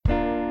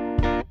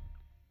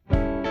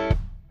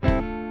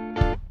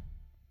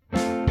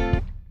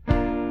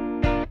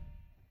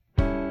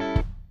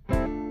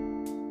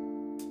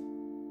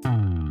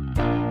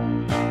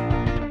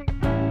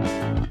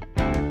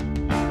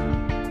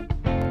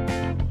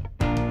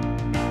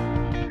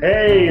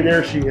Hey,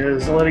 there she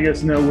is, letting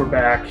us know we're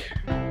back.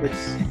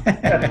 It's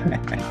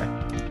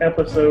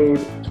episode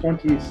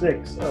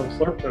 26 of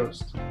Slurp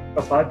Toast,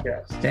 a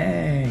podcast.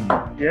 Dang.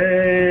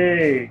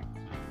 Yay!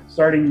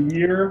 Starting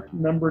year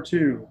number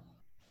 2.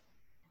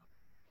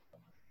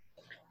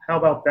 How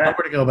about that?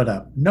 Nowhere to go but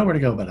up. Nowhere to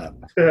go but up.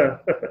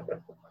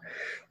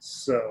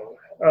 So,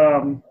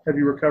 have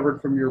you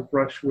recovered from your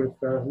brush with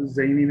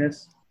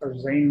zaniness or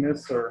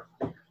zaneness or?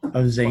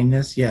 Oh,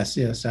 zaneness?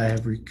 Yes, I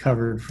have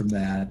recovered from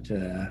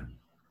that.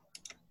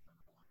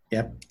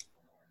 Yep.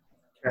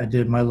 I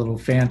did my little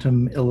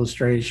phantom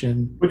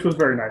illustration, which was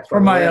very nice for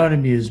my own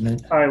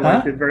amusement. I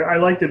liked it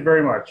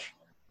very much.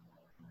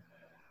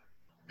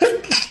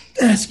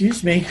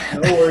 Excuse me.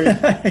 No worries.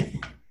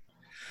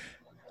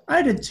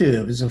 I did too.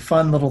 It was a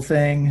fun little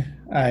thing.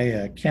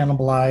 I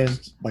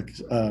cannibalized like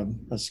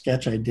a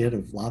sketch I did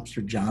of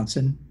Lobster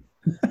Johnson.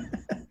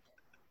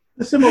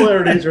 The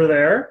similarities are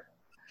there.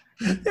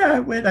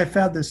 Yeah, I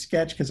found this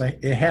sketch because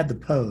it had the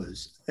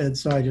pose, and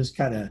so I just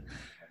kind of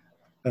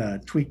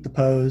tweaked the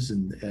pose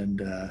and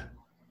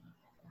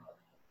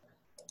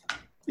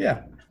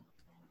yeah.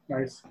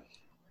 Nice.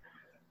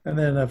 And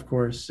then, of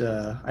course,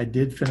 I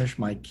did finish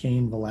my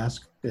Cain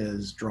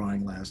Velasquez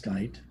drawing last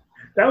night.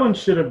 That one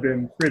should have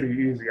been pretty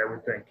easy, I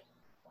would think.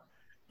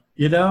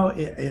 You know,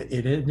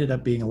 it ended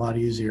up being a lot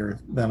easier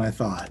than I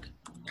thought.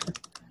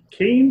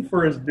 Cain,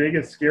 for as big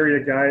as scary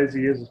a guy as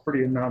he is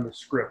pretty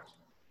nondescript.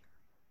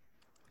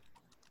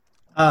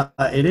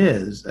 It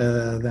is.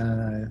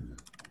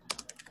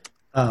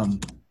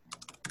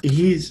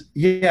 It's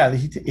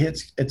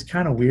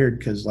kind of weird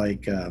because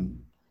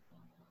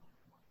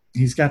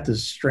he's got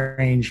this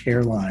strange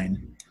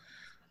hairline.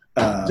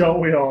 Don't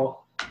we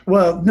all?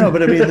 Well, no,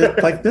 but I mean,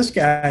 like this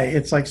guy,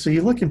 it's like, so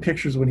you look in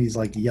pictures when he's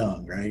like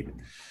young, right?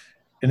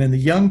 And in the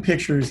young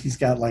pictures, he's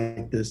got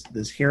like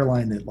this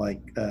hairline that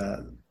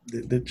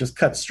that just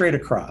cuts straight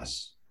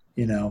across,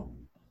 you know,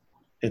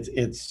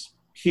 it's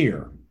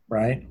here,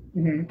 right?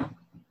 Mm-hmm.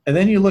 And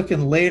then you look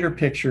in later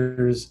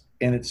pictures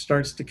and it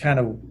starts to kind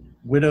of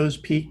widow's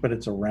peak, but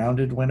it's a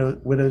rounded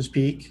widow's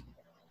peak.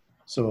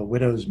 So a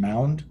widow's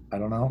mound, I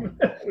don't know.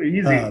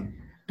 Easy.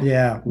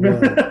 Yeah.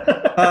 Really.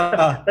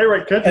 They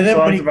write country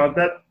songs about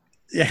that.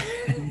 Yeah.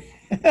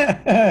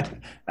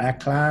 I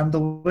climbed the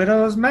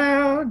widow's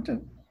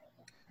mound.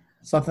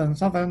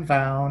 Something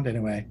found.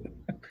 Anyway.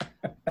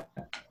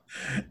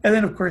 And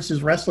then, of course,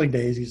 his wrestling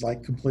days, he's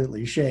like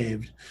completely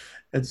shaved.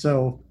 And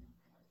so,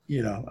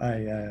 you know,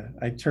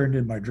 I turned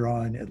in my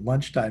drawing at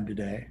lunchtime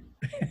today.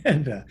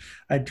 And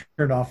I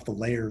turned off the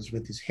layers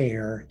with his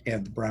hair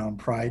and the brown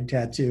pride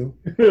tattoo.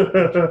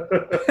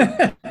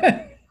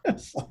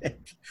 It's like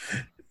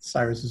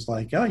Cyrus is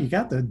like, "Oh, you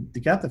got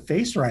the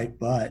face right,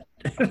 but,"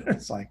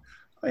 it's like,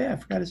 "Oh yeah, I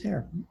forgot his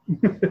hair."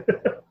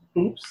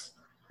 Oops.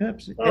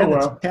 Oops. Oh, and well.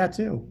 It's a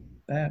tattoo.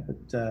 But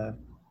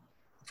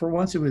for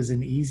once, it was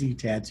an easy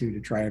tattoo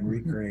to try and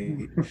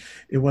recreate.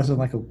 It wasn't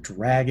like a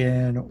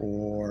dragon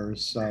or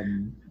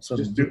some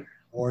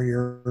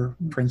warrior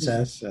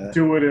princess.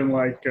 Do it in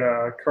like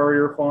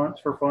courier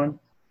fonts for fun.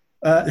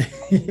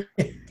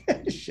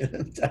 Should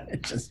have done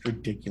it. Just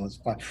ridiculous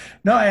font.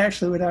 No, I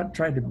actually went out and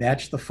tried to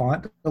match the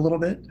font a little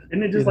bit.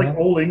 Isn't it just like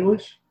Old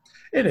English?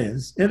 It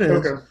is.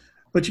 Okay.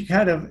 But you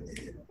kind of,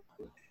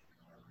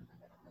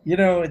 you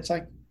know, it's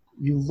like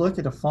you look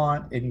at a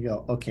font and you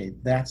go, okay,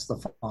 that's the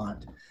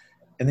font.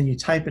 And then you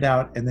type it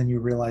out and then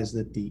you realize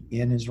that the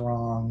N is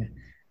wrong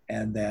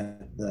and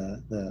that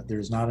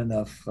there's not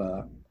enough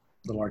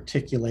little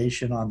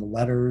articulation on the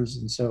letters.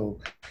 And so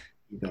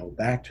you go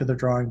back to the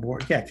drawing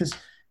board. Yeah, because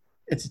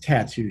it's a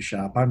tattoo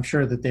shop. I'm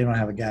sure that they don't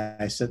have a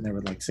guy sitting there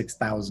with like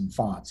 6,000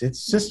 fonts.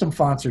 It's system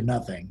fonts or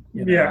nothing.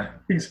 You know? Yeah,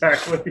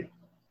 exactly.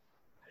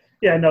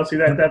 Yeah, no, see,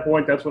 at that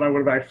point, that's when I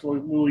would have actually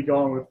really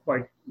gone with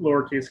like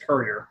lowercase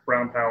courier,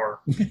 brown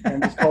power,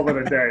 and just called it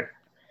a day.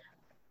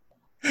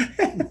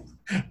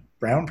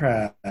 Brown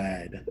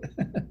pride.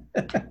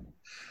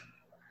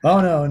 Oh,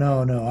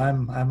 no.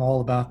 I'm all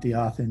about the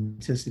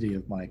authenticity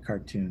of my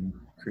cartoon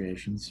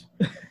creations.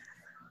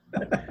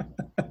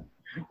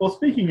 Well,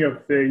 speaking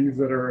of things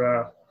that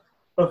are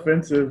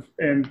offensive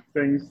and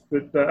things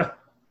that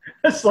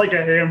it's like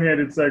a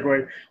ham-handed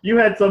segue. You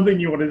had something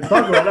you wanted to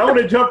talk about. I want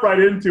to jump right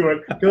into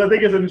it because I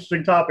think it's an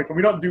interesting topic, and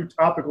we don't do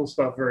topical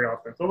stuff very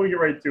often. So I'm going to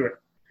get right to it.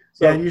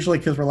 So, yeah, usually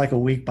because we're like a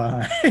week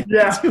behind.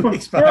 Yeah, 2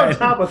 weeks we're behind. on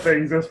top of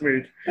things this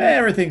week.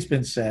 Everything's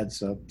been said,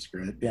 so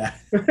screw it. Yeah.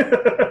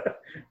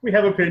 We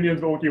have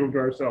opinions, but we'll keep them to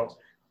ourselves.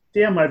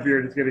 Damn, my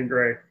beard is getting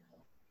gray.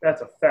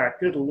 That's a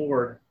fact. Good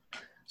Lord.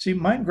 See,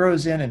 mine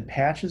grows in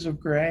patches of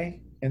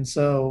gray, and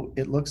so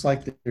it looks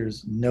like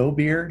there's no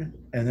beard,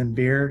 and then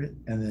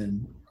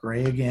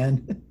gray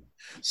again.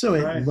 So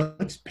it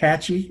looks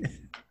patchy.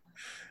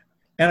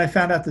 And I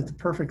found out that the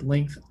perfect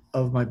length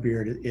of my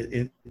beard,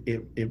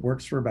 it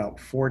works for about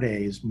 4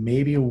 days,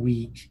 maybe a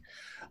week,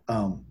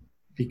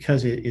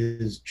 because it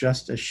is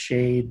just a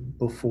shade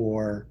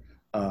before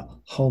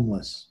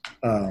homeless.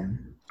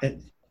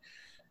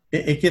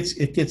 It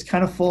gets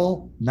kind of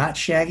full, not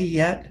shaggy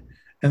yet,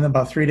 And then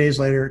about 3 days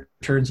later,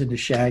 it turns into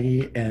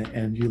shaggy,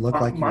 and you look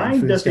like you're on Mine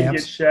food doesn't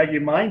get stamps. shaggy.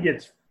 Mine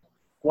gets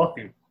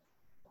fluffy.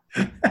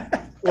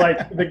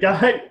 Like the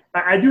guy,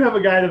 I do have a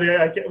guy that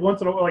I get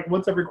once in a, like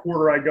once every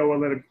quarter I go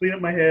and let him clean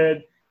up my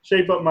head,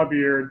 shape up my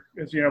beard,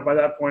 because by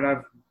that point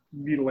I've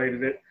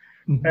mutilated it.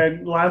 Mhm.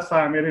 And last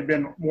time it had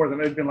been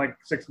like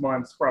 6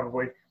 months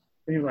probably.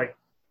 And he was like,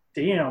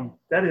 "Damn,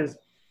 that is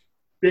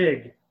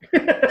big."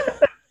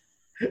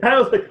 I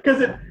was like,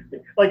 because it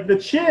like the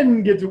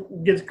chin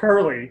gets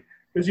curly,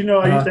 because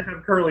I used to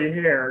have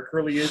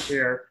curly-ish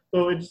hair,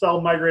 so it just all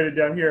migrated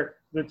down here,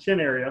 the chin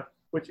area,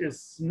 which is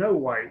snow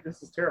white.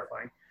 This is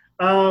terrifying.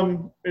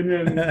 And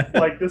then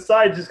like the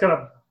sides just kind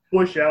of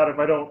bush out if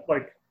I don't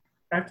I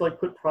have to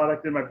put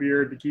product in my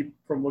beard to keep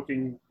from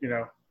looking,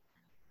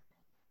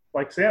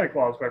 like Santa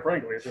Claus, quite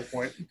frankly, at this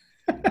point.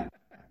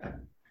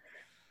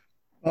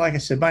 Well, like I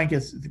said, mine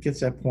gets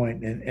that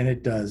point, and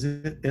it does.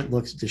 It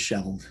looks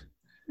disheveled.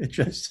 It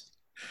just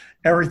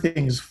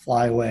everything's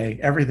flyaway,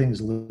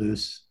 everything's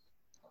loose,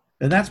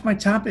 and that's my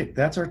topic.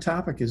 That's our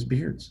topic is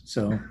beards.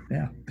 So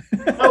yeah.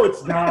 No,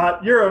 it's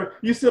not.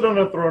 You sit on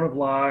a throne of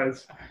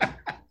lies.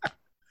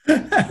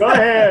 Go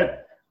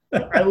ahead.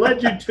 I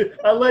led you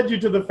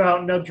to the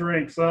fountain. Now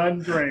drink, son.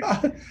 Drink.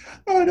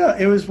 Oh no,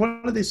 it was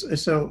one of these.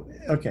 So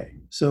okay,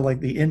 so like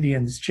the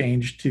Indians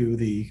changed to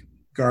the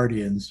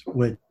Guardians,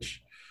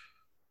 which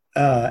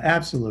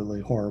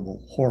absolutely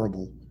horrible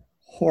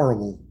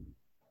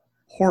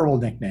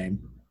nickname.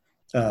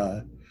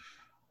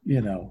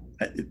 You know,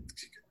 and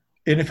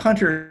if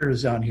Hunter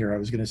is on here, I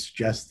was going to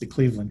suggest the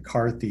Cleveland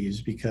Car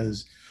Thieves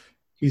because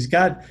he's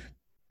got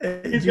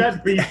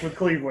beef with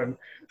Cleveland.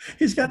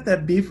 He's got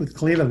that beef with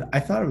Cleveland. I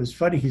thought it was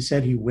funny. He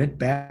said he went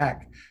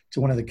back to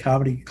one of the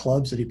comedy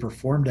clubs that he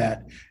performed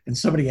at, and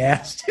somebody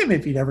asked him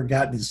if he'd ever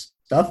gotten his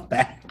stuff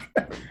back.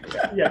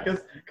 Yeah,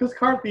 because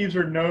car thieves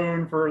are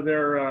known for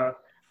their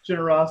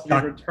generosity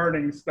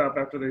returning stuff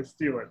after they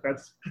steal it.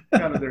 That's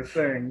kind of their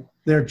thing.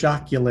 Their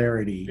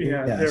jocularity.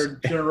 Yeah, yes. Their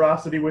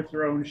generosity with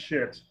their own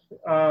shit.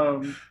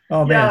 Oh,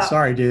 man,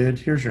 sorry, dude.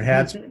 Here's your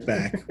hats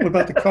back. What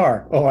about the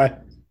car? Oh, I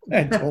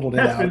totaled it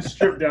out. That's been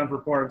stripped down for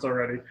parts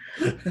already.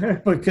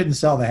 But couldn't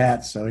sell the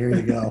hats, so here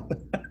you go.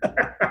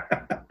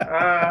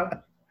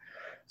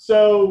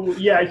 So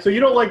you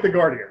don't like the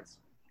Guardians.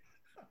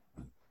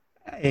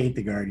 I hate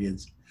the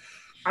Guardians.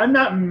 I'm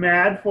not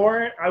mad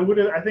for it. I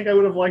think I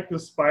would have liked the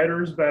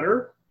Spiders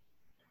better.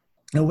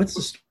 Now, what's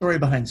the story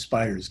behind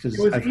Spiders? Because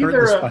I've heard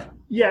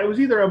it was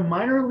either a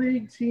minor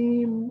league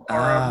team or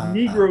a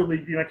Negro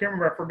league team. I can't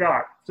remember. I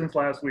forgot since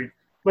last week.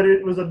 But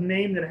it was a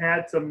name that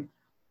had some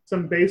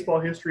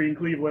baseball history in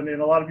Cleveland,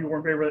 and a lot of people were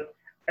in favor of it.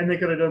 And they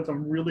could have done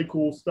some really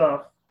cool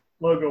stuff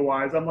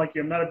logo-wise. I'm like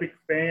you. I'm not a big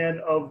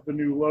fan of the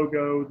new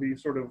logo, the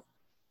sort of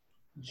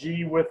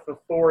G with the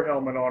Thor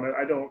helmet on it.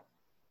 I don't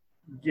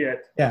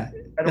get. Yeah,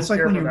 it's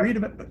like when you read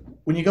about,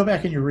 when you go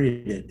back and you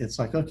read it, it's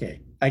like,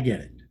 okay, I get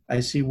it. I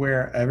see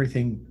where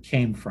everything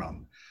came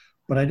from,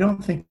 but I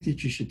don't think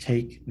that you should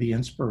take the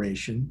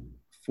inspiration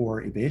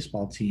for a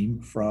baseball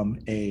team from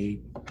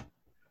a,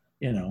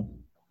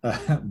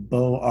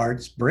 Beaux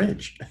Arts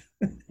bridge.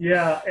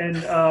 Yeah, and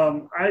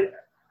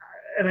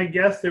I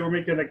guess they were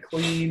making a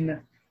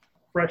clean,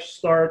 fresh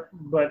start,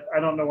 but I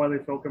don't know why they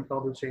felt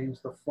compelled to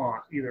change the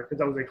font either, because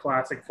that was a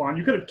classic font.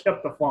 You could have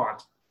kept the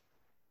font.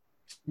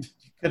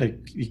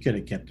 You could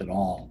have kept it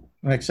all,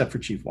 except for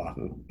Chief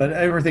Wahoo, but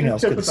everything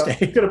else could have stayed.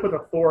 You could have put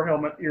the Thor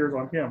helmet ears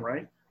on him,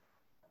 right?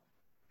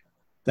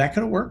 That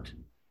could have worked.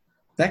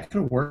 No,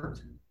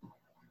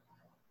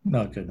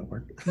 it couldn't have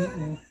worked.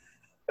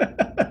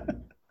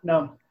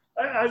 No.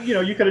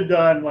 You could have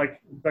done like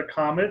the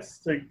Comets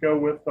to go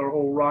with the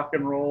whole rock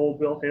and roll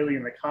Bill Haley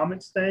and the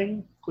Comets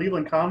thing.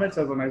 Cleveland Comets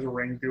has a nice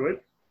ring to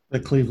it. The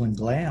Cleveland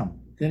Glam.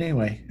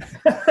 Anyway.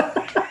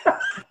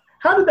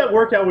 How did that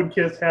work out when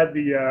Kiss had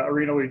the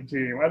Arena League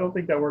team? I don't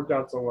think that worked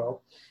out so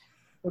well.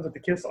 Was it the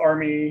Kiss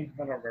Army? I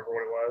don't remember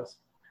what it was.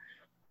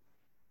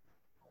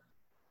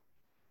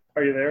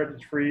 Are you there? Did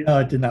you freeze? No,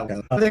 it did not work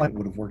out. I think it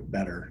would have worked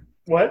better.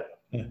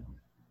 What? Yeah.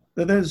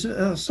 There's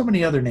so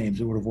many other names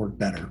that would have worked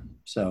better.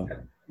 So.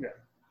 Yeah.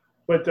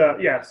 But,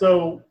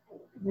 so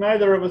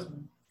neither of us,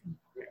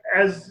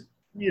 as,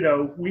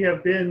 we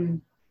have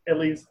been at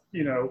least,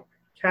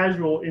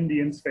 casual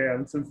Indians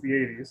fans since the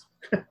 80s.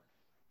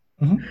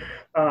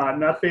 Mm-hmm.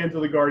 Not fans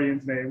of the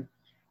Guardians name.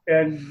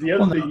 And the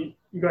other thing,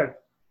 go ahead.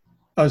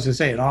 I was going to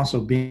say, and also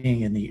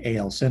being in the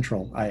AL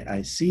Central,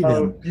 I see them.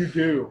 Oh, you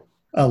do.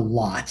 A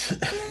lot.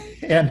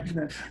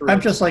 And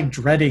I'm just like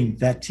dreading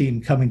that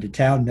team coming to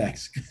town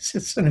next, because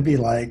it's going to be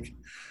like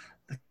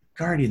the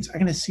Guardians. I'm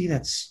going to see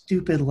that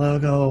stupid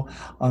logo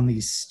on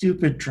these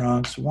stupid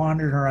drunks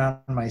wandering around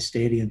my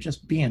stadium,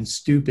 just being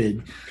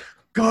stupid.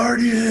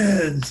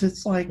 Guardians.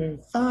 It's like,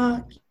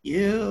 fuck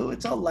you.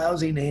 It's a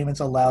lousy name. It's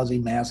a lousy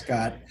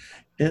mascot.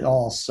 It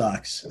all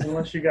sucks.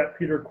 Unless you got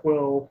Peter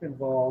Quill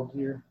involved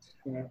here.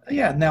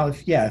 Yeah. Now,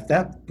 if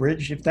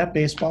that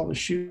baseball was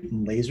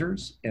shooting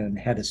lasers and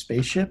had a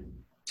spaceship,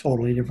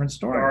 totally different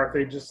story. Or if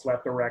they just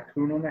slapped a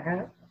raccoon on the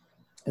hat.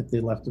 if they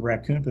left the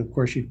raccoon. But of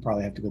course, you'd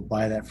probably have to go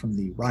buy that from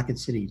the Rocket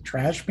City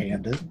Trash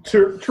Pandas.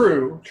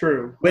 True.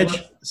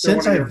 Which,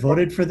 since I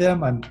voted for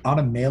them, I'm on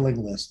a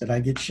mailing list, and I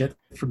get shit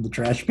from the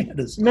Trash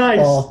Pandas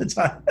all the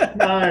time.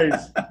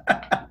 Nice.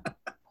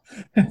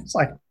 It's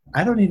like,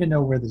 I don't even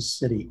know where the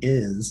city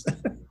is.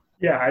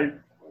 Yeah, I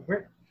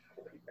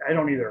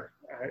don't either.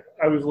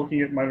 I was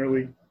looking at minor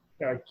league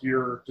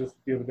gear just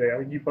the other day. I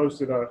think you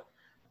posted a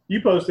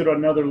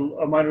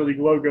minor league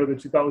logo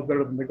that you thought was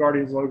better than the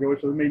Guardians logo,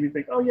 which made me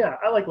think, oh yeah,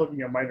 I like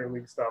looking at minor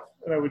league stuff,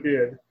 and I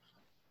did.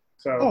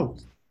 So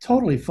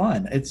totally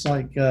fun. It's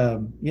like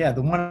the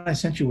one I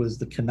sent you was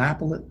the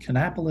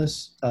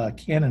Canopolis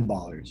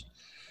Cannonballers.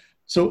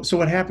 So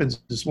what happens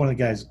is one of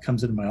the guys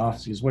comes into my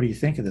office. He goes, "What do you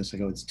think of this?" I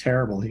go, "It's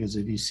terrible." He goes,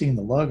 "Have you seen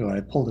the logo?" And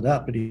I pulled it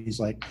up, and he's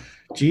like,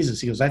 "Jesus."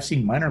 He goes, "I've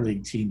seen minor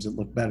league teams that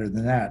look better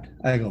than that."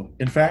 I go,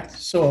 "In fact,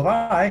 so have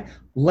I.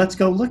 Let's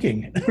go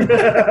looking."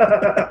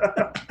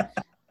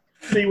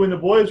 See, when the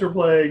boys were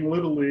playing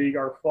Little League,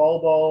 our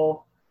fall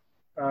ball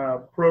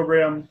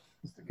program,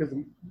 because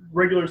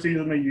regular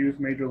season they use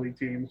major league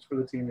teams for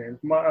the team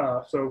names.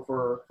 So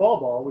for fall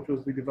ball, which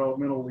was the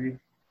developmental league,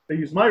 they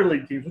used minor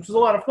league teams, which was a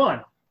lot of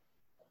fun.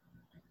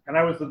 And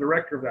I was the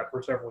director of that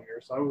for several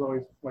years. So I was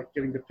always like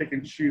getting to pick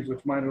and choose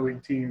which minor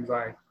league teams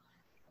I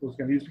was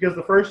going to use. Because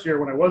the first year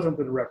when I wasn't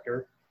the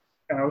director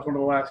and I was one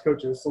of the last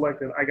coaches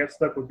selected, I got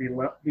stuck with the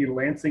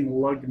Lansing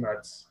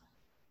Lugnuts.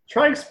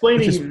 Try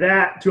explaining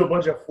that to a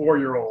bunch of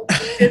 4-year-olds.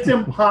 It's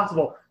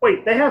impossible.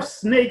 Wait, they have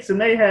snakes and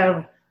they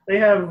have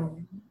we're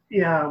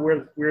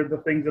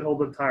the things that hold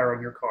the tire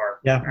on your car.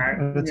 Yeah,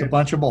 it's a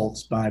bunch of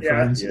bolts, my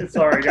friends. Yeah,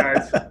 sorry,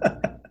 guys.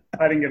 I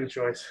didn't get a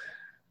choice.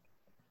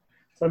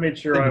 So I made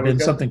sure I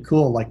was something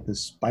cool like the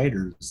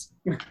spiders.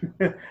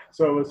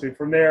 So let's see.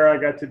 From there, I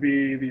got to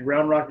be the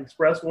Round Rock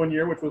Express one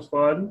year, which was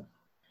fun.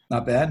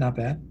 Not bad. I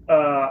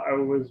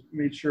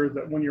made sure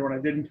that one year when I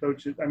didn't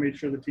coach it, I made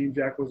sure the team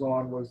Jack was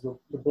on was the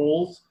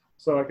Bulls,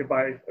 so I could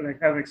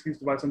have an excuse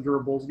to buy some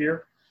Dura Bulls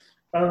gear.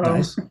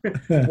 Nice.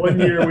 One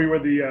year we were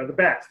the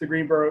Bats, the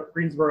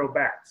Greensboro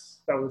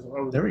Bats. That was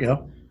there we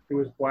go. It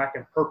was black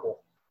and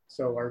purple,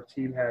 so our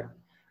team had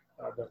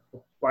the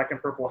black and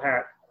purple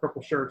hat,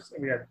 purple shirts,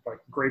 and we had like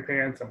gray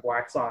pants and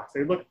black socks.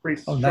 They looked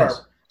pretty sharp nice.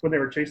 When they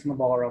were chasing the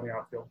ball around the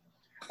outfield.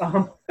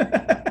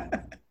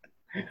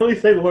 At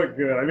least they looked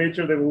good. I made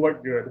sure they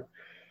looked good.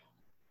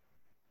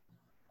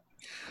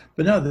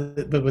 But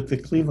but with the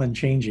Cleveland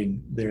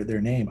changing their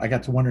name, I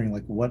got to wondering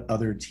like what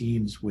other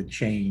teams would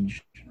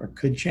change or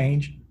could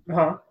change.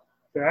 Yeah,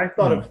 I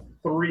thought of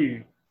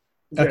 3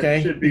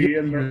 that should be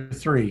in the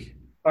 3.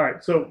 All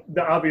right, so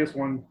the obvious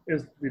one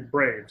is the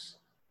Braves.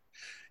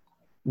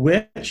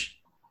 Which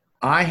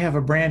I have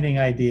a branding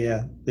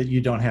idea that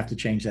you don't have to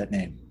change that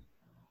name.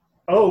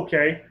 Oh,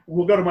 okay.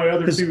 We'll go to my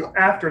other 2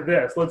 after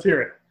this. Let's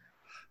hear it.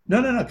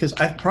 No, because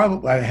I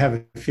have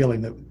a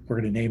feeling that we're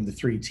going to name the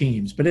 3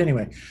 teams. But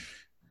anyway,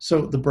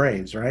 so the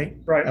Braves, right?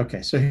 Right.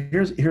 Okay, so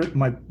here's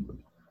my.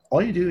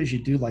 All you do is you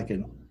do like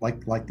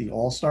the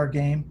All-Star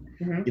game.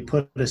 Mm-hmm. You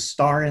put a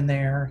star in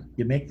there.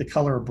 You make the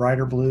color a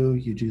brighter blue.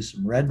 You do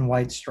some red and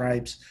white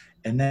stripes,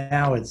 and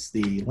now it's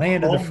the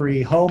land of the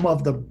free, home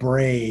of the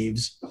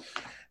Braves.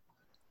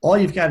 All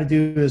you've got to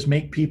do is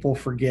make people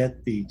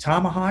forget the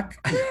tomahawk.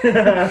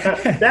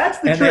 That's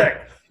the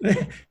trick.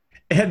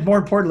 And more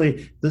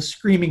importantly, the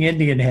screaming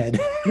Indian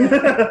head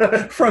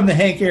from the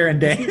Hank Aaron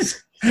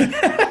days.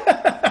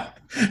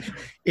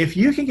 If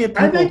you can get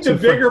people to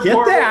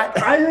forget that.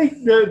 I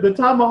think the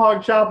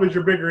tomahawk chop is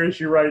your bigger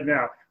issue right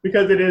now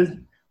because it is,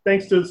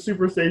 thanks to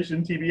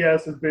Superstation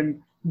TBS, has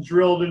been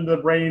drilled into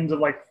the brains of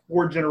like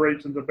 4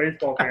 generations of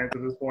baseball fans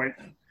at this point.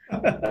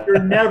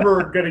 You're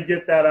never going to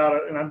get that out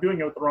of, and I'm doing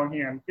it with the wrong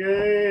hand.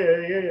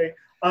 Yay.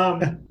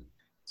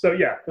 So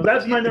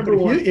that's my number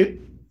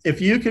 1. If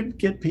you could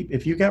get people,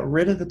 if you got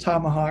rid of the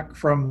tomahawk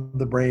from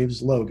the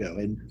Braves logo,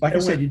 and like I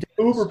said, you did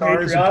uber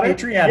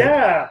patriotic.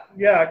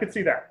 Yeah, I could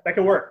see that. That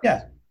could work.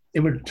 Yeah, it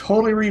would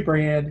totally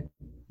rebrand.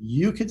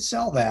 You could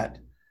sell that.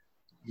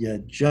 You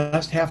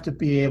just have to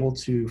be able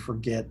to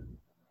forget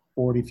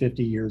 40,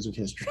 50 years of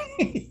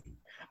history.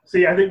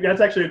 See, I think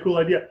that's actually a cool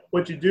idea.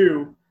 What you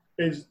do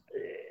is,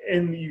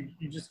 and you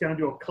just kind of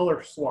do a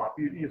color swap.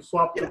 You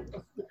swap,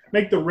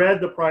 make the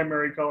red the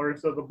primary color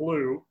instead of the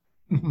blue.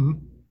 Mm-hmm.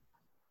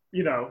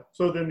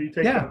 So then you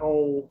take that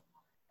whole,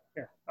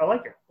 I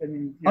like it.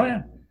 And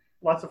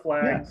lots of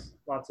flags,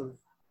 lots of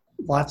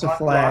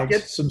flags,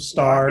 rockets, some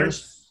stars.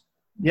 Rockets.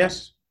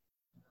 Yes.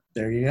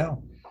 There you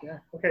go. Yeah.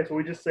 Okay, so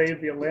we just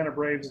saved the Atlanta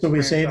Braves. So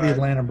we saved the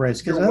Atlanta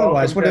Braves because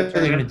otherwise, what are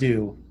they going to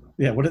do?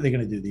 Yeah, what are they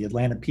going to do? The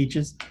Atlanta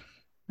Peaches?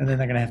 And then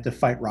they're going to have to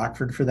fight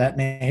Rockford for that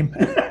name.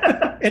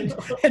 and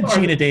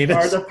Gina Davis.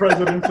 Are the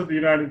presidents of the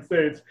United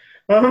States.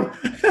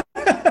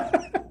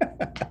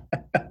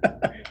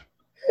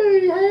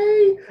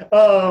 Hey.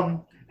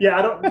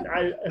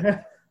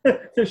 The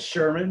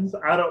Shermans.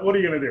 What are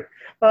you going to do?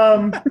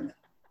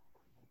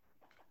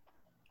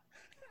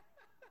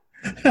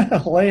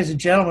 Ladies and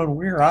gentlemen,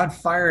 we're on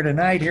fire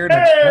tonight here in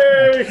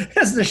Hey! Atlanta.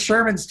 As the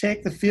Shermans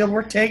take the field,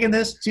 we're taking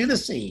this to the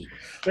sea.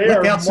 They Look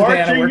are out,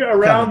 Savannah, marching we're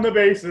around coming. the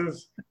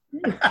bases.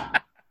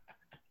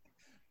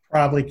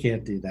 Probably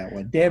can't do that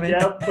one. Damn it.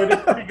 Yeah, but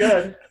it's pretty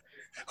good.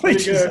 We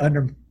Pretty just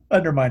good.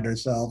 undermined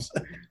ourselves.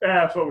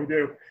 That's what we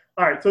do.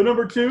 All right, so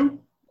number 2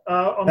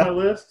 on my Yep.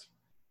 list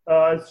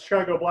is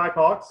Chicago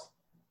Blackhawks.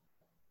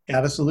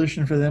 Got a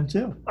solution for them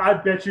too. I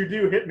bet you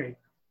do. Hit me.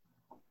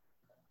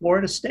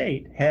 Florida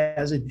State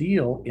has a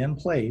deal in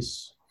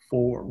place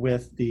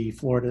with the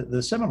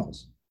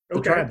Seminoles, the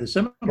Okay. tribe, the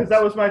Seminoles. Because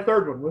that was my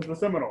third one, was the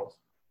Seminoles.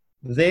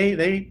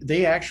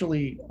 They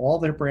actually, all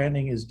their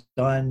branding is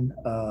done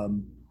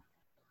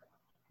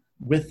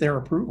with their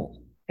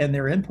approval and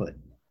their input.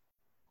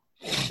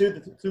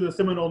 To the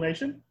Seminole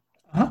Nation?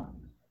 Huh?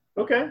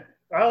 Okay.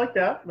 I like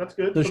that. That's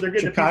good. So they're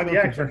getting a piece of the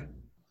action.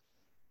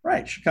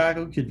 Right.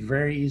 Chicago could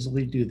very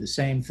easily do the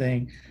same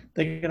thing.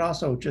 They could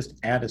also just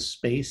add a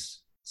space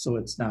so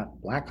it's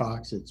not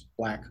Blackhawks, it's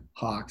Black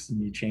Hawks,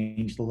 and you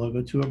change the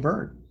logo to a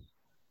bird.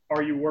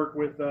 Or you work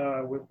with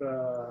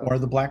or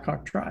the Black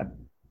Hawk tribe.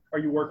 Or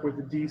you work with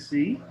the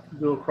DC,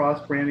 do a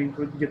cross branding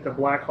to get the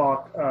Black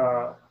Hawk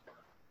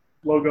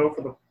logo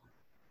for the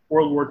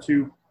World War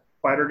II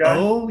fighter guy.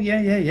 Oh,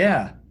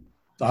 yeah.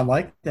 I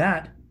like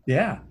that.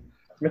 Yeah.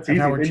 That's and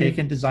easy. Howard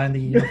Chaykin designed the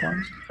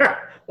uniforms.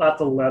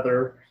 Lots of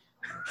leather.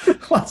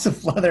 Lots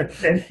of leather.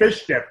 And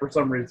fish dip for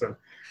some reason.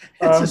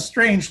 It's a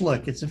strange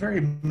look. It's a very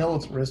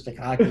militaristic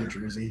hockey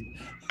jersey.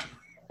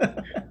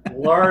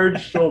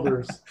 Large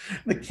shoulders.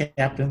 The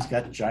captain's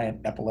got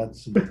giant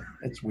epaulets.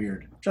 It's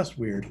weird. Just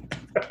weird.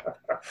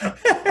 All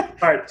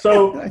right.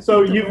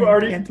 So you've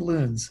already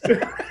pantaloons.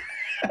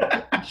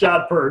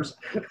 Jodhpurs.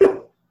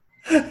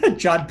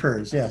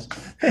 Jodhpurs, yes.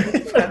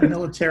 Got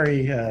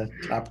military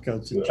top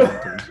coats and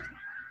jodhpurs.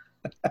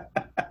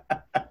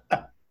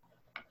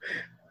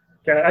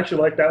 Okay, I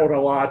actually like that one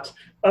a lot.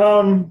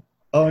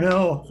 Oh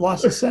no,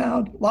 lost the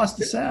sound. Lost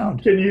the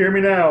sound. Can you hear me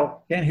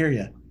now? Can't hear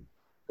you.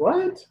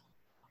 What?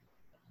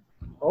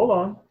 Hold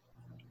on.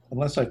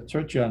 Unless I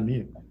put you on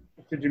mute.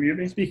 Did you mute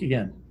me? Speak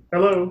again.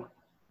 Hello.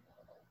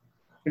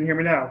 Can you hear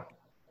me now?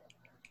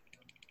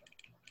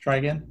 Try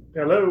again.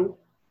 Hello.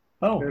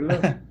 Oh, Hello.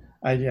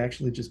 I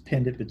actually just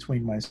pinned it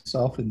between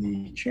myself and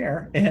the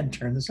chair and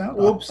turned the sound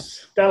off.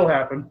 Oops, that'll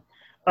happen.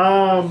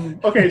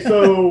 Okay,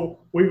 so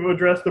we've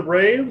addressed the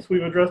Braves,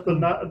 we've addressed the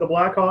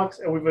Blackhawks,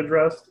 and we've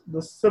addressed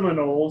the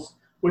Seminoles,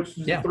 which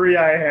is the 3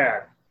 I had.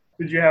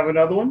 Did you have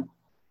another one?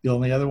 The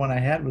only other one I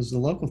had was the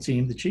local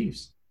team, the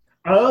Chiefs.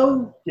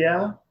 Oh,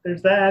 yeah,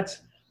 there's that.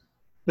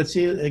 But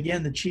see,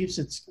 again, the Chiefs,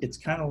 it's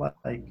kind of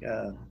like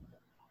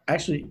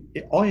actually,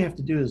 all you have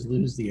to do is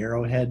lose the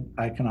arrowhead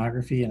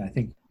iconography, and I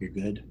think you're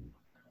good.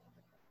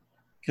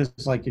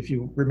 Because, like, if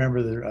you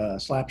remember the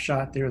slap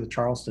shot, they were the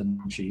Charleston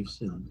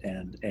Chiefs,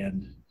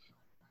 and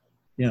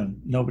you know,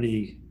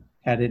 nobody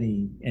had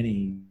any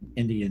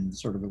Indian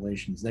sort of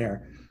relations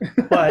there.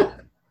 But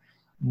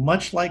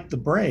much like the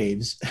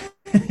Braves,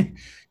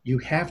 you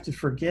have to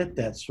forget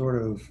that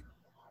sort of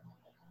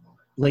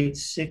late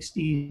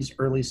 60s,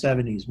 early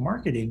 70s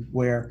marketing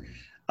where,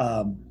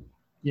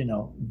 you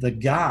know, the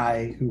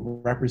guy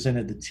who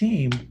represented the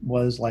team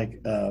was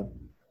like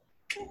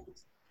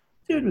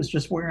dude was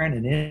just wearing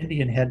an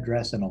Indian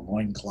headdress and a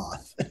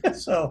loincloth.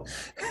 So,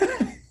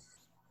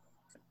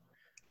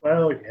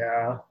 well,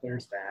 yeah,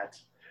 there's that.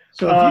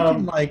 So if you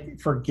can like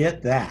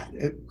forget that,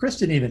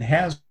 Kristen even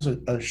has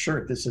a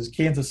shirt that says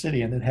Kansas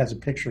City and it has a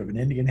picture of an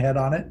Indian head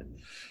on it.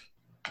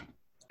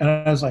 And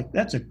I was like,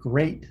 that's a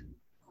great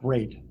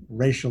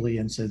racially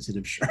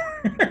insensitive shirt.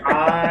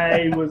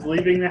 I was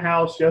leaving the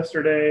house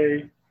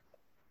yesterday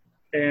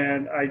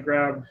and I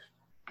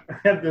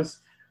had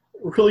this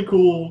really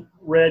cool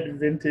red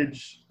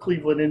vintage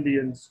Cleveland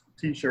Indians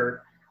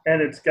t-shirt,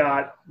 and it's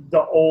got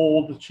the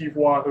old Chief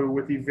Wahoo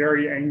with the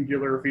very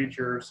angular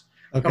features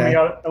coming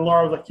out. And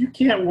Laura was like, you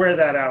can't wear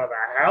that out of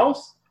the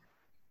house.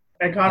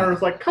 And Connor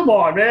was like, come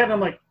on, man. I'm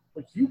like,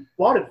 you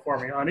bought it for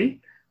me,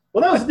 honey.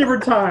 Well, that was a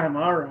different time.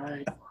 All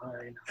right,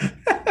 fine.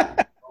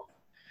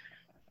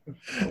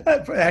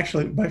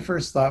 Actually, my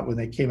first thought when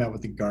they came out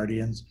with the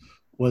Guardians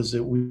was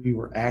that we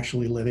were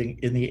actually living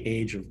in the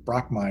age of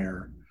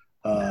Brockmire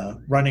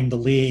running the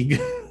league.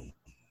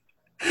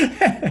 You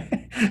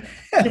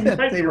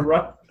might be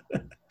right.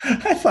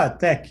 I thought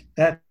that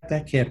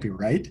can't be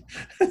right.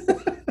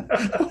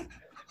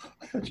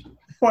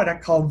 Why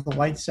not call them the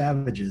White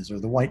Savages or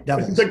the White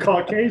Devils? The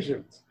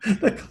Caucasians.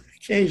 The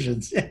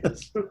Caucasians,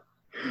 yes.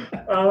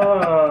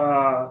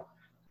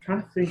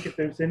 Trying to think if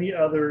there's any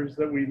others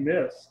that we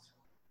missed.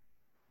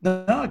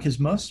 No, because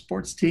most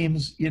sports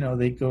teams, you know,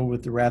 they go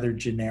with the rather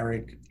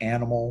generic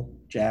animal,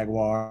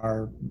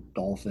 jaguar,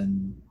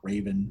 dolphin,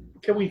 raven.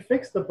 Can we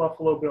fix the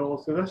Buffalo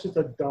Bills? Because that's just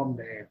a dumb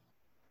name.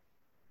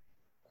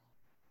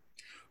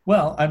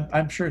 Well,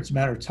 I'm sure it's a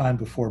matter of time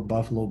before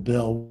Buffalo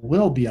Bill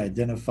will be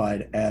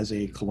identified as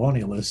a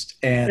colonialist,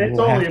 and it's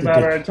only a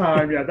matter of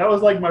time. Yeah, that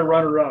was like my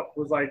runner-up.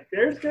 Was like,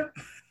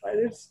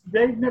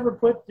 they've never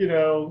put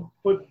Bill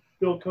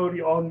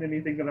Cody on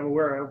anything that I'm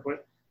aware of,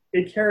 but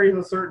it carries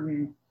a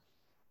certain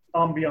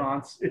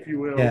ambiance, if you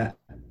will. Yeah.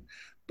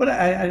 But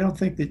I don't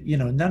think that,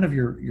 none of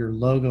your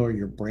logo or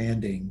your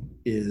branding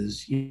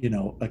is,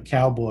 a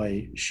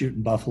cowboy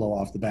shooting buffalo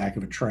off the back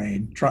of a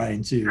train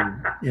trying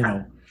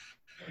to,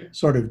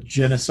 sort of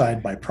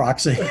genocide by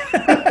proxy.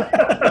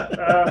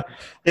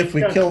 If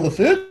we kill the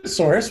food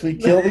source, we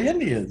kill the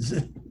Indians.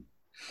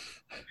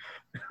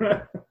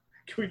 Can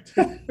we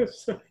do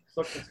this? See,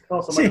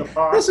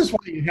 this is why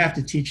you have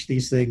to teach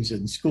these things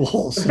in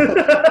schools.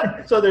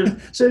 So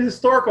there's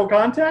historical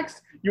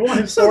context? You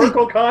want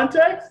historical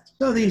context?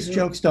 So these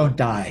jokes don't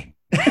die.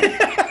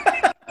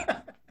 I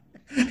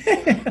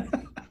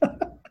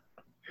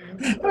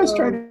was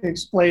trying to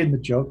explain the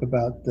joke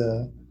about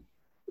that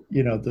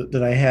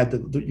I had.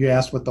 You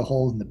asked what the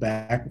hole in the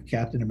back of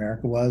Captain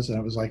America was, and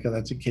I was like, oh,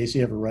 that's in case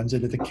he ever runs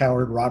into the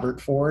coward Robert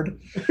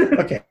Ford.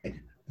 Okay.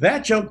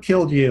 That joke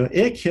killed you.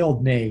 It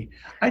killed me.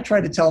 I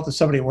tried to tell it to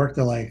somebody at work.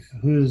 They're like,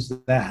 who's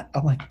that?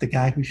 I'm like, the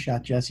guy who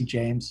shot Jesse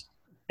James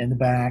in the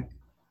back.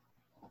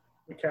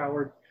 The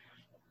coward.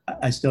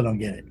 I still don't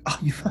get it. Oh,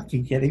 you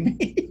fucking kidding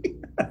me?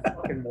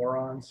 Fucking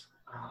morons.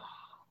 Oh,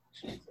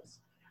 Jesus.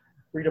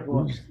 Read a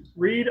book.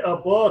 Read a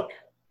book.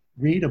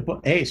 Read a book.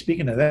 Hey,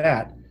 speaking of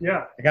that,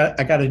 yeah,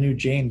 I got a new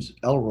James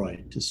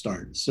Ellroy to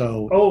start.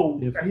 So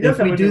if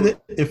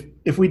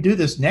we do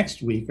this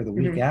next week or the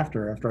week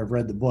after I've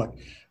read the book,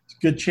 it's a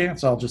good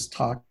chance I'll just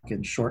talk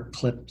in short,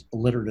 clipped,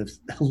 alliterative.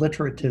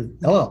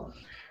 Oh,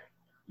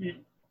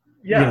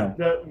 yeah,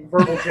 the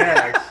verbal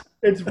jazz.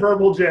 It's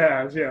verbal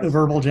jazz. Yeah, the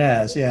verbal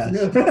jazz. Yes.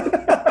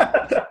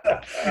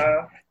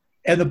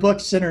 And the book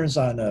centers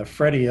on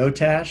Freddie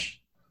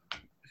Otash,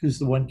 who's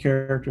the one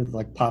character that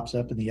like pops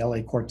up in the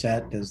LA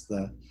Quartet as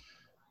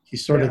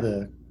he's sort of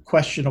the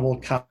questionable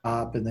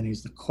cop, and then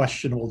he's the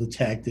questionable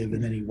detective,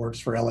 and then he works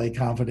for LA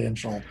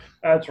Confidential.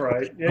 That's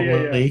right.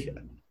 Yeah.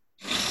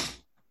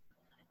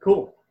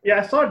 Cool.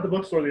 Yeah, I saw it at the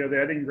bookstore the other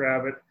day. I didn't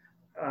grab it,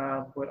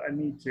 but I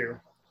need to.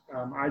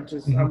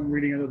 I'm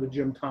reading under the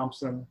Jim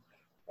Thompson.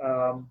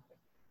 I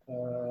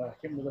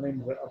can't remember the name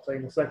of it. I'll tell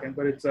you in a second.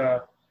 But I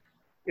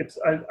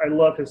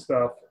love his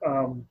stuff.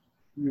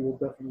 You will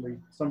definitely,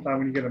 sometime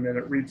when you get a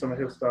minute, read some of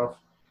his stuff.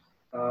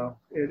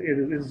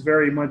 It is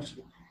very much,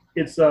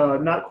 it's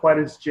not quite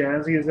as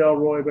jazzy as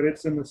Ellroy, but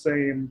it's in the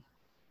same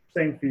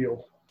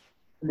field.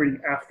 I'm reading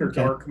After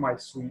Dark, My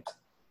Sweet.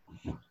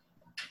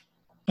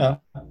 Yeah,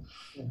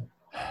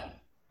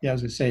 I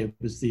was gonna say it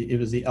was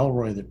the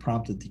Ellroy that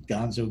prompted the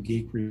Gonzo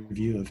Geek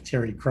review of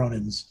Terry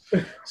Cronin's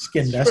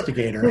Skin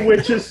Investigator,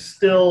 which is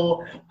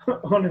still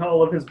on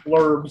all of his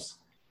blurbs.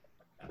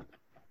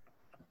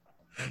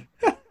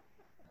 We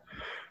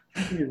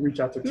need to reach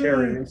out to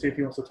Terry and see if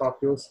he wants to talk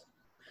to us.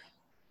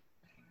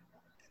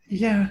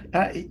 Yeah,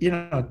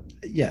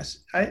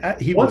 yes.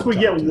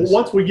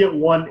 Once we get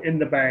one in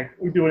the bank,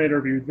 we do an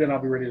interview. Then I'll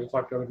be ready to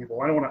talk to other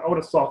people. I want a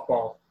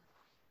softball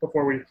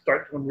before we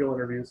start doing real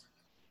interviews.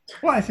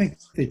 Well, I think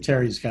that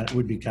Terry's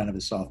would be kind of a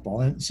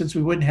softball, and since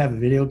we wouldn't have a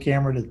video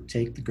camera to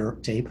tape the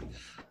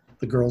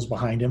girls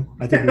behind him,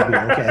 I think we'd be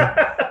okay.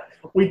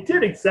 We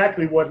did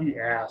exactly what he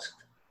asked.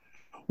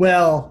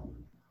 Well,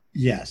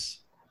 yes,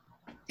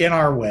 in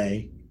our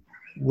way,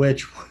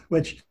 which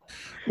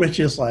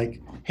is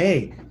like,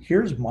 hey,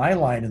 here's my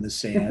line in the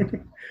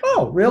sand.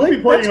 Oh,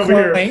 really? We'll be playing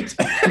over quaint.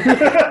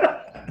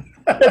 Here.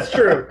 That's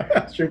true.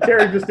 That's true.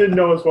 Terry just didn't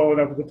know us well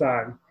enough at the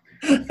time.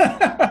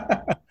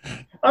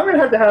 I'm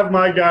going to have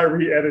my guy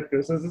re-edit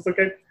this. Is this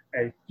okay?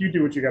 Hey, you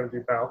do what you got to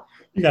do, pal.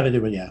 You got to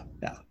do it, yeah.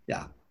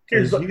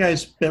 You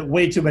guys spent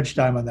way too much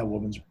time on that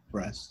woman's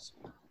breasts.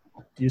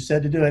 You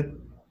said to do it.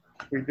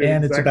 We did,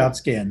 and exactly. It's about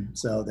skin,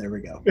 so there we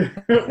go. We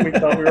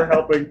thought we were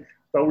helping.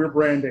 Thought we were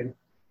branding.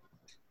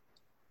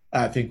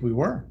 I think we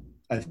were.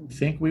 I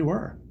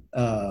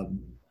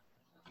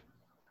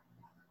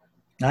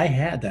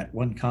had that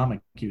one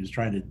comic he was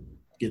trying to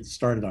get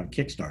started on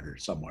Kickstarter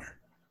somewhere.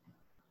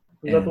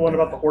 Was that the one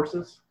about the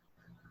horses?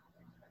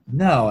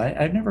 No,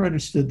 I've never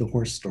understood the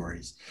horse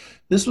stories.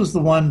 This was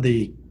the one,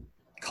 the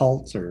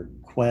cult or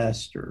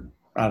quest or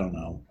I don't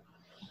know.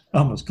 I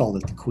almost called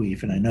it the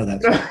queef, and I know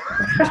that's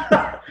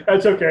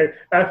that's okay.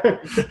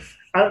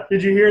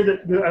 Did you hear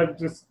that?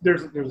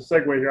 There's a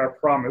segue here. I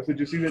promise. Did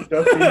you see that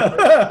Dusty?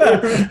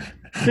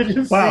 Did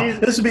you see?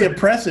 This would be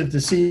impressive to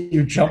see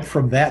you jump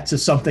from that to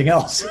something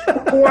else.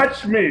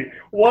 Watch me,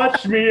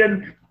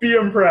 and be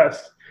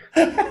impressed.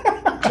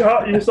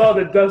 You saw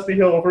that Dusty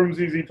Hill from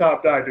ZZ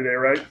Top died today,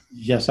 right?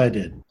 Yes, I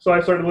did. So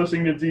I started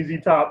listening to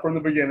ZZ Top from the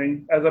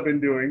beginning, as I've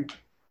been doing.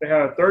 They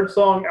had a third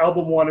song.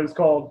 Album 1 is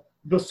called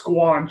The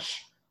Squanch.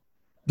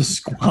 The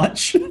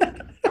Squanch?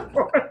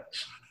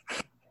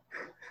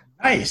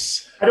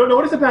 Nice. I don't know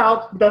what it's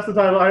about, but that's the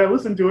title. I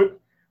listened to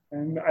it,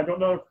 and I don't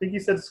know. I think he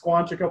said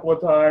squanch a couple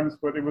of times,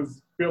 but it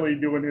was Billy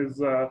doing his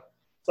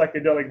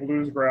psychedelic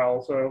blues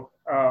growl. So,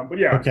 but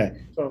yeah.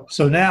 Okay.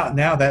 So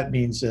now that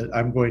means that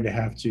I'm going to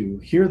have to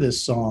hear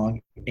this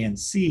song and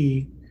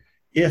see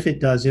if it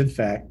does, in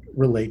fact,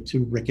 relate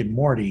to Rick and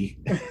Morty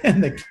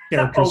and the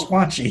character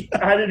Squanchy.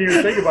 I didn't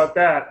even think about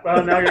that.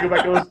 Now I got to go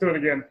back and listen to it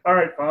again. All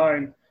right,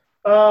 fine.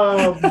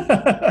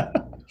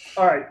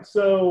 All right,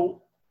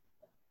 so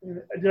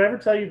did I ever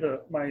tell you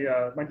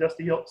my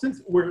Dusty Hill?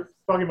 Since we're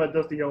talking about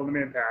Dusty Hill and the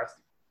man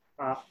passed,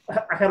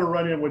 I had a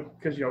run-in with,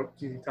 because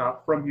ZZ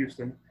Top from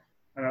Houston,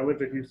 and I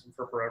lived in Houston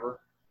for forever.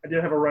 I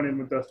did have a run-in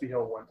with Dusty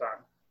Hill one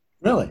time.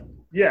 Really?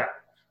 Yeah.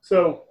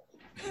 So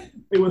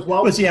it was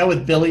while was he out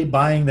with Billy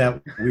buying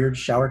that weird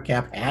shower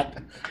cap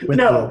hat with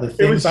the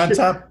things on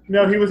top?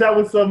 No, he was out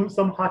with some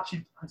hot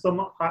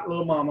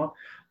little mama.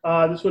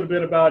 This would have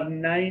been about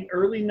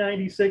early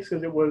 '96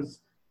 because it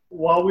was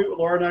while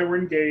Laura and I were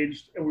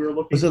engaged and we were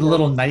looking. Was it a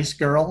little nice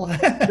girl?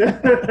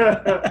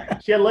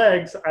 She had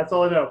legs. That's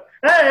all I know.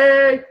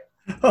 Hey.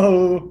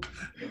 Oh.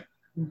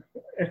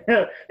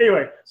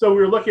 Anyway, so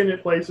we were looking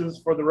at places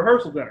for the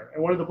rehearsal dinner,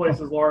 and one of the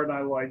places Laura and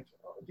I liked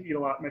to eat a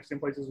lot Mexican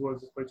places was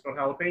this place called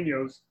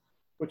Jalapenos,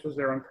 which was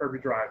there on Kirby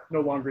Drive.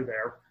 No longer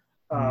there,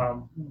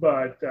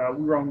 but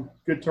we were on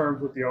good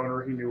terms with the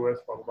owner. He knew us.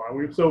 Blah blah blah.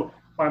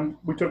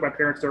 We took my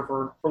parents there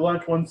for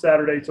lunch one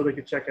Saturday so they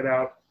could check it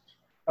out.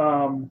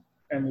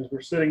 And as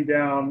we're sitting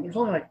down, there's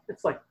only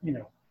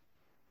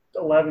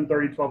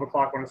 11:30, 12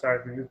 o'clock on a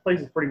Saturday. The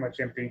place is pretty much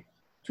empty.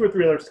 2 or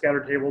 3 other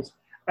scattered tables,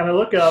 and I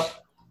look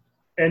up,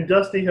 and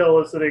Dusty Hill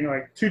is sitting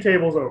like 2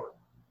 tables over.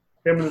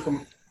 Him and this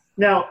woman.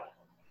 Now,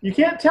 you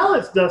can't tell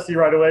it's Dusty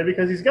right away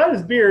because he's got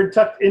his beard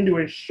tucked into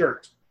his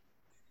shirt.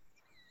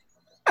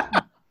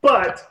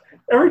 But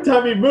every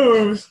time he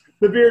moves,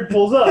 the beard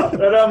pulls up.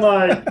 And I'm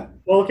like,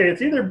 well, okay,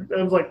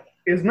 I was like,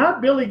 it's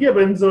not Billy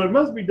Gibbons, so it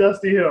must be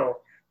Dusty Hill.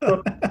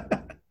 So,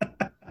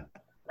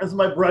 that's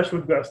my brush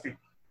with Dusty.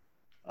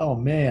 Oh,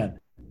 man.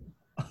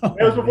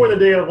 It was before the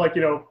day of,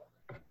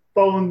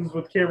 phones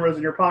with cameras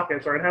in your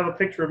pockets, or I'd have a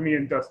picture of me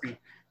and Dusty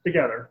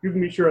together. You can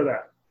be sure of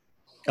that.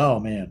 Oh,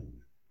 man.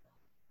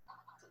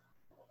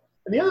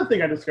 And the other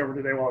thing I discovered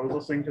today while I was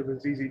listening to the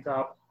ZZ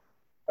Top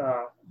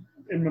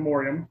in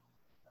memoriam,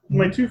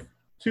 my two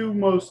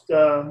most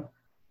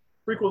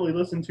frequently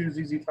listened to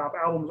ZZ Top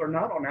albums are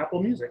not on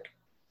Apple Music.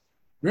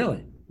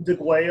 Really?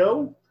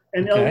 Degüello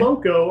and El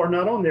Loco are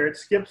not on there. It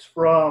skips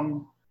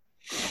from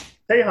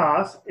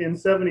Tejas in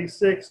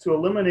 76 to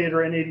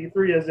Eliminator in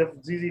 83 as if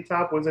ZZ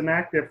Top was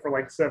inactive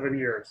for 7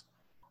 years.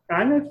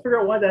 And I'm going to figure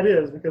out why that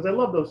is because I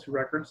love those 2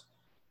 records.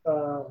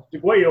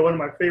 Degüello, one of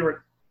my favorite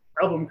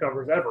album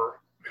covers ever.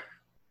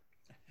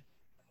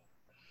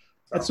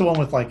 That's the one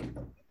with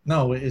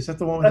no, is that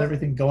the one with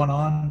everything going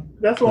on?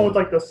 That's the one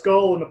with the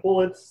skull and the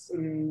bullets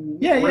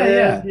and yeah.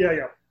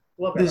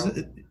 Love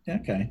that.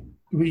 Okay.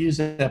 We used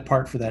that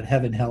part for that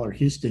Heaven, Hell, or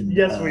Houston.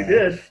 Yes, we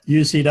did.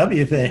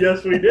 UCW thing.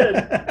 Yes, we did.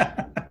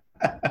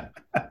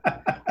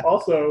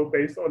 Also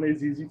based on a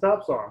ZZ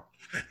Top song,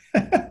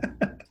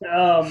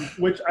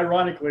 which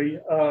ironically,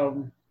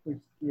 all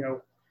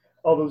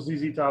those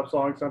ZZ Top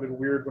songs sounded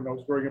weird when I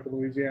was growing up in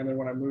Louisiana. And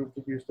when I moved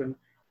to Houston,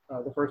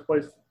 the first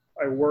place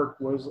I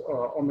worked was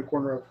on the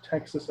corner of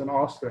Texas and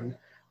Austin,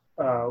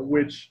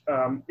 which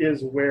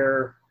is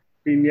where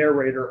the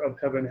narrator of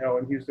Heaven, Hell,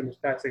 and Houston is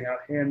passing out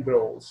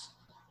handbills.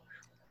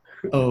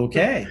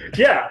 Okay.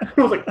 Yeah.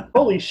 I was like,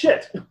 holy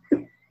shit.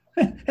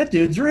 That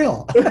dude's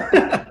real.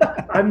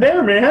 I'm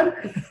there, man.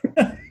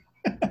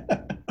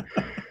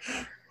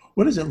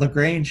 What is it?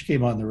 LaGrange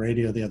came on the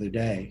radio the other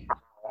day.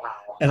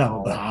 And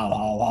I'm like,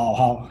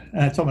 wow.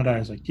 And I told my daughter, I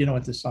was like, do you know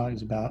what this song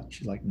is about?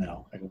 She's like,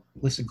 no. I go,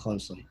 listen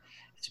closely.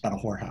 It's about a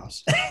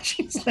whorehouse.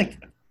 She's like,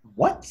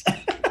 what?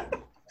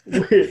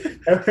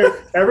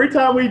 Every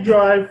time we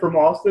drive from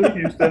Austin to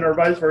Houston or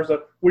vice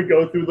versa, we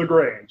go through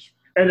LaGrange.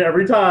 And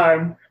every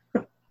time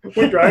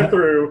we drive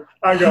through,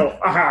 I go,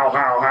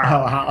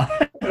 how.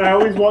 And I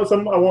always want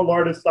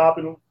Laura to stop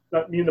and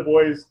let me and the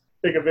boys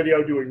take a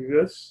video doing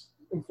this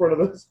in front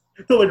of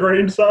the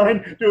LaGrange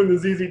sign, doing the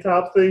ZZ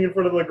Top thing in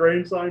front of the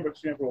LaGrange sign, but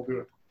she never will do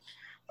it.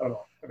 I don't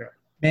know. Okay.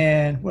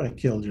 Man, what a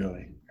killjoy.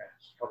 Yeah,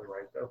 she's probably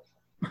right, though.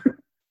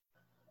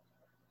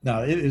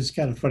 No, it is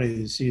kind of funny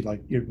to see,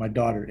 my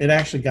daughter. It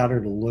actually got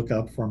her to look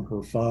up from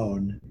her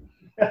phone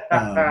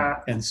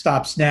and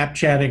stop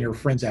Snapchatting her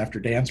friends after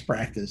dance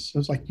practice. It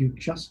was like, you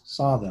just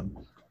saw them.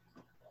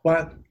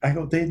 What? I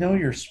go, they know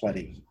you're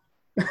sweaty.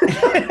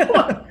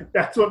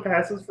 That's what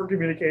passes for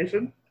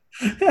communication?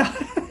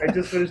 I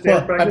just finished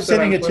dance practice. I'm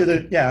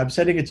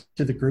sending it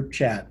to the group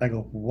chat. I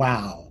go,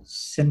 wow,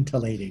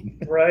 scintillating.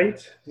 Right?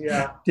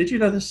 Yeah. Did you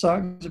know this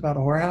song is about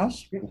a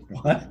whorehouse?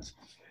 What?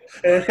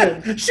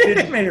 She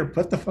made her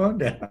put the phone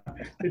down.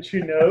 Did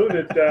you know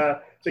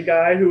that the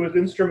guy who was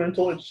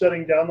instrumental in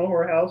shutting down the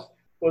whorehouse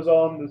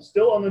was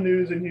still on the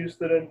news in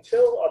Houston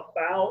until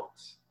about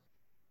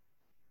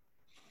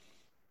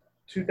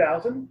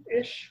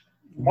 2000-ish?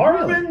 Really?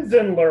 Marvin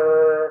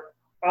Zindler,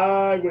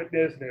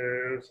 Eyewitness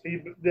News.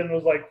 He then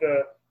was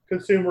the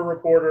consumer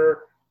reporter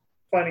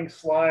finding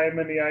slime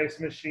in the ice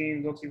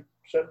machines once he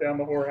shut down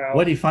the whorehouse.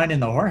 What did he find in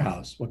the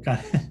whorehouse? What kind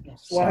of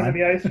slime in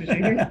the ice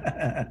machine?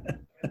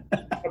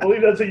 I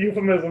believe that's a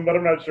euphemism, but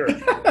I'm not sure.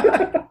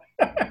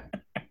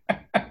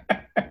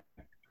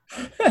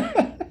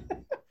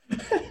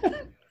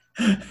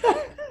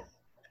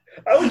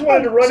 I always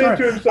wanted to run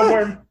into him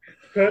somewhere.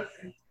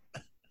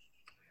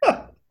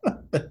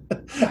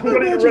 I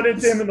wanted to run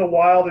into him in the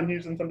wild in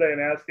Houston someday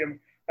and ask him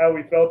how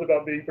we felt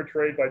about being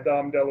portrayed by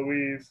Dom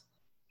DeLuise.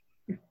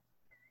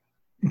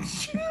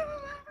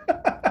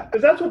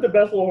 Because that's what the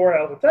Best Little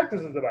Whorehouse of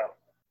Texas is about.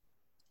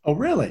 Oh,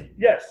 really?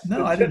 Yes.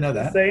 No, I didn't know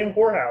the that. Same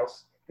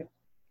whorehouse.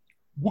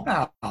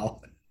 Wow.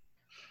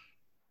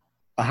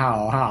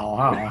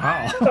 How?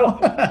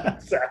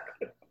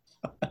 Exactly.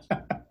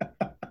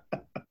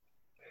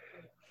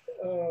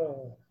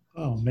 Oh.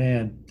 Oh,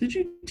 man. Did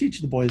you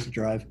teach the boys to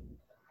drive?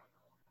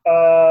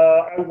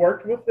 I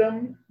worked with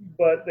them,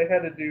 but they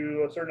had to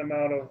do a certain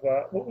amount of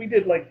what we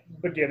did, like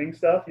beginning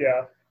stuff,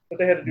 yeah. But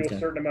they had to do a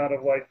certain amount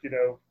of like,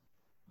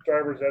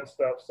 driver's ed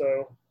stuff.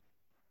 So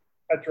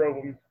I drove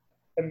them,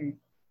 and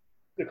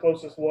the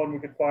closest one we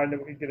could find that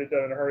we could get it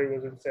done in a hurry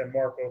was in San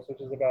Marcos,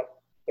 which is about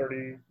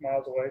 30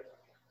 miles away.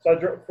 So I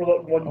drove for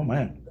one. Oh,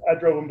 man. I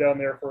drove them down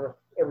there for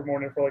every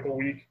morning for like a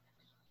week.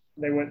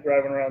 And they went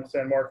driving around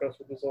San Marcos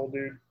with this old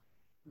dude.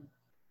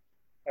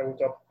 I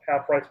was up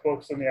half-price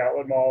books in the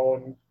outlet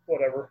mall and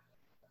whatever.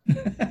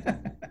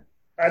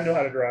 I know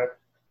how to drive.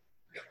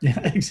 Yeah,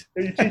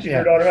 Are you teaching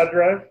your daughter how to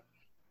drive?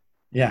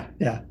 Yeah.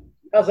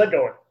 How's that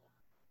going?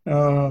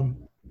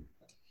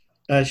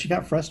 She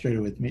got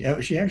frustrated with me.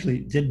 She actually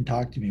didn't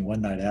talk to me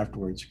one night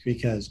afterwards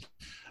because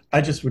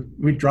I just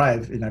we'd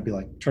drive and I'd be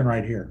like, turn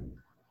right here.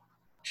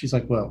 She's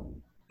like, well,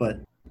 but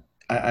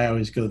I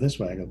always go this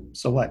way. I go,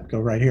 so what? Go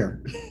right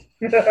here.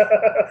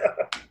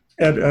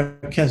 And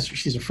because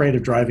she's afraid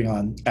of driving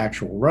on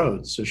actual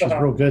roads. So she's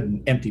real good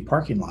in empty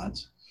parking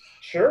lots.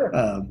 Sure.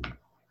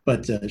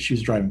 But she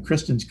was driving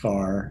Kristen's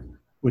car,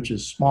 which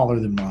is smaller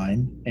than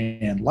mine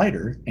and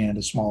lighter and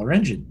a smaller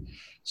engine.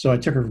 So I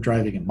took her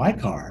driving in my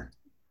car,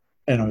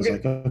 and I was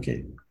like,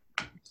 okay.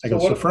 I go,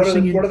 so first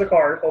thing what are the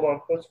cars? Hold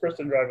on. What's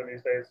Kristen driving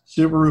these days?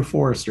 Subaru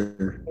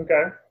Forester.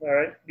 Okay. All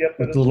right. Yep.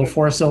 With the little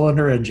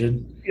 4-cylinder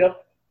engine.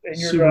 Yep. And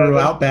you're Subaru driving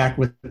Outback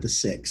with the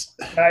 6.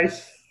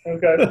 Nice.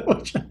 Okay.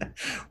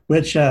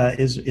 which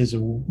is a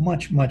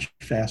much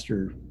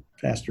faster,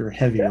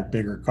 heavier,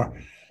 bigger car.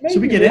 Maybe so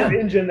we get in.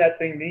 Engine that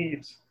thing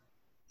needs.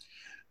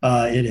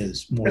 It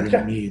is more than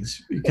it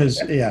needs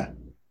because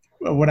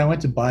when I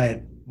went to buy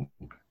it,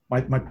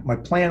 my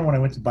plan when I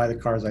went to buy the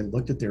cars, I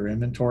looked at their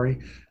inventory.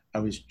 I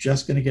was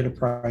just going to get a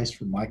price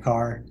for my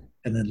car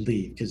and then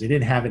leave because they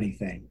didn't have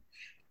anything.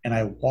 And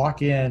I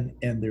walk in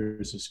and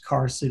there's this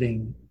car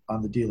sitting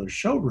on the dealer's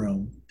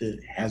showroom that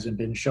hasn't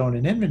been shown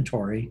in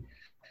inventory.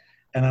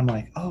 And I'm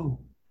like, oh,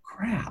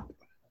 crap.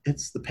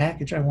 It's the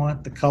package I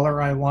want, the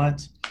color I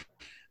want.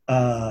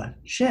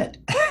 Shit.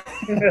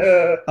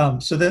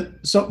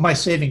 So my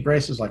saving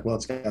grace is like, well,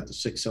 it's got the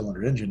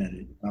 6-cylinder engine in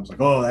it. And I was like,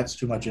 oh, that's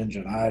too much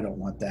engine. I don't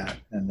want that.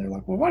 And they're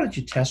like, well, why don't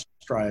you test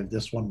drive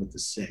this one with the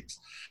 6?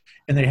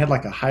 And they had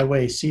like a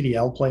highway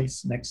CDL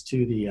place next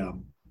to the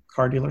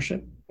car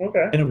dealership.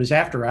 Okay. And it was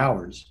after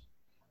hours.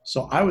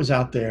 So I was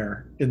out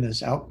there in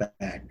this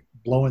Outback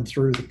blowing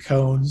through the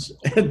cones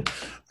and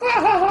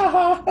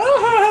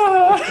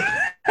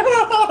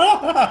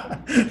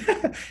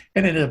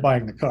and ended up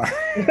buying the car.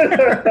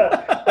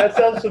 That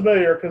sounds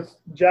familiar because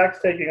Jack's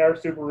taking our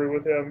Subaru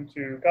with him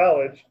to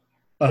college.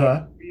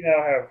 So we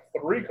now have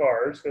 3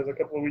 cars because a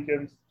couple of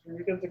 3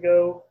 weekends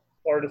ago,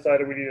 Laura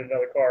decided we needed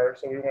another car.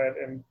 So we went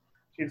and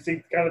she had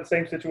seen kind of the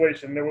same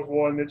situation. There was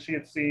one that she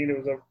had seen. It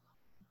was a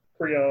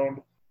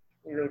pre-owned.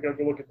 We were going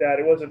to go look at that.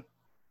 It wasn't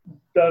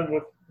done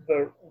with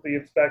the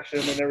inspection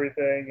and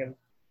everything. And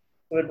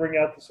so they bring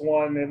out this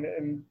one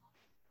and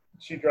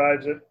she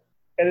drives it.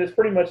 And it's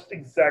pretty much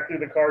exactly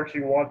the car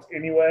she wants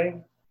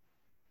anyway.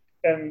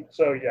 And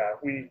so,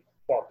 we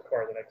bought the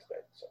car the next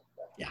day. So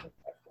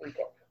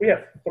we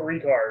have 3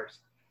 cars.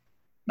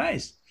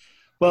 Nice.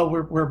 Well,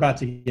 we're about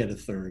to get a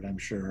 3rd, I'm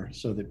sure,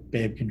 so that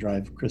Babe can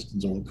drive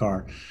Kristen's old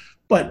car.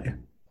 But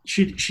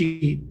she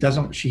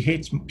doesn't.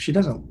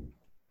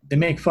 They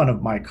make fun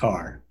of my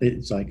car.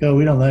 It's like, oh,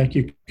 we don't like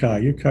your car.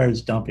 Your car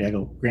is dumpy. I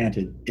go,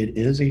 granted, it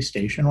is a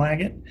station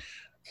wagon,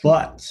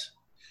 but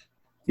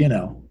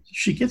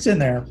she gets in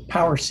there,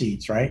 power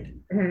seats, right?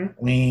 Mm-hmm.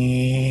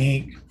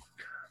 Wink.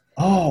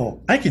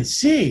 Oh, I can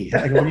see.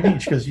 I go, what do you mean?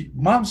 She goes,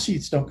 mom's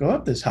seats don't go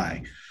up this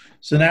high.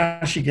 So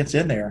now she gets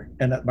in there,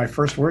 and my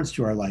first words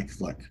to her are like,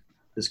 look,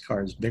 this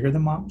car is bigger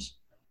than mom's,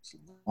 it's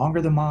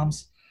longer than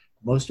mom's.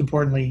 Most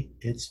importantly,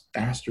 it's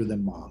faster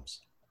than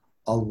mom's.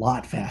 A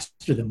lot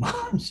faster than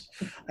mom's.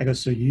 I go,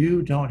 so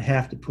you don't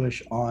have to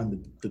push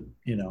on the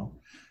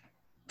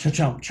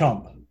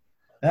chump.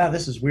 Ah,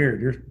 this is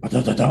weird. You're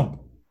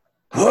dump.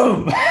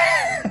 Boom.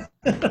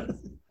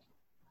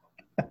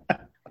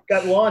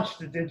 Got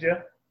launched, did you?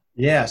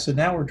 Yeah, so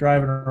now we're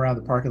driving around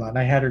the parking lot, and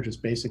I had her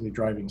just basically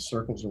driving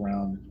circles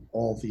around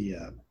all the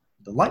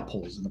light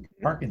poles in the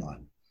parking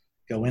lot.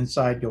 Go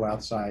inside, go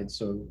outside,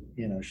 so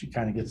she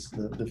kind of gets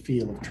the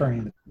feel of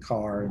turning the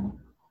car,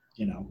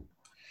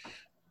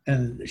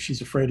 and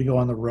she's afraid to go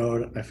on the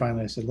road. I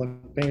said,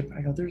 look, babe,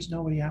 I go, there's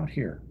nobody out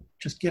here.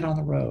 Just get on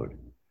the road.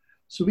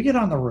 So we get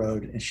on the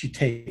road, and she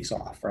takes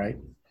off, right?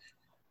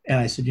 And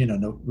I said,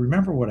 no,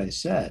 remember what I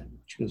said.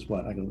 She goes,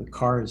 what? I go, the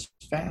car is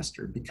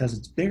faster because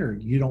it's bigger.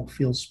 You don't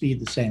feel speed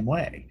the same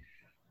way.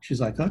 She's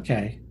like,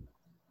 okay.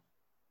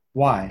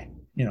 Why?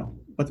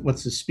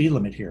 what's the speed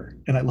limit here?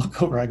 And I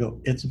look over, I go,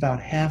 it's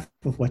about half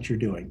of what you're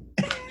doing.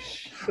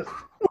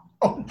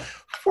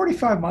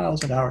 45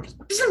 miles an hour.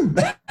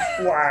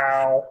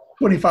 Wow.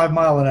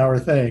 25-mile-an-hour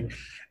thing.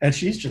 And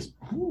she's just,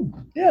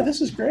 yeah,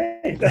 this is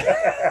great.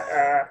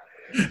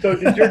 So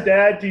did your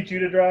dad teach you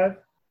to drive?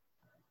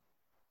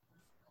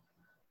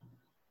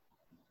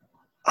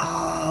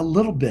 A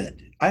little bit.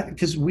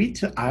 Because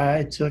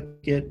I took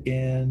it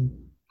in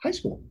high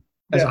school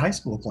as a high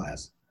school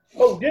class.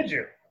 Oh, did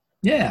you?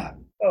 Yeah.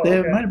 Oh, It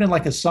okay. might have been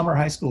like a summer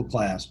high school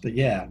class, but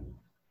yeah.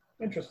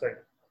 Interesting.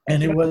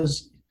 And it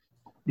was,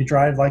 you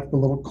drive like the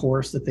little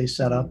course that they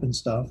set up and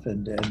stuff.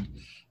 And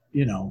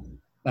you know,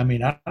 I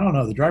mean, I don't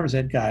know. The driver's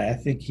ed guy, I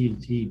think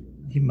he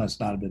must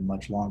not have been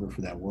much longer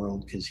for that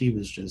world because he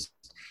was just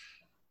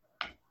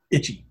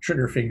itchy,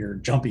 trigger finger,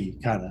 jumpy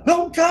kind of,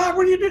 oh, God,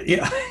 what are you doing?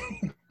 Yeah.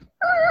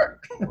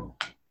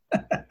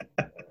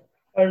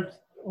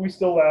 We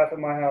still laugh at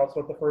my house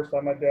about the first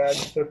time my dad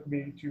took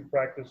me to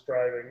practice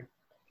driving.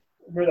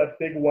 Remember that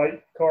big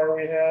white car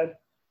we had?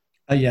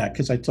 Yeah,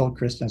 because I told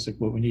Kristen, I said,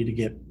 what we need to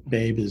get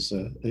Babe is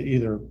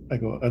either, I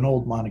go, an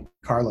old Monte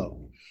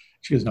Carlo.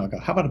 She goes, no, I go,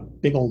 how about a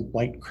big old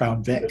white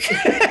Crown Vic?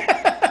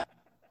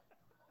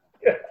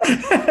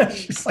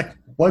 She's like,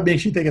 what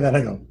makes you think of that?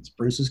 I go, it's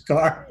Bruce's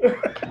car.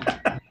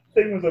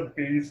 Thing was a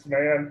beast,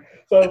 man.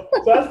 So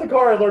that's the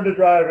car I learned to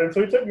drive in.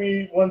 So he took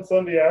me one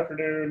Sunday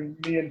afternoon,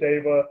 me and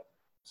Dava,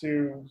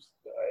 to,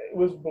 it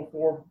was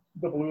before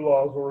the blue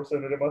laws were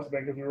rescinded. It must have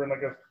been because we were in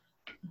like a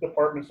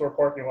department store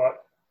parking lot.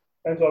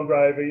 And so I'm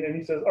driving, and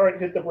he says, all right,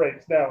 hit the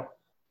brakes. Now,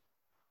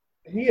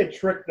 he had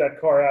tricked that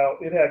car out.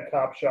 It had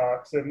cop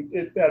shocks, and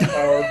it had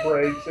power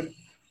brakes. And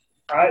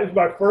it was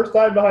my first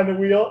time behind the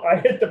wheel. I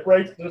hit the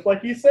brakes just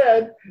like he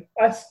said.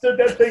 I stood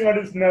that thing on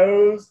his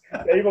nose.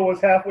 Ava was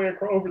halfway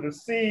over the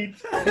seat.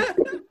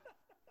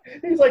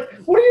 He's like,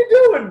 what are you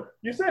doing?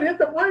 You said hit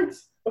the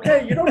brakes.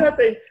 Okay, you don't have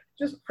to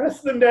just press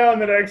them down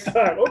the next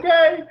time.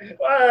 Okay?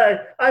 All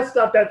right. I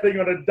stopped that thing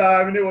on a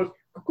dime, and it was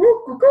one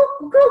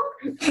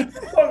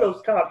of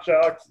those cop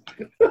shocks.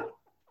 Well,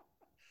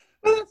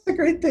 that's the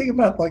great thing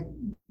about like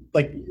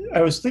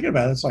I was thinking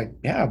about it. It's like,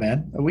 yeah,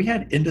 man, we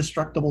had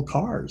indestructible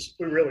cars.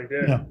 We really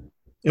did. You know,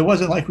 it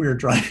wasn't like we were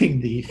driving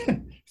the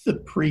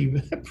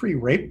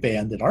pre-rape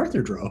van that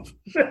Arthur drove.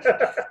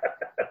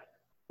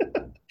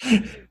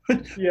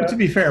 But to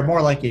be fair,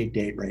 more like a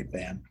date rape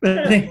van.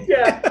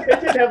 Yeah, it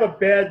did have a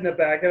bed in the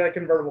back and a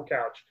convertible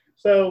couch.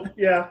 So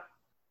yeah,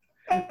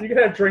 you can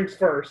have drinks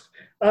first.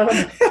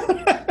 I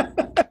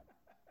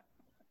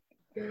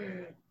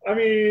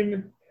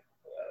mean,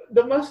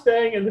 the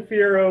Mustang and the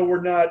Fiero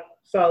were not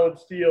solid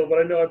steel, but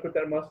I know I put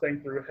that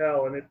Mustang through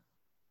hell, and it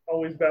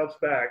always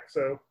bounced back.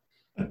 So,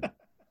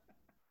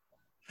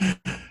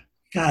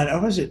 God, I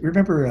was it.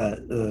 Remember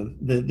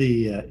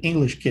the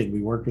English kid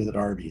we worked with at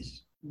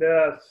Arby's?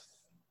 Yes,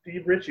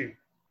 Steve Ritchie.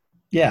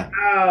 Yeah.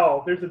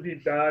 Wow, there's a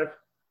deep dive.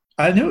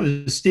 I knew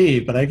it was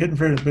Steve, but I couldn't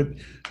figure it. But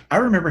I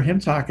remember him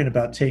talking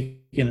about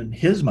taking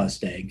his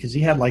Mustang because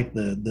he had like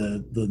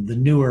the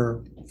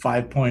newer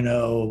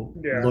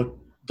 5.0 look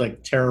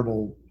like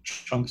terrible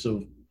chunks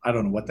of, I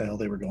don't know what the hell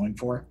they were going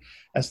for,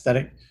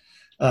 aesthetic.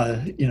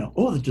 The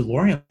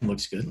DeLorean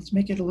looks good. Let's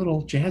make it a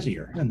little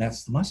jazzier, and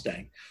that's the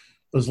Mustang.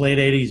 Those late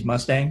 '80s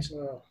Mustangs.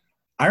 Oh.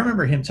 I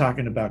remember him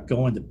talking about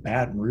going to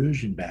Baton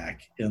Rouge and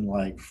back in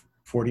like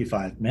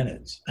 45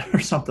 minutes or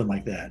something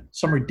like that.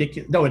 Some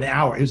ridiculous. No, an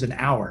hour. It was an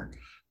hour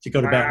to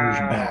go to Baton Rouge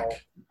and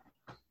back.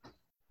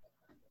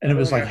 And it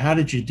was like, how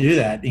did you do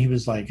that? And he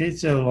was like, hey,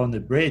 so on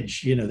the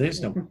bridge, there's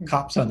no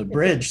cops on the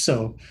bridge.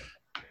 So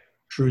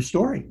true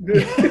story.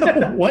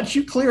 Once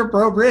you clear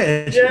Bro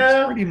Bridge,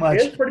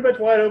 it's pretty much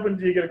wide open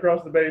until you get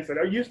across the basin.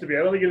 It used to be. I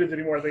don't think it is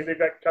anymore. I think they've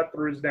got cut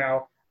throughs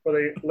now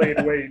where they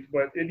laid weight.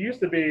 But it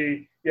used to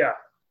be, yeah.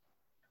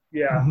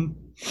 Mm-hmm.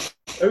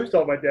 I was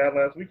telling my dad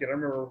last weekend. I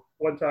remember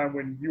one time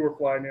when you were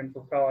flying in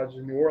from college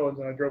in New Orleans,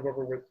 and I drove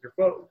over with your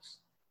folks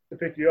to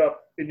pick you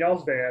up in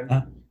y'all's van,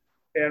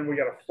 and we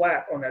got a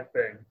flat on that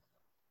thing.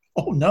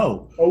 Oh,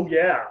 no. Oh,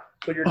 yeah.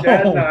 So your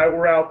dad and I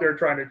were out there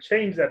trying to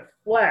change that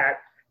flat,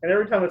 and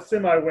every time a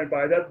semi went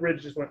by, that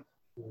bridge just went,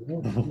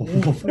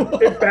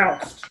 it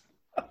bounced.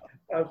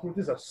 I was like,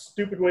 this is a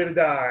stupid way to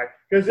die,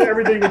 because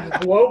everything would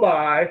just blow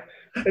by,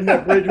 and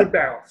that bridge would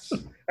bounce.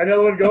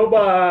 Another one would go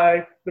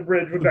by, the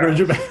bridge would bounce.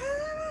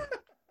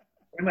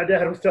 And my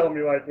dad was telling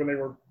me, like, when they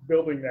were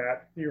building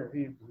that, he was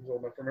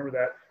old enough to remember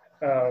that,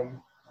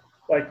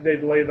 like,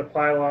 they'd lay the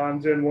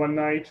pylons in one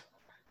night,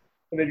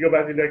 and they'd go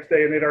back the next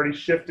day, and they'd already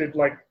shifted,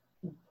 like,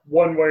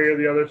 one way or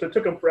the other. So it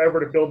took them forever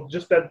to build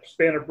just that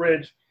span of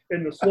bridge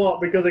in the swamp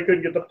because they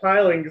couldn't get the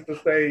pilings to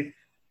stay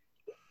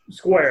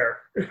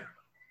square.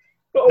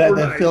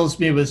 That fills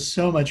me with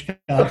so much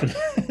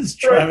confidence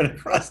driving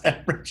across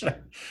that bridge.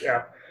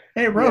 Yeah.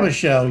 Hey,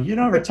 Robichaux, you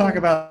don't ever talk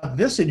about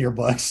this in your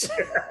books.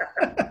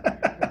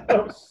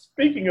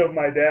 Speaking of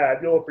my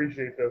dad, you'll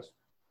appreciate this.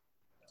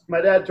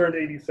 My dad turned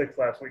 86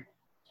 last week.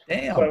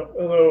 Damn.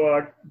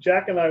 So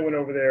Jack and I went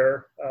over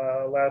there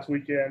last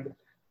weekend.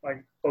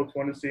 My folks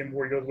wanted to see him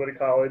before he goes away to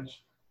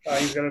college.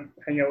 He's going to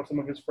hang out with some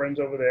of his friends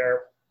over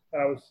there.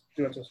 I was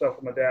doing some stuff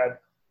with my dad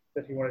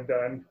that he wanted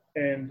done,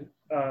 and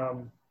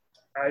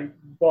I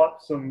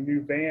bought some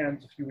new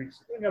Vans a few weeks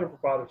ago. I got them for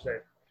Father's Day.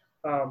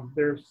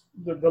 There's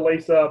the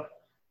lace up.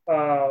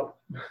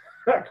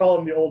 I call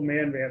them the old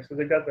man Vans because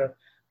they got the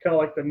kind of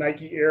like the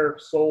Nike Air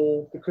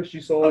sole, the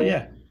cushy sole. Oh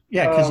yeah,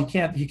 yeah. Because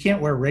you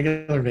can't wear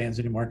regular Vans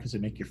anymore because they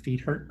make your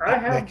feet hurt.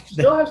 I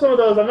still have some of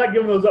those. I'm not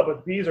giving those up,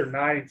 but these are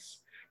nice.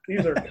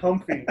 These are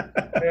comfy,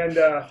 and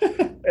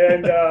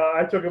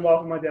I took them off,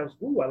 and my dad was,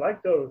 "Ooh, I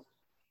like those."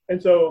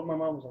 And so my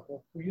mom was like,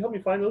 "Well, will you help me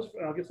find those,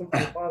 and I'll get some for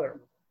your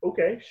father?"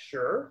 Okay,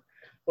 sure.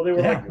 Well, they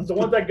were like the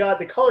ones I got.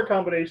 The color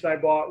combination I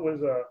bought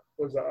was a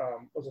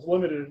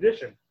limited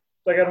edition.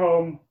 So I got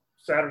home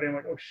Saturday. I'm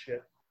like, "Oh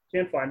shit,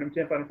 can't find them.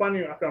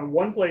 Finally, I found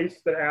one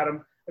place that had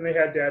them, and they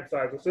had dad's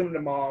size. I sent them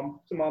to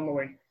mom. To mom,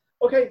 going,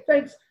 "Okay,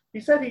 thanks."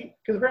 He said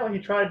because apparently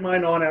he tried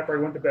mine on after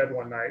I went to bed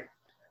one night.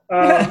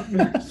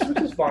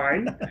 Which is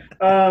fine.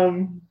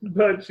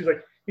 But she's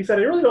like, he said,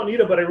 I really don't need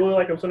them, but I really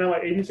like them. So now my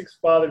 86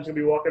 father's going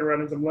to be walking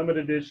around in some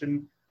limited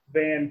edition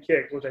Van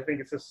kicks, which I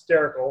think is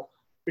hysterical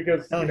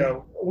because,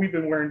 we've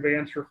been wearing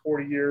Vans for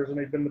 40 years and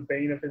they've been the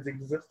bane of his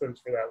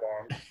existence for that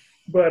long.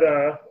 But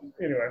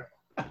anyway.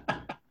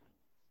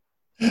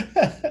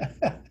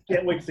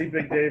 Can't wait to see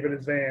Big Dave in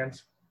his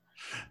Vans.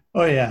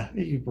 Oh, yeah.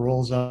 He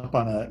rolls up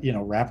on a,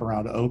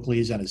 wraparound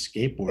Oakleys on a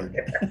skateboard.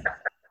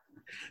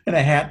 And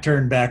a hat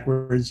turned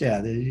backwards.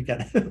 Yeah, you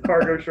got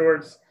cargo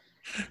shorts.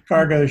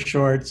 Cargo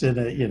shorts and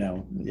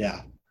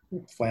a,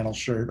 flannel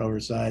shirt,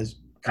 oversized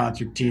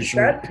concert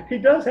T-shirt. He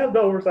does have the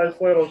oversized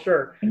flannel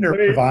shirt.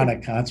 Nirvana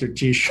concert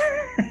T-shirt.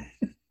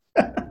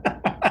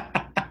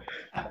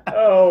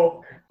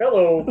 Oh,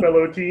 hello,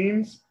 fellow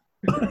teens.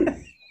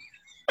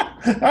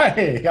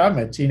 Hey, I'm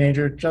a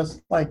teenager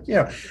just like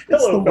you.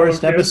 It's the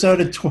worst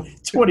episode of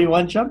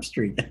 21 Jump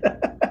Street.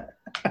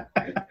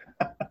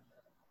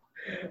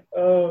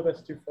 Oh,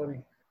 that's too funny.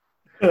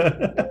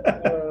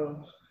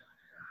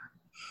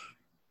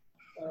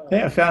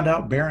 Hey, I found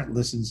out Barrett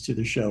listens to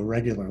the show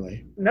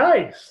regularly.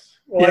 Nice.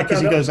 Well, yeah,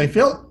 because he goes,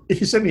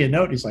 he sent me a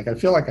note. He's like, I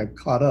feel like I'm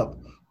caught up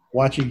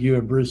watching you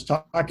and Bruce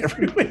talk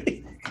every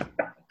week.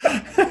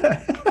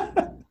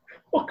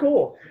 Well,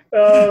 cool.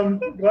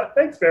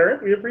 Thanks,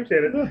 Barrett. We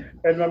appreciate it.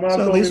 And my mom.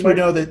 So at least we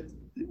know that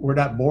we're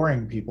not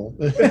boring people.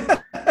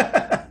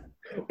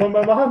 Well,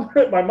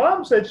 my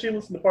mom said she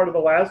listened to part of the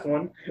last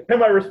one, and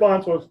my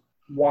response was,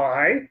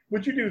 "Why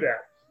would you do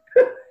that?"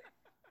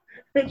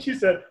 And she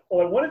said,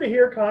 "Well, I wanted to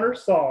hear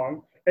Connor's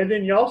song, and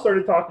then y'all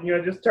started talking,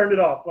 and I just turned it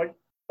off." I'm like,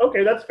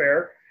 okay, that's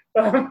fair.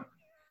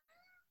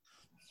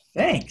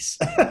 Thanks.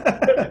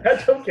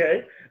 That's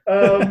okay.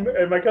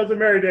 And my cousin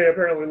Mary Day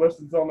apparently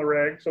listens on the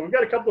reg, so we've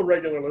got a couple of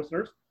regular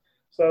listeners.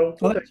 So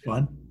that's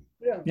fun.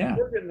 Yeah,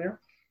 we're getting there.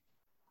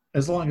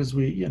 As long as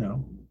we,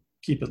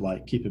 keep it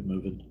light, keep it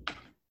moving.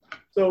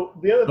 So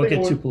the other thing.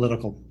 Don't get too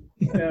political.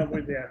 Yeah,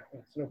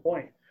 that's no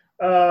point.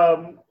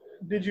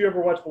 Did you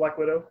ever watch Black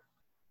Widow?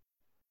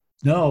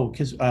 No,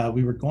 because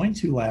we were going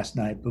to last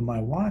night, but my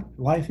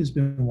wife has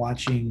been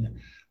watching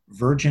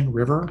Virgin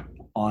River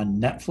on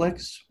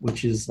Netflix,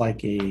 which is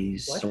like a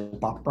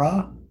soap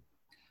opera.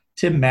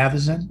 Tim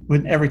Matheson,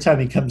 every time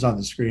he comes on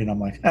the screen, I'm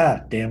like,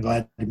 damn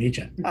glad to meet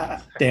you.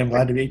 Damn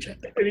glad to meet you.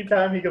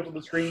 Anytime he comes on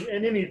the screen,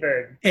 in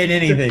anything. In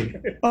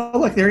anything. Oh,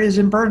 look, there he is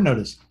in Burn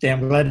Notice.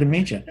 Damn glad to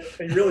meet you.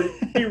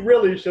 He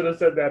really should have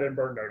said that in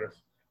Burn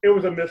Notice. It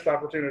was a missed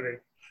opportunity.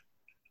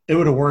 It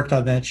would have worked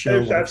on that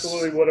show. It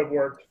absolutely would have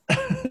worked.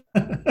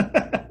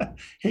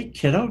 Hey,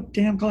 kiddo,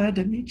 damn glad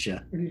to meet you.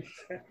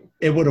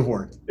 It would have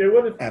worked. It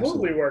would have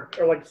totally worked.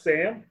 Or like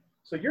Sam.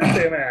 So you're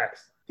Sam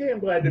Axe. Damn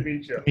glad to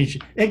meet you.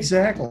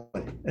 Exactly.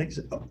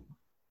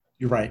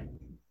 You're right.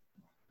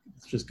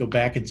 Let's just go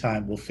back in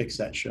time. We'll fix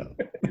that show.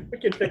 We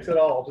can fix it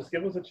all. Just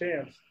give us a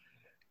chance.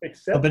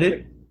 Except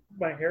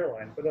my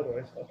hairline, but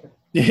otherwise, okay.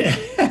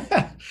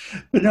 Yeah.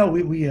 But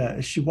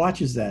no, she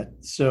watches that.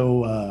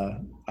 So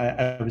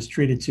I was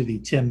treated to the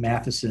Tim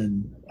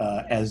Matheson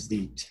as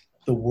the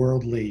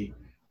worldly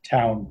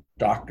town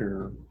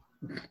doctor.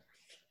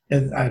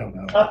 And I don't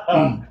know.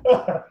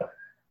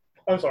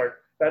 I'm sorry.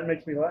 That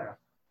makes me laugh.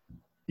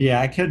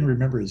 Yeah, I couldn't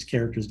remember his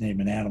character's name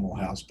in Animal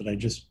House, but I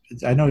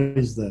know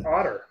he's the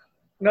Otter.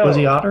 No, was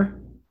he Otter?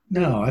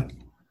 No,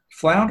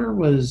 Flounder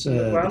was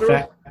the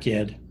fat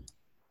kid,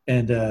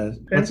 and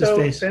what's his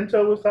face?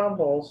 Pinto was Tom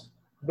Hulse.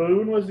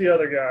 Boone was the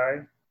other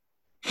guy.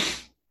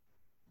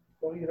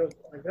 Well,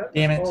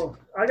 damn it! Oh,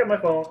 I got my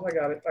phone. I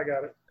got it.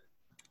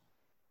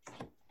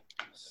 I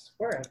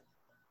swear.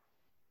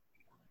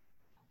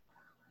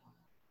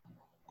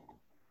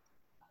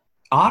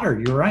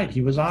 Otter, you're right. He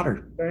was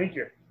Otter. Thank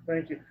you.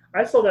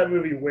 I saw that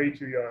movie way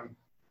too young.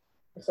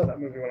 I saw that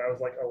movie when I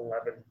was like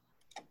 11.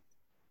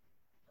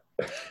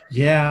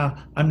 Yeah,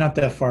 I'm not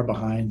that far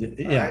behind.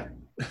 Yeah.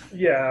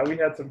 Yeah, we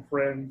had some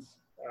friends.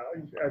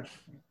 I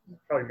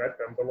probably met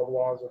them, the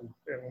LeBlancs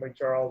and Lake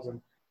Charles,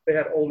 and they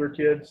had older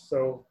kids,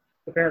 so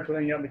the parents would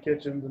hang out in the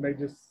kitchens, and they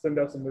just send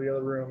us into the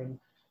other room.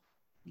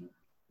 And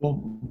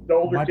the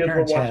older kids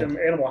were watching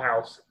Animal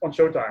House on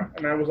Showtime,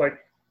 and I was like,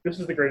 this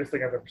is the greatest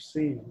thing I've ever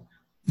seen.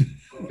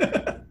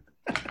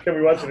 Can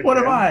we watch it again? What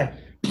am I?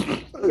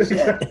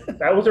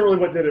 That wasn't really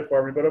what did it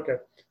for me, but okay.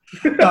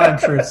 No, I'm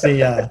sure it's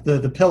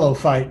the pillow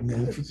fight in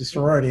the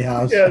sorority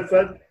house. Yes,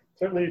 that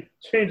certainly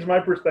changed my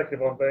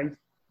perspective on things.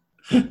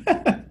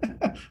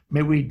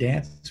 May we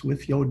dance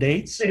with your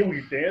dates? May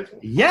we dance?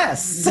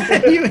 Yes.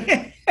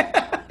 I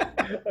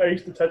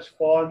used to touch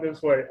Fawn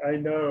this way. I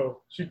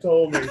know. She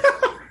told me.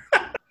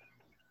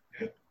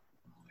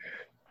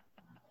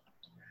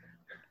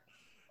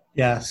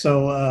 Yeah,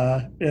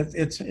 so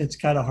it's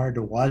kind of hard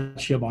to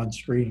watch him on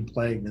screen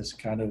playing this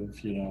kind of,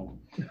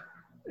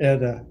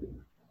 and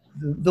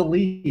the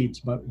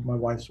leads. My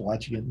wife's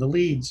watching it. The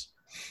leads,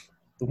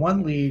 the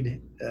one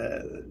lead,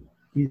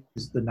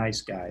 he's the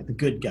nice guy, the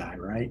good guy,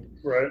 right?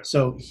 Right.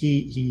 So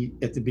he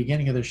at the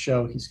beginning of the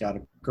show, he's got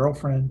a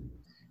girlfriend.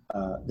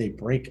 They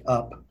break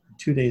up.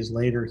 2 days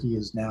later, he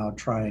is now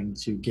trying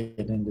to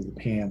get into the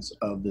pants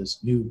of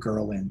this new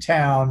girl in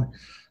town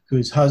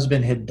whose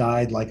husband had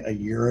died like a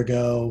year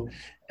ago.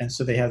 And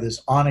so they have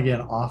this on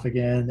again, off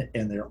again,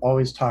 and they're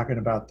always talking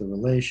about the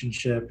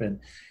relationship.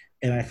 And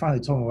I finally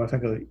told my wife, I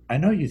go, I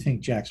know you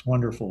think Jack's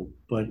wonderful,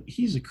 but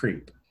he's a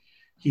creep.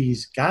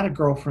 He's got a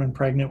girlfriend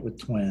pregnant with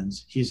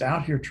twins. He's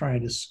out here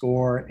trying to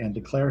score and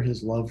declare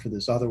his love for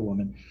this other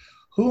woman,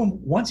 whom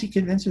once he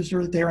convinces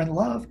her that they're in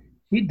love,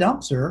 he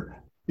dumps her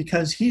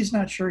because he's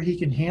not sure he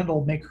can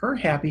make her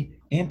happy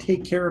and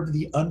take care of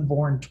the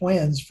unborn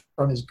twins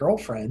from his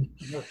girlfriend.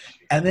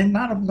 And then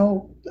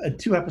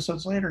 2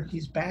 episodes later,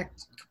 he's back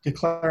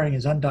declaring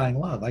his undying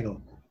love. I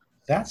go,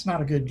 that's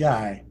not a good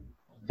guy.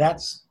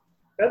 That's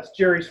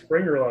Jerry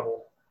Springer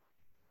level.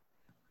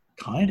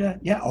 Kinda,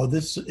 yeah. Oh,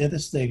 this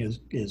thing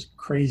is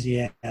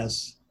crazy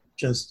ass.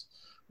 Just,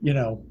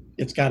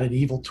 it's got an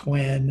evil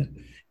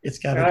twin. It's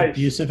got an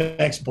abusive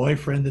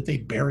ex-boyfriend that they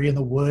bury in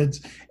the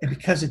woods. And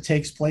because it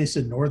takes place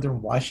in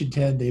northern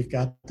Washington, they've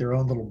got their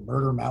own little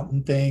murder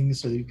mountain thing.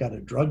 So you've got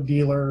a drug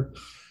dealer.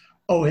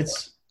 Oh,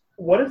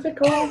 what is it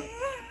called?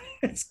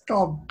 It's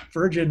called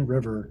Virgin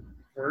River.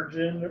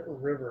 Virgin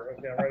River.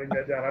 Okay, I'm writing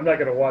that down. I'm not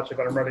going to watch it,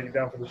 but I'm writing it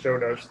down for the show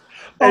notes.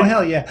 Oh,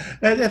 hell yeah.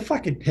 That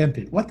fucking pimp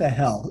it. What the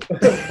hell?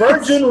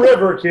 Virgin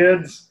River,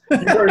 kids. You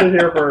heard it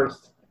here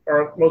first.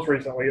 Or most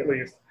recently, at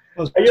least.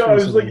 I was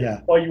thinking,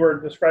 while you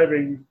were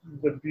describing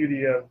the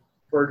beauty of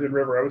Virgin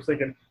River, I was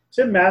thinking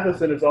Tim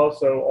Matheson is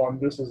also on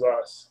This Is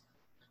Us.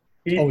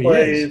 He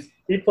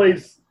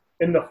plays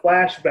in the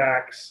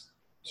flashbacks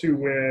to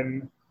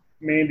when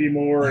Mandy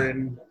Moore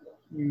and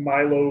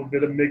Milo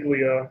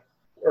Ventimiglia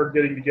are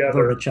getting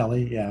together.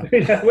 Vermicelli, yeah.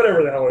 Yeah,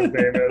 whatever the hell his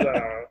name is.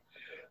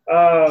 I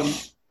don't know.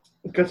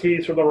 Because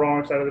he's from the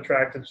wrong side of the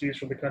tracks and she's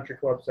from the country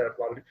club side.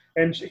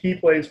 And he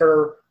plays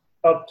her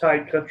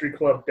uptight country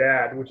club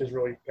dad, which is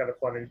really kind of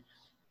funny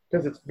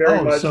because it's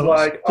very much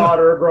like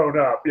Otter grown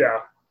up. Yeah.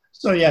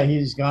 So yeah,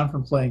 he's gone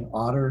from playing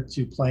Otter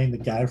to playing the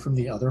guy from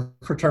the other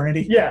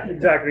fraternity. Yeah,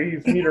 exactly.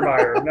 He's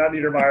Niedermeyer, not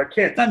Niedermeyer.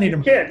 Kent. Not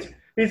Niedermeyer. Kent.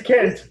 He's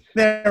Kent.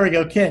 There we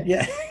go, Kent.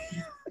 Yeah,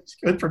 it's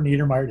good from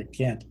Niedermeyer to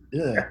Kent.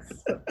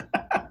 Yes.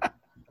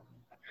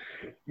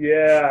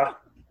 Yeah.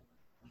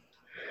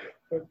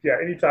 Yeah,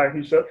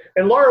 anytime he shows,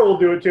 and Laura will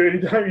do it too.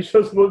 Anytime he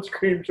shows one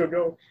screen, she'll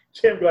go,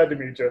 "I'm glad to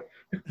meet you."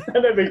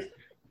 And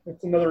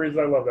that's another reason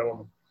I love that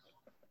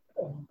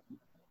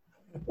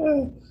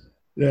woman.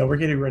 Yeah, we're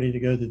getting ready to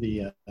go to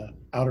the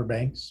Outer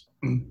Banks,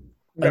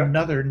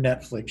 another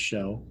Netflix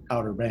show,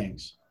 Outer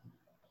Banks,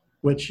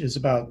 which is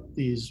about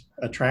these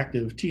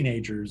attractive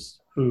teenagers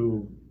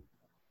who,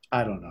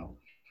 I don't know,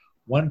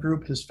 one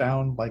group has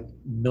found like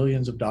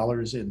millions of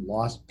dollars in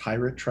lost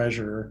pirate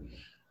treasure.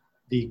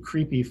 The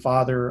creepy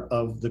father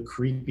of the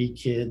creepy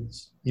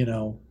kids,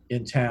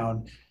 in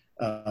town,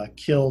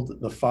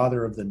 killed the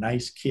father of the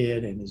nice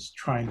kid and is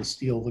trying to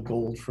steal the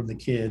gold from the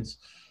kids.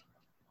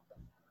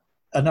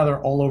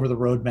 Another all over the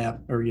road map,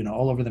 or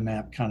all over the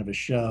map kind of a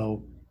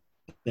show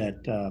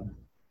that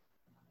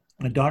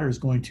my daughter is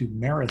going to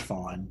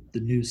marathon the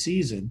new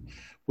season,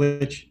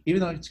 which,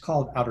 even though it's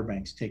called Outer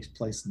Banks, takes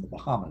place in the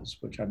Bahamas,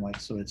 which I'm like,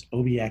 so it's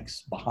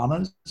OBX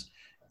Bahamas. It's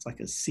like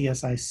a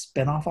CSI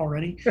spinoff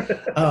already.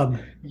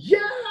 Yeah.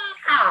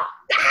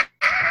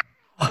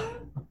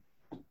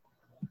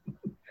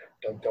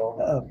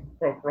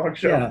 Wrong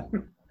show.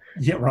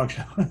 Yeah, wrong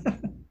show.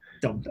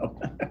 Dumb.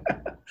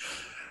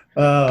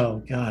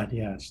 Oh God,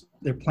 yes.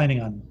 They're planning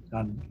on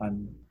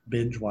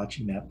binge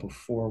watching that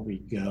before we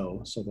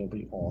go, so they'll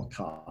be all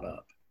caught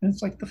up. And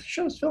it's like the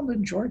show's filmed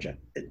in Georgia.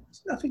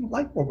 It's nothing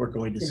like what we're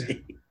going to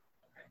see.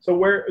 So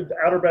where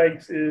Outer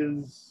Banks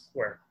is?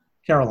 Where?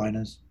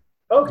 Carolinas.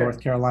 Okay. North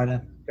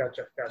Carolina.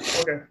 Gotcha.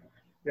 Okay.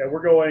 Yeah,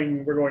 we're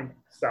going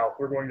south.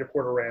 We're going to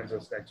Port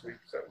Aransas next week.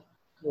 So.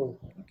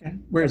 Okay.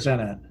 Where's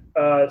that at?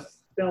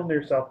 Down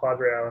near South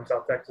Padre Island,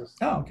 South Texas.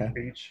 Oh, okay.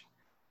 Beach.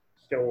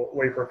 Just gonna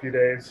wait for a few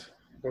days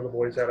before the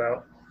boys head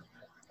out.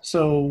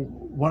 So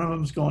one of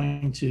them's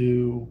going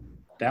to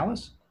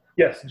Dallas?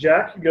 Yes,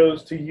 Jack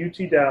goes to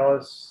UT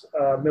Dallas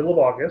middle of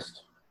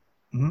August.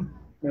 Mm-hmm.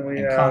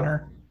 Then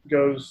Connor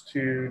goes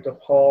to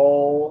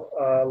DePaul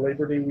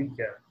Labor Day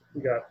weekend.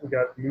 We got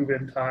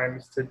move-in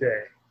times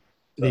today.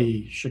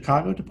 The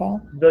Chicago DePaul?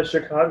 The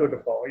Chicago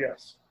DePaul,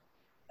 yes.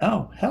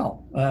 Oh,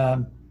 hell.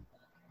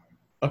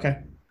 Okay.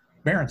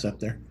 Barrett's up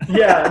there.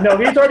 Yeah, no,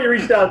 he's already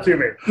reached out to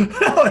me.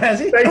 Oh, has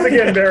he? Thanks Okay.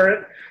 again,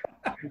 Barrett.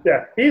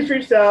 Yeah, he's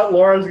reached out.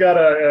 Laura's got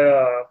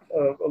a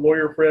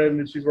lawyer friend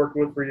that she's worked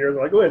with for years.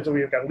 I'm like, oh, so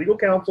we've got legal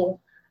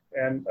counsel,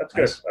 and that's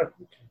good. Nice.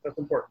 That's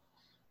important.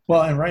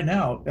 Well, and right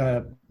now,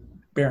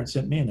 Barrett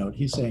sent me a note.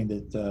 He's saying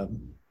that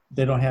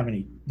they don't have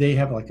any. They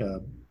have like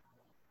a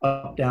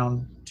up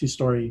down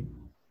 2-story.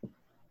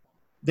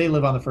 They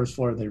live on the first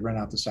floor. They rent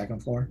out the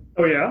second floor,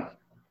 Oh yeah.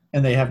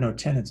 and they have no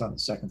tenants on the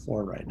second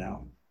floor right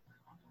now.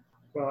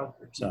 Well,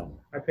 So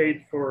I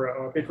paid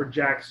for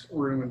Jack's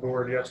room and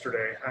board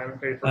yesterday. I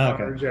haven't paid for Okay.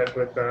 Connor's yet,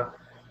 but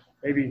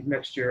maybe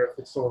next year if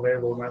it's still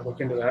available, I might look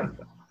into that.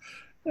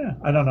 yeah,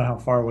 I don't know how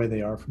far away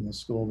they are from the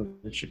school, but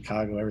in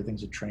Chicago,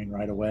 everything's a train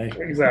right away.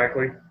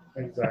 Exactly.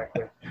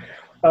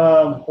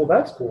 Well,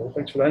 that's cool.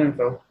 Thanks for that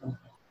info.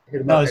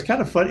 No, it's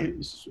kind of funny.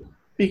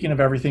 Speaking of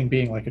everything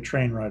being like a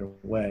train right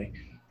away,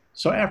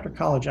 so after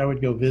college, I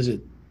would go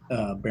visit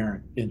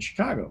Barrett in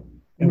Chicago,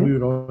 and we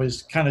would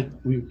always kind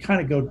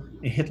of go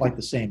and hit like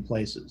the same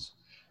places.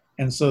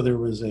 And so there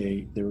was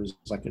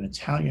like an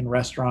Italian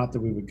restaurant that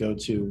we would go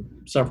to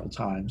several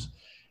times,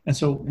 and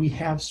so we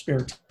have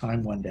spare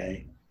time one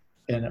day,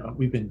 and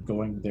we've been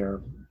going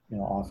there,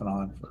 off and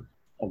on for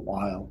a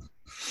while.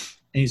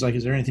 And he's like,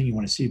 "Is there anything you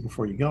want to see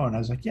before you go?" And I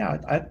was like, "Yeah,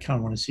 I kind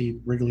of want to see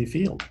Wrigley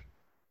Field."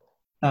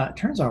 It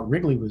turns out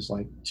Wrigley was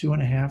like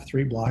 2.5,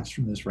 3 blocks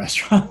from this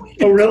restaurant.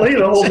 Oh, really?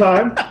 The whole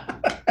time?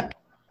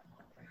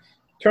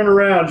 Turn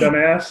around,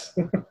 dumbass.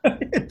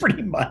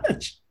 Pretty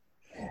much.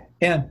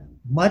 And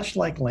much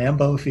like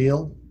Lambeau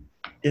Field,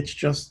 it's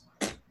just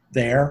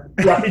there.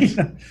 Right.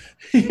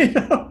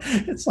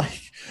 It's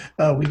like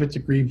we went to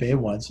Green Bay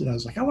once, and I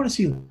was like, I want to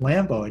see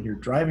Lambeau, and you're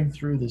driving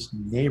through this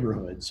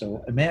neighborhood.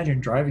 So imagine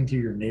driving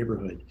through your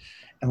neighborhood,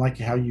 and like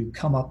how you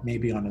come up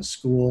maybe on a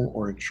school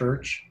or a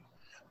church.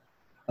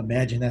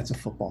 Imagine that's a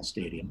football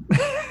stadium.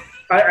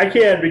 I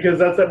can, because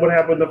that's what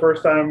happened the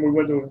first time we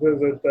went to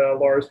visit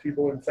Laura's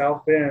people in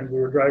South Bend. We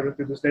were driving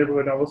through this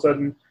neighborhood, and all of a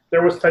sudden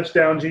there was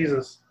Touchdown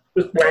Jesus.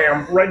 Just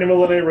wham, right in the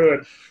middle of the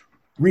neighborhood.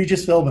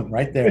 Regis Philbin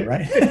right there,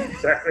 right?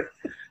 Exactly.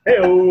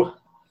 Hey-oh.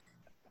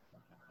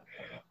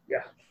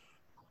 Yeah.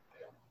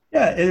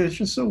 Yeah, it was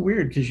just so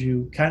weird because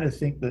you kind of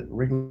think that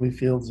Wrigley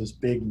Field's this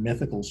big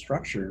mythical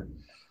structure,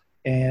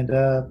 and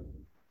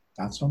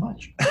not so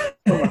much.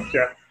 So much,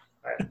 yeah.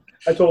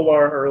 I told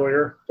Laura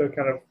earlier to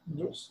kind of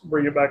just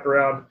bring it back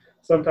around.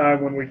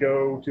 Sometime when we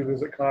go to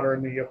visit Connor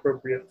in the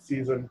appropriate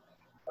season,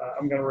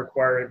 I'm going to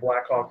require a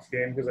Blackhawks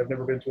game because I've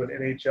never been to an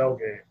NHL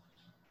game.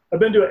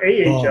 I've been to an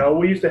AHL. Oh.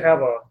 We used to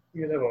have a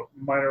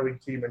minor league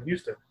team in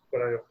Houston,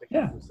 but I don't think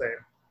it's the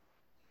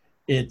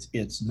same.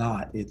 It's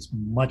not. It's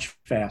much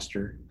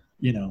faster.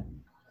 The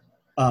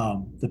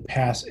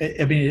pass.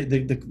 I mean,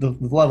 the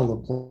level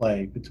of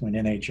play between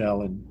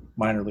NHL and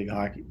minor league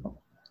hockey.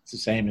 It's the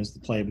same as the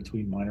play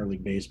between minor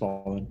league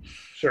baseball. And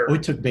sure. We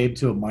took Babe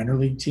to a minor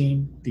league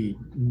team, the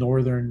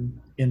Northern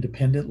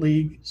Independent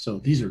League. So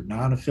these are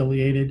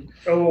non-affiliated,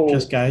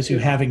 just guys who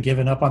haven't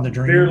given up on the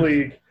dream. Beer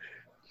league.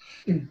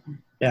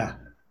 Yeah.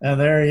 And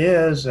there he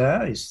is.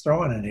 He's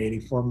throwing an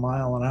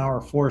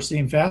 84-mile-an-hour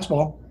 4-seam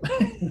fastball.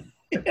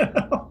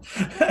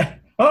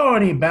 Oh,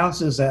 and he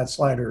bounces that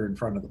slider in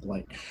front of the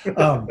plate.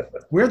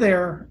 We're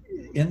there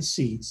in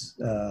seats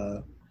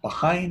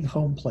behind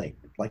home plate.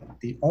 Like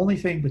the only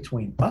thing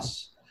between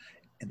us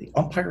and the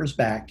umpire's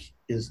back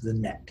is the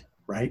net,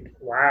 right?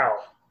 Wow.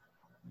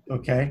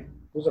 Okay.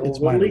 It's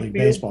minor league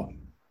baseball.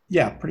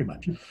 Yeah, pretty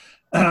much.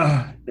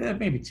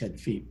 Maybe 10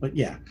 feet, but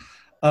yeah.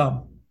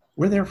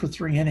 We're there for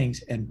 3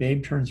 innings, and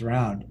Babe turns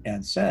around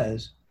and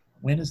says,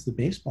 "When does the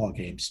baseball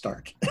game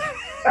start?"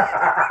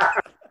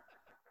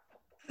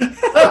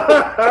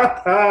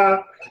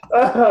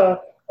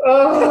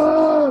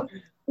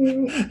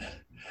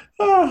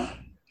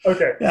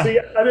 Okay. Yeah. See,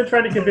 I've been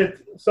trying to convince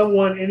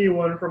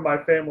anyone from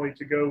my family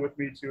to go with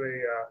me to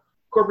a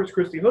Corpus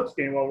Christi Hooks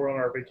game while we're on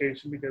our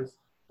vacation, because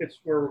it's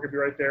where we're going to be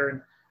right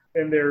there.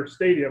 And their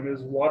stadium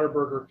is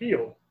Whataburger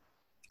Field.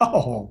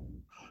 Oh.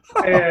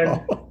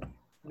 And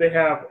they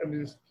have,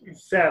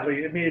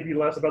 sadly, it may be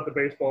less about the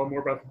baseball and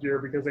more about the gear,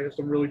 because they have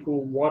some really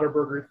cool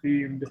Whataburger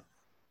themed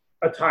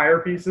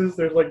attire pieces.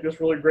 There's like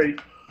this really great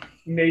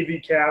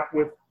Navy cap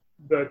with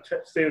the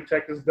state of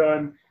Texas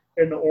done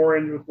in the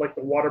orange with like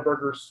the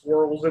Whataburger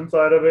swirls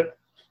inside of it.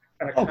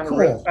 And I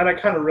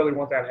kind of really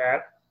want that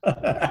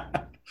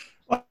hat.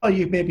 Well,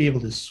 you may be able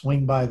to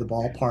swing by the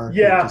ballpark.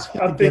 Yeah,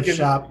 I'm thinking.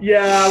 Shop.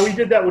 Yeah, we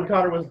did that when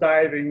Connor was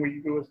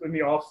diving. It was in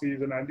the off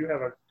season. I do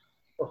have a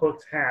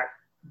Hooks hat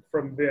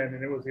from then,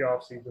 and it was the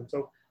off season.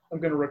 So I'm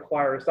going to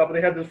require a stop. But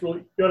they have this really,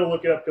 you got to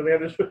look it up, because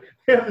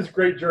they have this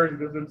great jersey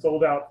that's been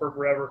sold out for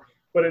forever.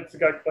 But it's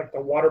got like the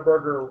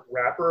Whataburger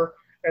wrapper,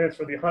 and it's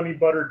for the honey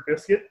buttered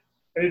biscuit.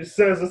 And it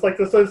says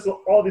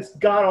all these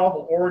god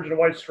awful orange and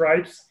white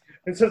stripes.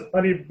 It says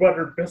honey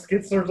buttered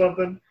biscuits or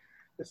something.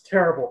 It's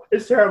terrible.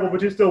 It's terrible,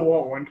 but you still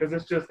want one because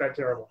it's just that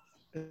terrible.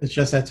 It's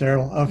just that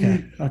terrible.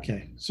 Okay,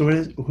 okay. So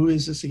who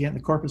is this again? The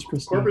Corpus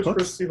Christi Hooks?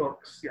 Christi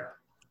Hooks, yeah.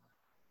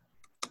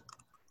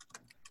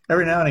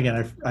 every now and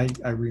again,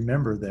 I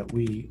remember that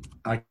we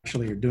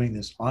actually are doing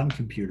this on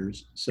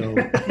computers. So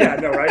yeah,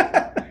 I know,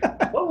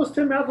 right? What was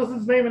Tim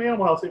Mathison's name in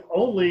Animal House? If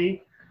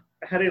only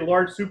I had a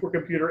large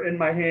supercomputer in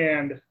my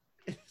hand.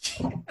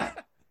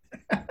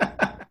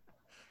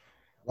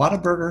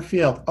 Whataburger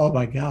Field. Oh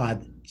my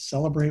God!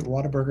 Celebrate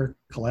Whataburger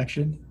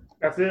collection.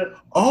 That's it.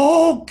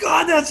 Oh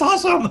God, that's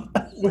awesome!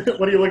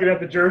 What are you looking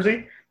at? The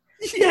jersey?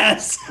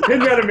 Yes.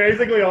 Isn't that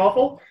amazingly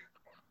awful?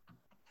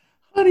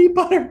 Honey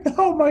butter.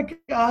 Oh my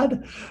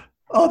God.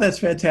 Oh, that's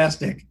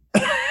fantastic.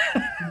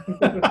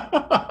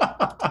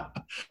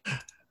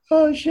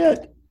 Oh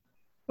shit.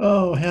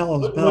 Oh,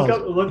 hell is bells.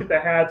 Look at the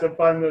hats. I'm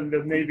finding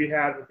the Navy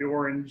hat with the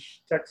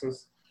orange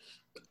Texas.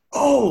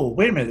 Oh,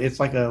 wait a minute. It's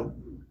like a.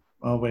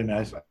 Oh, wait a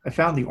minute. I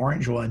found the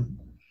orange one.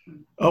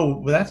 Oh,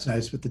 well, that's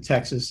nice with the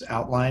Texas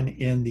outline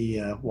in the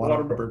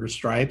Whataburger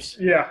stripes.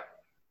 Yeah.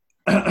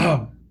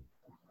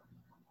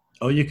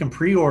 Oh, you can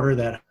pre-order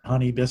that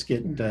Honey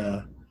Biscuit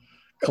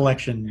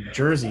collection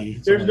jersy.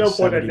 It's there's no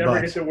point. I $70.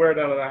 never get to wear it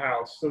out of the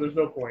house, so there's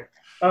no point.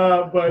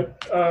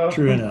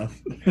 True enough.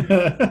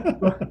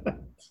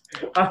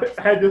 I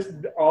had this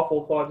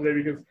awful thought today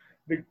because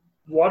the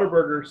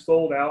Whataburger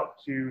sold out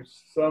to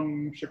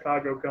some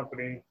Chicago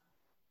company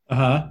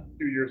 2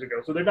 years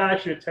ago. So they're not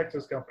actually a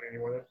Texas company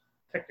anymore. They're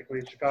technically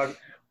in Chicago.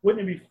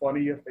 Wouldn't it be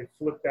funny if they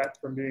flipped that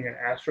from being an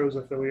Astros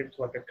affiliate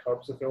to like a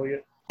Cubs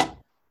affiliate?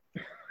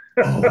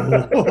 Because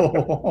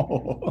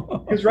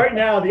right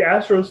now the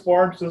Astros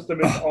farm system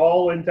is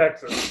all in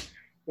Texas.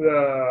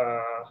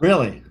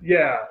 Really?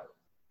 Yeah.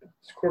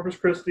 It's Corpus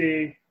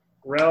Christi,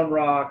 Round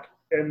Rock,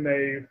 and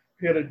they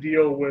hit a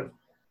deal with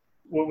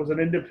what was an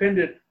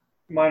independent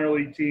minor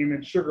league team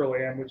in Sugar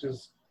Land, which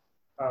is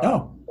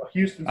a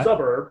Houston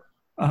suburb.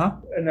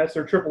 And that's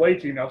their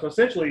AAA team now. So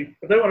essentially,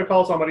 if they want to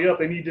call somebody up,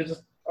 they need to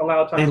just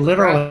allow time. They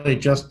literally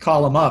just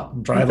call them up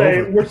and drive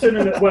over. We're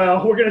going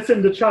to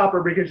send the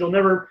chopper because you'll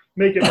never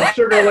make it to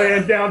Sugar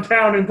Land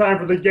downtown in time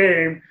for the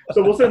game.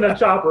 So we'll send that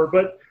chopper,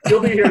 but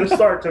you'll be here to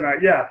start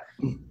tonight. Yeah.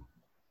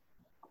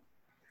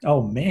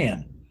 Oh,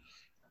 man.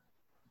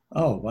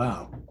 Oh,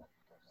 wow.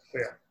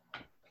 Yeah.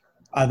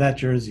 That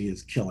jersey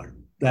is killer.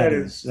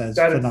 That's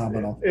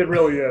phenomenal. It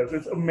really is.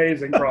 It's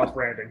amazing cross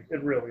branding.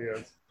 It really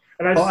is.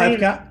 And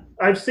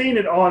I've seen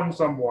it on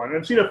someone.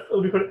 I've seen a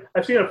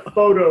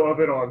photo of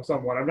it on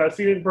someone. I've not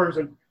seen it in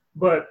person,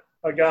 but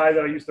a guy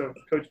that I used to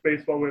coach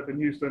baseball with in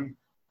Houston,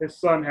 his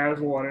son has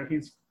one, and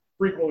he's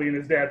frequently in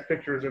his dad's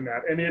pictures in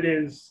that, and it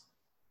is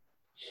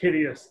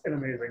hideous and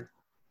amazing.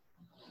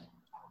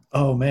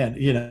 Oh man,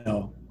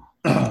 yeah,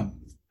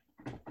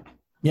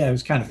 it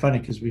was kind of funny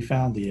because we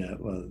found the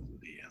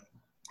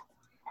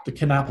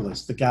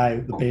Canopolis, the guy,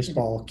 the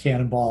baseball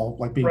cannonball,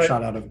 like being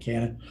shot out of a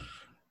cannon.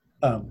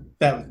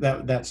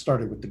 That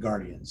started with the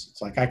Guardians.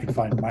 It's like I could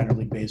find minor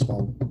league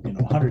baseball,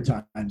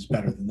 100 times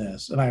better than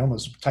this. And I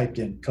almost typed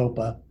in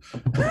Copa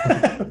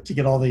to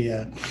get all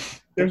the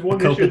there's one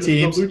Copa issue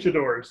teams. The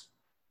Luchadors.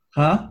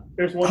 Huh?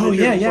 There's one issue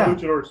the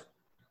Luchadors.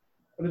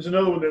 And there's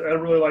another one that I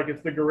really like.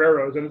 It's the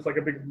Guerreros, and it's like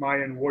a big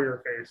Mayan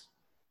warrior face.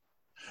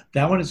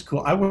 That one is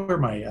cool. I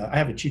wear I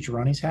have a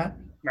Chicharrones hat.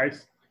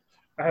 Nice.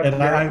 I have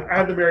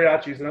the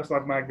mariachis, and that's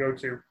like my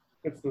go-to.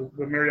 It's the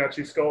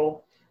mariachi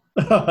skull.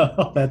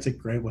 That's a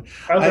great one.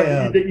 I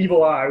have the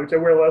evil eye, which I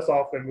wear less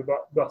often with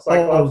the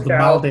Cyclops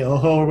cow. The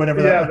Malde or whatever.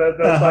 Yeah,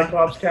 the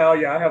Cyclops cow.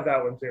 Yeah, I have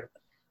that one too.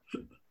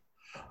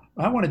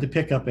 I wanted to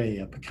pick up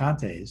a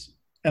Picantes,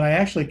 and I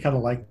actually kind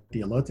of like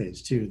the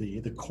elotes too,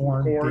 the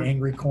corn, the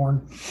angry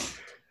corn.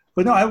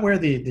 But no, I wear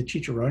the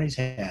Chicharrones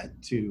hat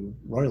to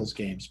Royals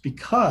games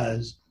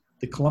because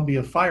the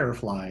Columbia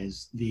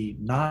Fireflies, the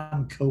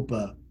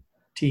non-Copa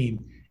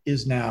team,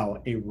 is now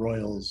a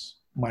Royals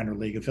minor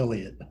league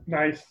affiliate.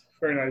 Nice.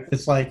 Very nice.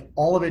 It's like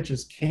all of it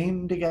just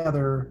came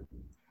together.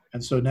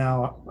 And so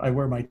now I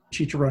wear my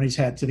Chicharrones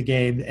hat to the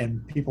game,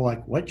 and people are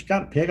like, what you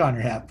got a pig on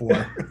your hat for?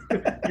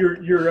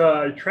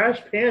 Your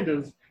Trash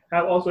Pandas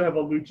also have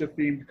a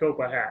lucha-themed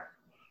Copa hat.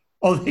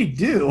 Oh, they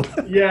do?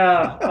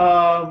 Yeah.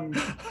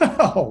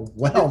 Oh,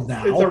 well,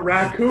 now. It's a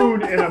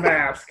raccoon in a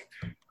mask.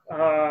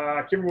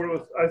 I can't remember what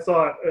it was. I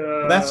saw it.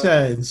 That's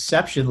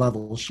Inception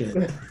level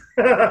shit.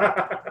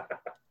 I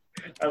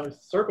was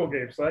circle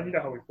game, son. You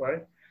know how we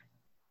play.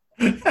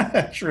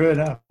 True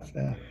enough.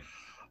 Yeah.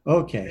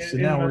 Okay, so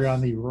now we're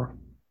on the.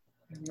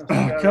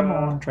 Come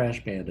on,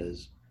 Trash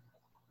Pandas.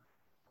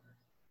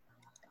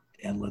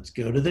 And let's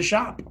go to the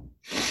shop.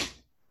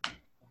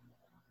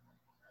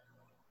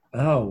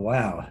 Oh,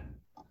 wow.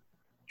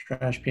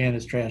 Trash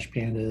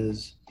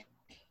Pandas.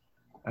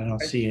 I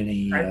don't see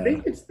any. I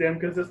think it's them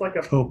because it's like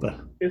a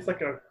Copa. It's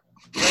like a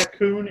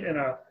raccoon and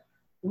a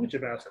lucha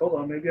mask. Hold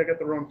on, maybe I got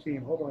the wrong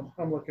team. Hold on,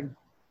 I'm looking.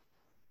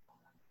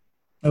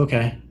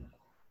 Okay.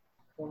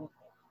 Well,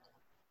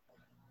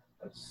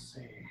 let's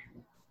see.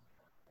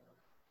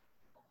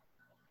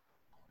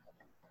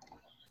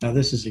 Now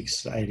this is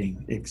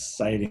exciting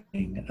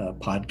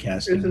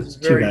podcasting. This is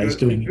two guys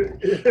doing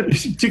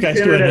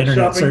internet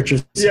shopping.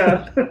 Searches.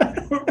 Yeah,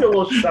 a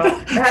little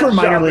shop for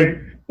minor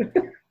league.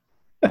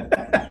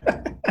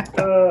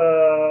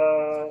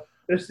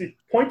 There's the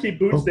Pointy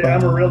Boots de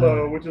Opa.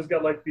 Amarillo, which has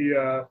got like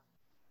the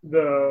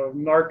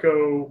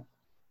narco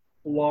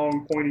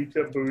long pointy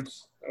tip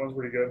boots. That one's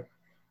pretty good.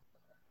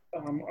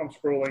 I'm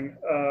scrolling.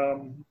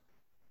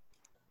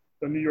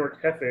 The New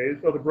York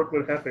Hefes, the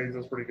Brooklyn Hefes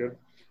is pretty good.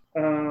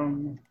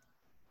 I'm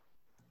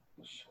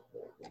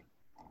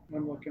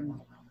looking.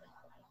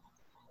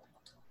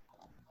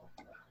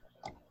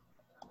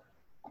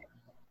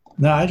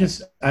 No,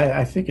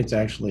 I think it's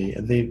actually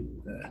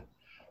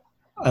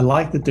I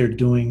like that they're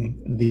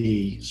doing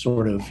the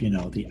sort of,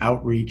 the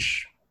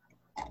outreach,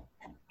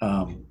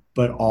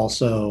 but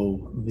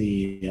also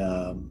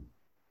they're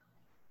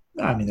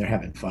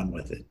having fun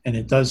with it. And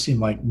it does seem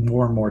like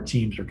more and more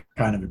teams are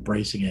kind of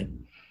embracing it,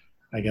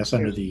 I guess,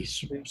 under the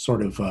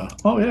sort of,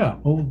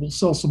 we'll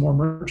sell some more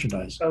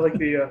merchandise. I like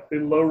the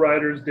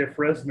Lowriders de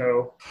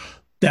Fresno.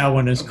 That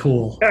one is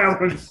cool.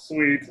 That one's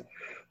sweet.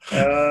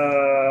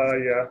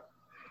 Yeah.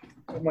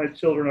 My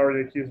children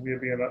already accused me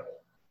of being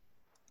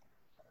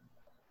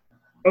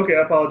Okay,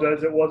 I apologize.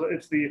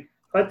 It's the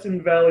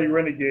Hudson Valley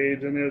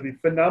Renegades, and they're the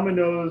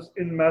Fenómenos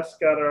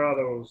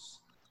Enmascarados.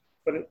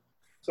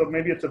 So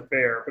maybe it's a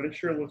bear, but it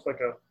sure looks like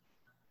a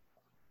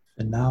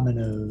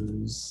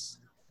Fenómenos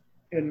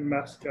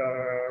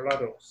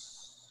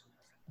Enmascarados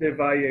de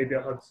Valle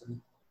de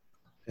Hudson.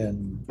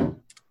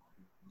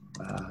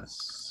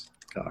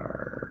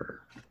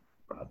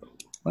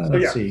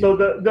 Let's see. So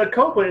the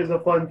Copa is a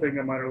fun thing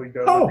that minor league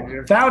does. Oh,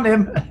 found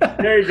him.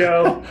 There you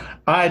go.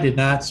 I did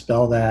not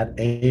spell that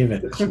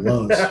even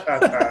close.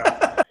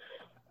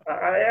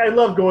 I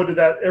love going to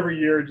that every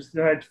year. Just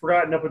I'd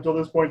forgotten up until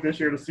this point this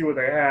year to see what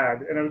they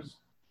had, and I was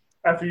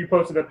after you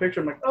posted that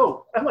picture, I'm like,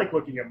 oh, I like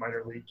looking at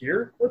minor league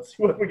gear. Let's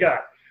see what we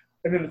got.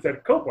 And then it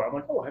said Copa. I'm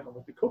like, oh, I haven't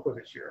looked at Copa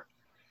this year.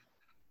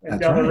 And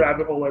That's down right. the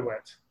rabbit hole I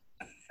went.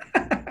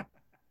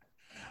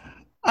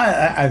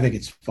 I think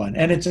it's fun,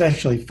 and it's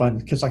actually fun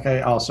because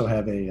I also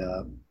have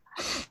a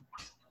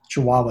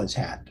Chihuahuas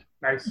hat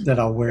Nice. that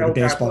I'll wear to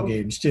baseball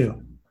games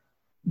too.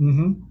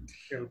 Mm-hmm.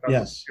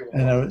 Yes,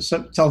 and I was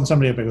telling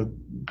somebody about,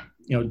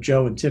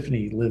 Joe and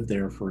Tiffany lived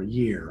there for a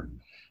year,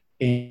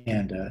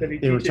 and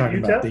they were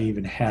talking about they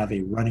even have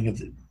a running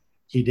of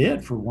he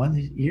did for 1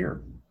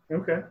 year.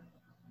 Okay.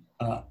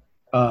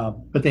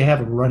 But they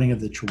have a running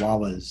of the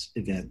Chihuahuas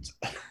event.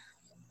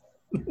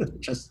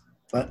 Just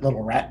let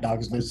little rat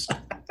dogs loose.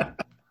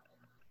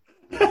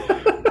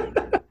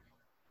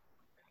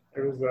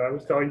 I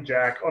was telling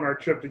Jack on our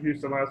trip to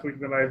Houston last week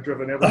that I have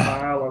driven every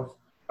mile of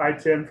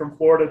I-10 from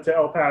Florida to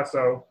El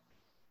Paso.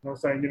 And I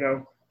was saying,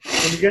 when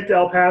you get to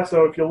El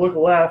Paso, if you look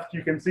left,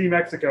 you can see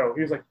Mexico.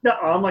 He was like, no.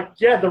 I'm like,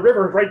 yeah, the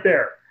river is right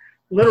there.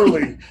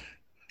 Literally.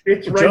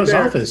 It's right Joe's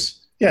there.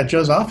 office. Yeah,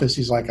 Joe's office.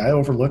 He's like, I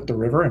overlooked the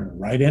river and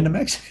right into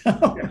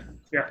Mexico.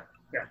 Yeah.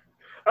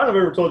 I don't know if I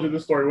ever told you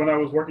this story. When I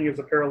was working as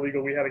a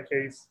paralegal, we had a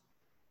case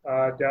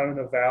down in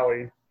the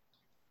valley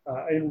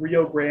in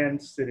Rio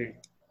Grande City.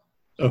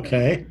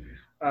 Okay.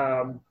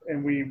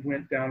 And we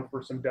went down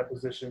for some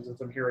depositions and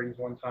some hearings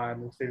one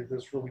time. We stayed at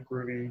this really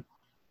groovy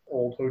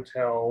old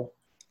hotel,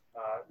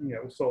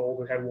 so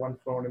old it had one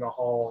phone in the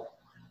hall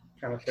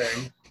kind of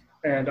thing.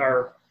 And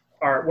our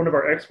one of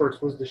our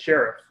experts was the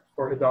sheriff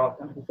for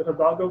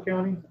Hidalgo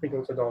County? I think it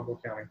was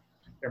Hidalgo County.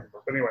 I can't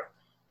remember. But anyway,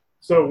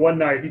 so one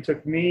night he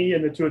took me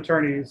and the two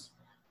attorneys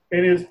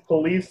in his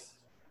police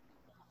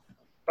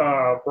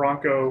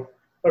Bronco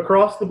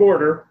across the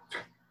border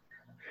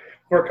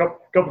for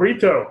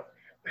Cabrito.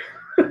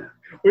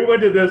 We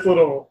went to this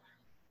little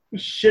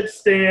shit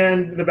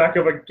stand in the back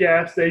of a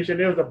gas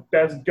station. It was the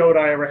best goat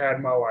I ever had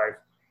in my life.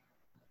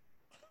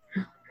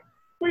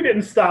 We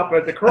didn't stop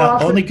at the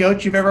crossing. Only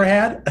goat you've ever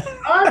had?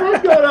 I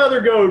did go to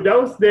other goat.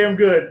 That was damn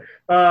good.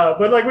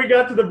 But we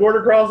got to the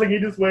border crossing. He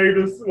just waved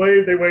us.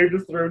 They waved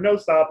us through. No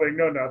stopping.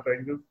 No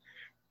nothing.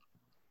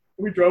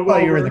 We drove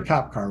over. You were in the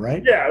cop car,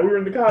 right? Yeah, we were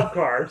in the cop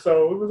car.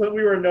 So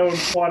we were a known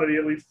quantity,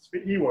 at least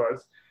he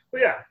was.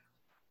 But yeah.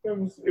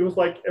 It was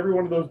like every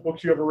one of those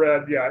books you ever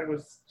read. Yeah, it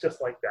was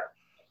just like that.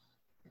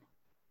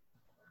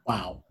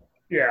 Wow.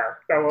 Yeah,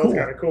 that was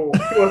kind of cool.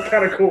 It was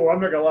kind of cool.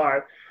 I'm not gonna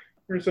lie.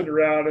 We were sitting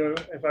around, and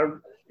if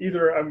I'm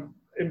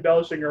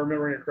embellishing or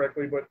remembering it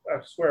correctly, but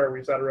I swear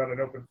we sat around an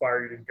open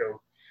fire eating goat.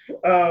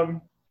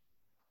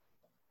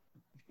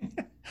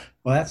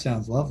 Well, that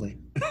sounds lovely.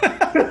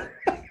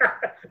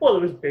 Well,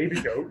 it was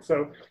baby goat,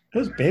 so it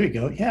was baby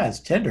goat. Yeah, it's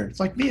tender. It's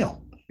like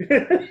veal.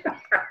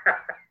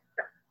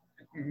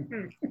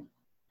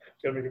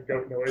 Gonna make a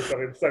goat noise, so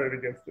I decided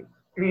against it.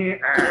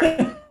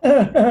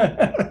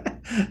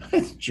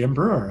 It's Jim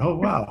Brewer. Oh,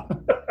 wow.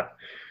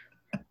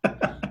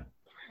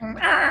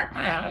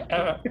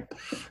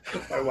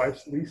 My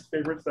wife's least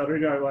favorite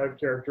Saturday Night Live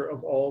character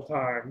of all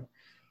time.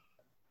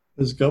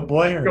 Is Goat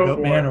Boy or Goat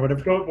Man or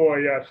whatever? Goat Boy,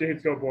 yeah. She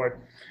hates Goat Boy.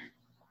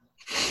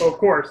 So, of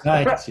course,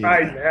 I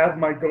have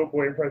my Goat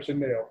Boy impression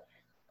nailed.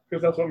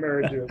 Because that's what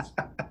marriage is.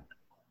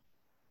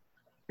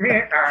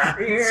 That's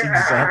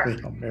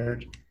exactly how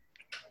marriage is.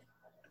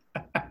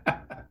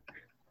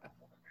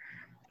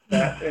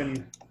 That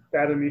and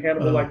the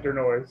Hannibal Lecter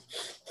noise.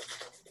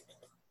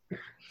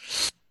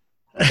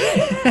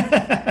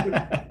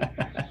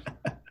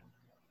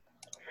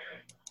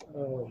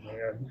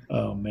 man.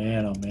 Oh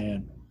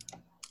man.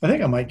 I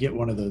think I might get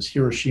one of those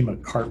Hiroshima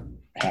cart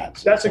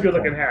hats. That's a good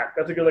looking hat.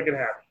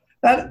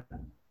 That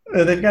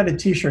they've got a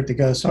T-shirt to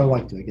go. So I'm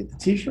like, do I get the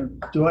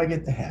T-shirt? Do I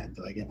get the hat?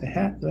 Do I get the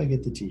hat? Do I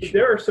get the T-shirt?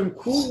 There are some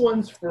cool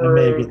ones for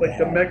like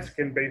the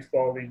Mexican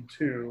baseball league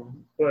too,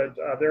 but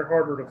they're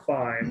harder to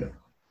find.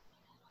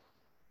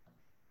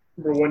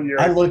 For 1 year,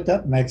 I looked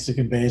up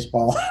Mexican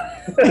baseball.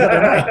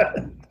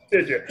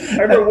 Did you? I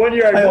remember 1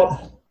 year I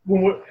bought.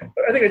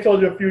 I think I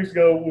told you a few weeks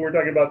ago when we were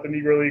talking about the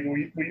Negro League.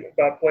 We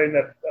about playing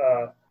that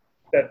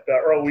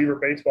Earl Weaver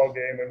baseball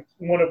game, and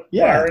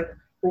Byron,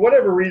 for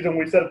whatever reason,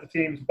 we set up the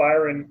teams.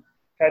 Byron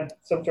had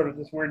some sort of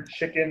this weird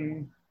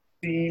chicken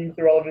theme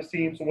through all of his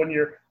teams. So 1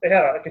 year they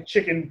had like a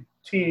chicken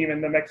team,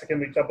 and the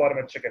Mexican league, so I bought him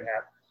a chicken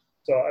hat.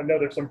 So I know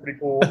there's some pretty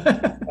cool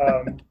hats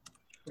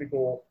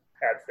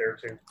there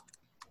too.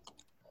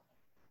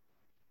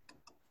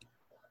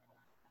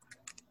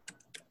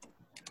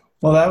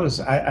 Well, that was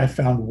I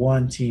found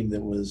one team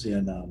that was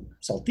in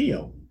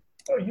Saltillo.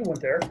 Oh, you went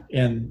there.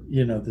 And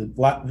the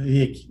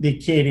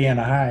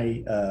Acadiana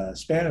High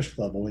Spanish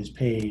club always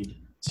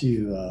paid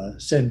to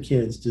send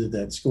kids to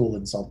that school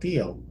in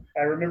Saltillo.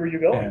 I remember you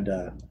going. And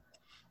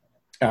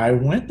I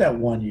went that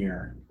 1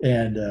 year,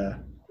 and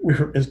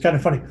it was kind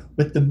of funny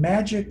with the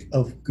magic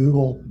of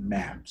Google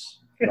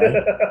Maps.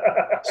 Right?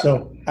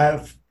 So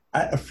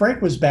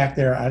Frank was back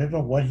there. I don't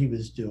know what he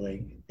was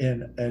doing,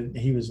 and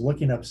he was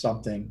looking up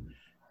something.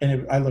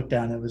 And I looked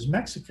down, and it was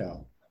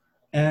Mexico.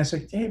 And I was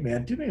like, hey,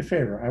 man, do me a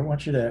favor. I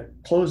want you to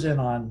close in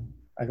on,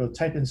 I go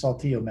type in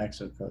Saltillo,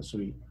 Mexico. So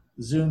he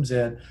zooms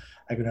in.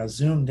 I go, now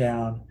zoom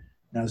down,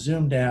 and I'm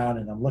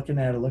looking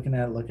at it.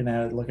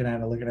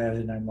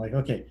 And I'm like,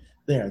 okay,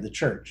 there, the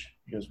church.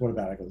 He goes, what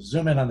about it? I go,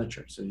 zoom in on the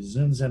church. So he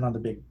zooms in on the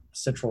big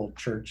central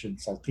church in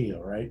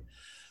Saltillo, right?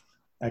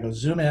 I go,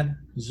 zoom in.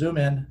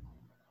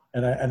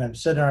 And I'm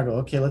sitting there, I go,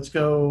 okay, let's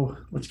kind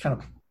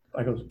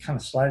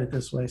of slide it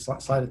this way,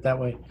 slide it that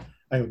way.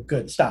 I go,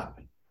 good, stop.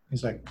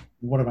 He's like,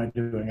 what am I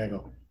doing? I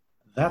go,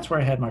 that's where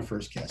I had my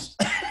first kiss.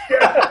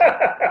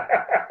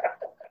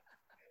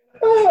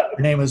 Her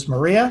name was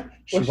Maria.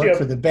 She worked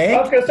for the bank.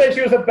 I was going to say she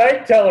was a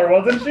bank teller,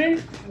 wasn't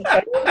she?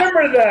 I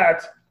remember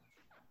that.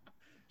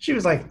 She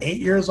was like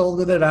 8 years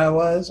older than I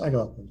was. I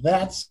go,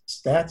 that's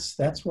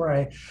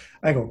where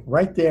I go,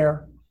 right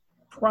there,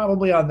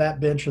 probably on that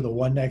bench or the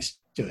one next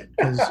to it.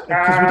 Because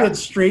we did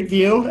street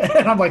view.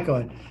 And I'm like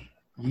going,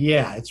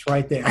 yeah, it's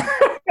right there.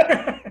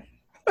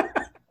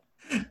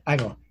 I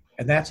go,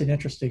 and that's an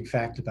interesting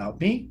fact about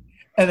me.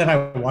 And then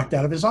I walked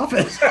out of his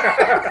office.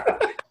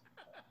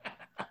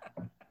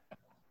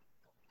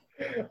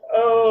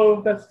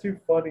 Oh, that's too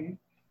funny.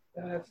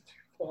 The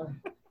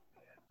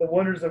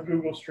wonders of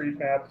Google Street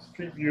Maps,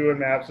 Street View and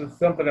Maps is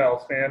something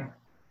else, man.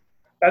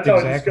 That's how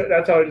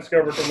I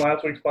discovered from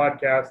last week's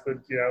podcast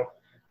that,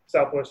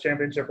 Southwest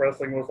Championship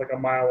Wrestling was like a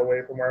mile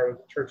away from where I was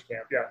at church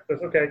camp. Yeah,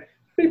 that's okay.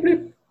 Beep,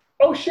 beep.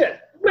 Oh, shit.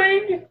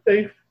 Ring.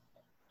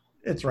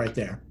 It's right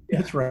there. Yeah.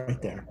 It's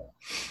right there.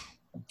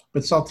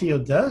 But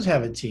Saltillo does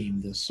have a team,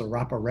 the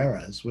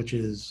Sarapareras, which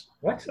is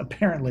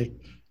apparently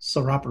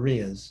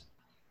Saraparias.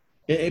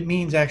 It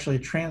means actually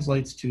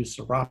translates to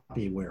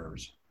serape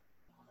wearers.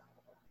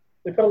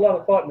 They put a lot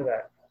of thought into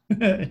that.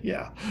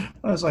 Yeah.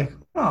 I was like,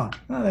 oh,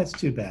 that's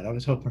too bad. I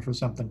was hoping for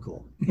something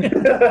cool.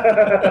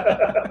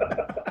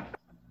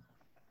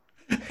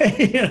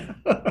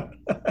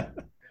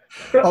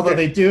 Although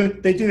they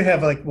do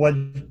have like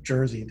one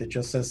jersey that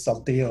just says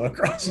Saltillo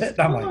across it.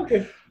 And I'm like,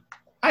 okay.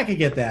 I could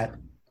get that.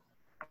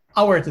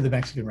 I'll wear it to the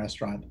Mexican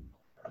restaurant,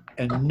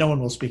 and no one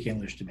will speak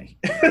English to me.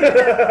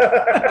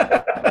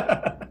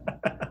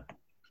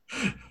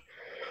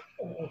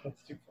 Oh,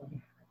 that's too funny.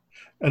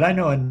 And I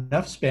know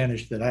enough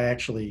Spanish that I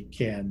actually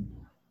can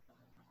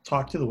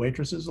talk to the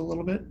waitresses a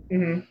little bit,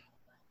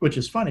 which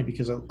is funny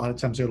because a lot of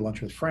times I go to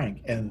lunch with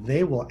Frank, and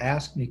they will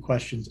ask me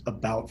questions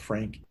about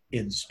Frank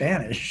in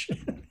Spanish.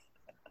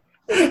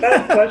 What kind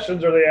of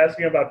questions are they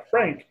asking about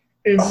Frank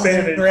in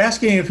Spanish? They're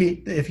asking if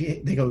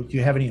they go, do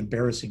you have any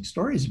embarrassing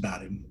stories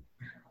about him?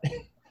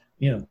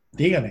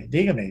 Dígame.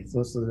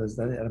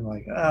 And I'm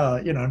like,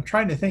 I'm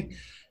trying to think.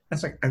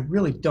 That's like, I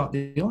really don't.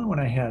 The only one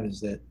I have is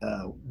that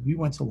we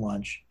went to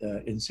lunch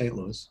in St.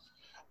 Louis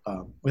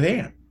with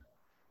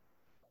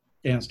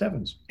Ann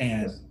Stevens.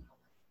 And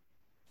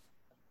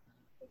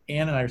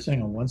Ann and I are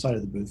sitting on one side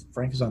of the booth.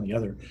 Frank is on the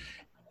other.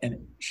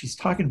 And she's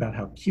talking about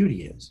how cute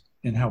he is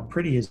and how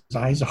pretty his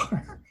eyes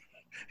are.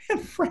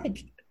 And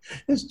Frank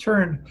has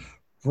turned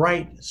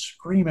bright,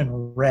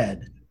 screaming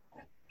red.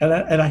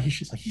 And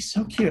she's like, he's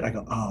so cute. I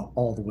go, oh,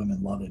 all the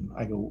women love him.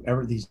 I go,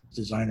 these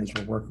designers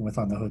we're working with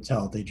on the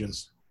hotel, they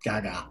just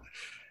gaga.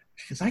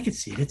 Because I could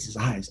see it. It's his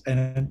eyes.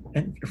 And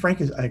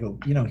Frank is, I go,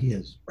 he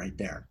is right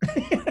there.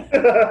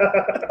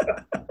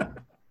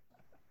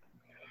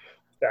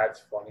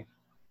 That's funny.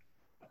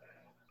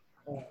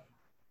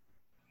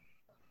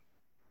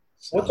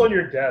 What's on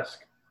your desk?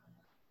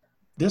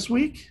 This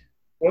week?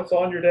 What's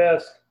on your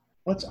desk?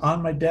 What's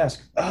on my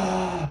desk?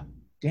 Damn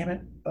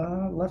it.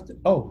 Left it.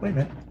 Oh, wait a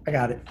minute. I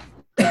got it.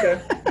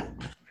 Okay.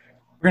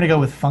 We're going to go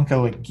with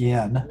Funko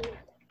again.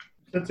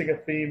 sensing a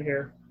theme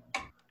here.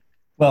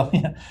 Well,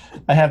 yeah,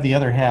 I have the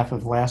other half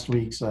of last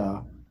week's.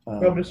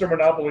 Mr.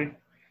 Monopoly.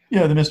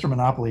 Yeah, the Mr.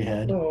 Monopoly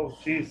head. Oh,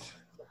 jeez.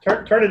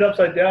 Turn it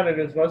upside down, and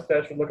his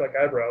mustache would look like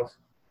eyebrows.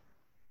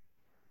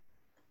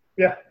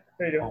 Yeah,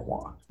 there you go. Oh,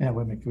 wow. Yeah,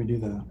 wait a minute. Can we do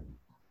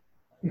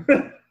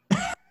the?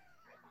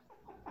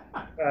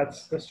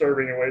 That's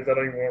disturbing in ways I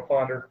don't even want to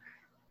ponder.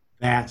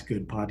 That's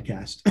good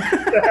podcast.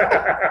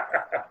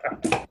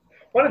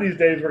 One of these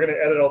days, we're going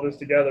to edit all this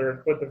together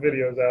and put the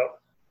videos out.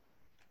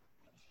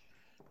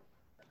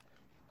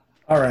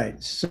 All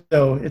right,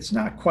 so it's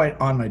not quite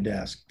on my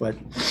desk, but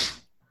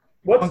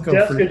what's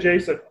desk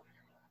adjacent?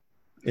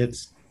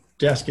 It's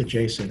desk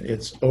adjacent.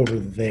 It's over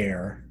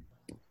there,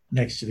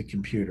 next to the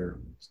computer.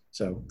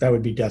 So that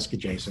would be desk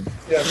adjacent.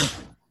 Yeah.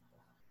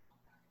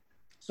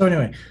 So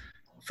anyway,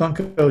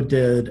 Funko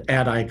did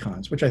ad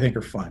icons, which I think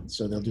are fun.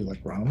 So they'll do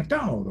like Ronald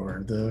McDonald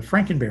or the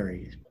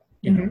Frankenberry,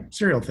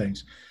 cereal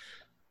things.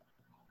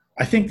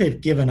 I think they've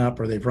given up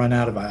or they've run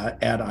out of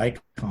ad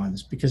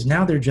icons because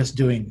now they're just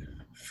doing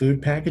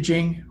food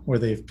packaging where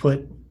they've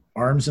put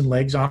arms and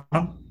legs on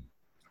them.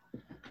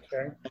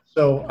 Okay.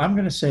 So I'm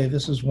going to say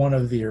this is one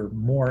of their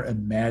more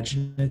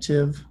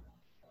imaginative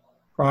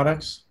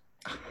products.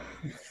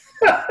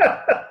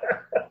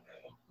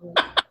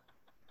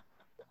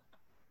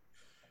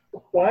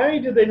 Why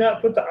did they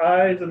not put the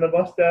eyes and the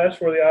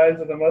mustache where the eyes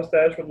and the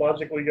mustache would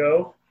logically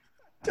go?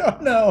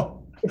 Don't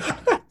know.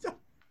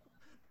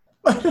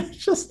 But it's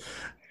just,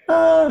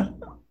 I don't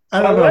know.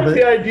 I like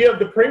the idea of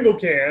the Pringle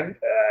can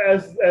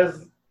as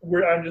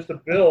I'm just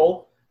a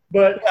bill,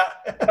 but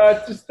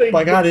just think.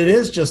 My God, it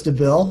is just a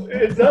bill.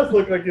 It does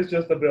look like it's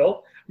just a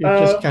bill. You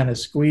just kind of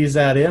squeeze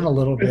that in a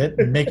little bit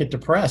and make it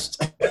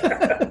depressed.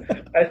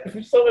 I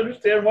just don't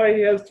understand why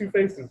he has two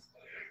faces.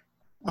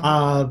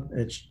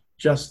 It's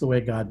just the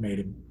way God made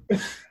him.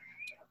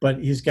 But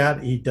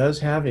he does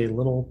have a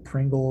little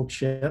Pringle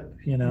chip,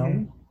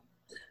 Mm-hmm.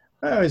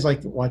 I always like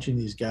watching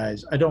these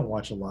guys. I don't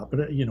watch a lot,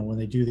 but when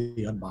they do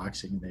the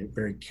unboxing, they're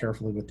very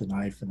carefully with the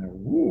knife and they're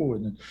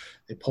and then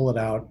they pull it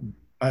out.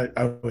 I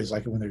always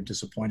like it when they're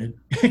disappointed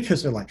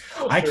because they're like,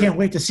 I can't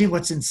wait to see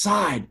what's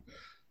inside.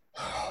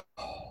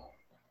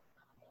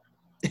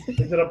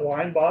 Is it a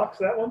blind box,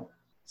 that one?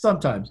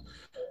 Sometimes.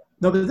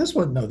 No, but this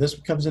one, this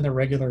comes in the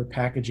regular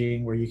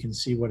packaging where you can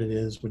see what it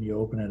is when you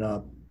open it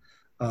up.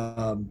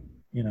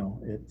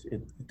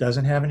 It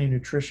doesn't have any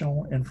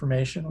nutritional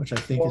information, which I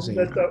think is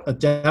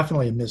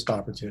definitely a missed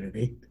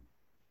opportunity.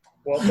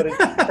 Well, but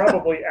it's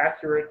probably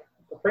accurate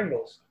for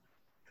Pringles.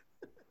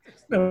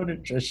 No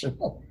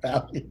nutritional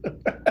value.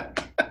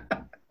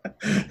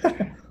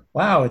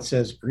 Wow, it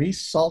says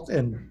grease, salt,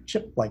 and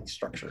chip-like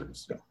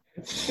structures.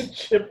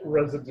 Chip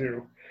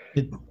residue.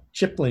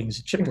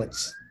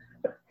 Chiplets.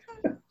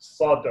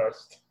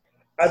 Sawdust.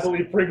 I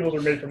believe Pringles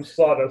are made from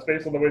sawdust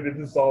based on the way they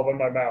dissolve in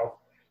my mouth.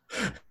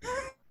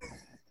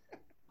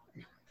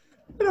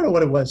 I don't know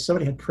what it was.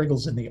 Somebody had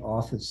Pringles in the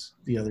office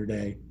the other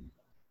day.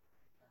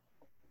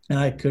 And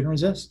I couldn't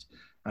resist.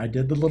 I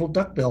did the little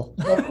duckbill.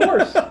 Of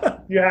course.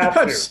 You have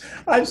to.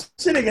 I'm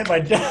sitting at my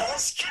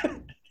desk,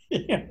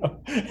 and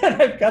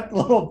I've got the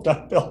little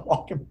duckbill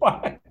walking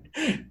by.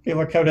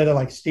 People are coming in, they're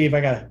like, Steve,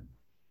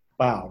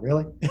 wow,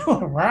 really?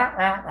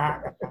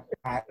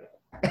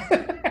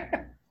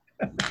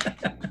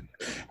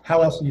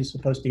 How else are you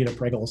supposed to eat a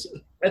Pringles?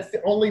 That's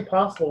the only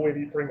possible way to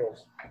eat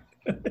Pringles.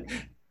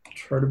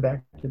 Turn them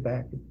back to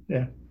back.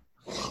 Yeah.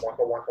 Waka,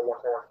 waka,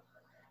 waka,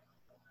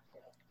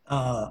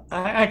 waka.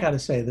 I got to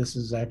say, this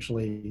is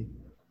actually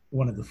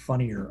one of the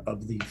funnier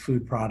of the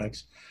food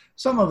products.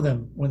 Some of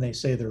them, when they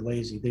say they're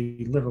lazy,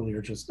 they literally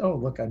are just, oh,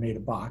 look, I made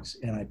a box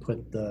and I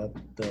put the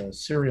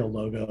cereal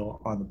logo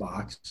on the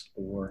box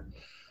or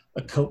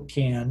a Coke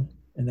can.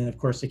 And then, of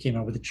course, they came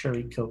out with a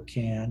cherry Coke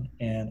can.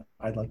 And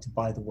I'd like to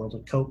buy the world a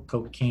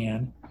Coke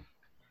can.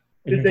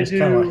 Did they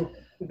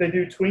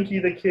do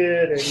Twinkie the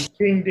Kid and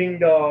King Ding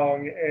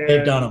Dong? And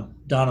they've done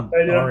them.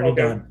 Already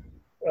done.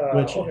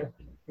 Okay.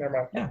 Never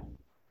mind. Yeah.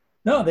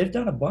 No, they've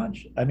done a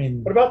bunch. I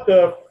mean. What about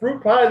the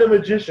Fruit Pie the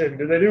Magician?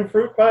 Did they do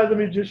Fruit Pie the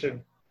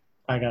Magician?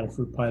 I got a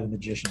Fruit Pie the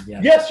Magician,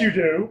 yeah. Yes, you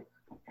do.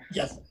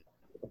 Yes.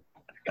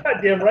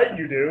 Goddamn right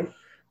you do.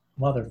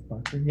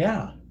 Motherfucker,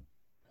 yeah.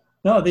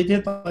 No, they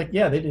did they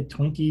did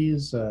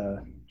Twinkies,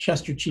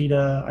 Chester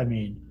Cheetah. I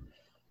mean,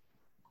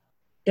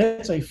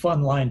 it's a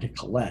fun line to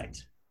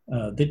collect.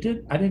 I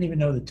didn't even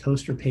know the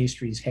Toaster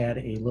Pastries had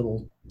a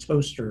little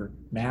toaster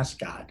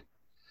mascot.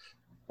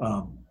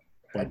 But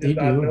I did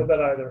not know that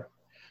either.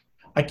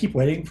 I keep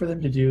waiting for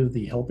them to do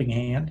the helping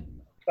hand.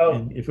 Oh,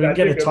 and if we can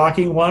get a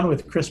talking one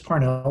with Chris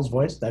Parnell's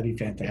voice, that'd be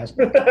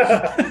fantastic.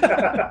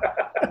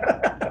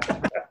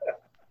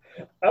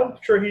 I'm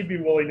sure he'd be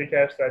willing to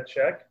cash that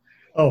check.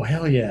 Oh,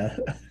 hell yeah.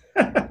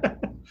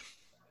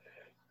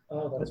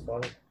 Oh, that's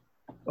funny.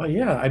 Well,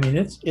 yeah, I mean,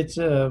 it's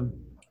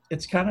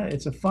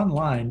a fun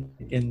line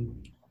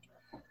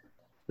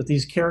but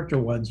these character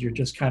ones, you're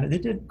just they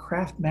did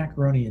Kraft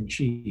macaroni and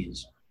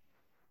cheese,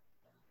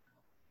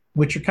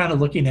 which you're kind of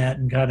looking at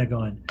and kind of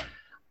going,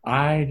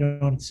 I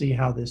don't see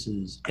how this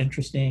is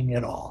interesting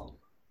at all.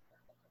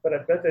 but I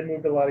bet they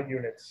moved a lot of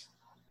units.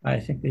 I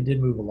think they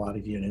did move a lot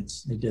of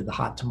units. They did the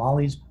hot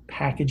tamales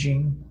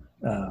packaging.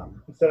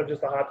 Instead of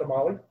just a hot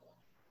tamale?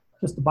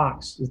 Just the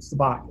box. It's the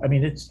box. I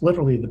mean, it's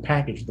literally the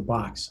package, the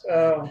box.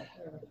 Oh.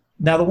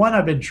 Now, the one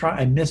I've been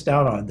I missed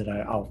out on that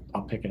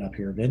I'll pick it up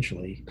here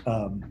eventually,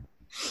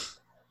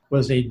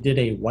 was they did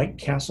a White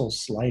Castle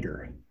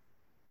slider.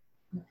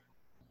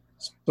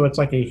 So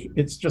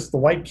it's just the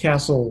White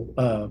Castle,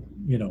 a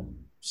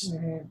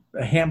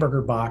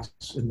hamburger box,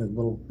 and the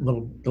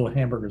little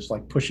hamburgers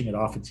like pushing it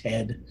off its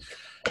head.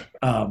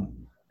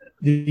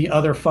 The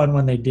other fun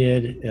one they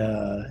did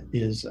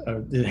is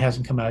it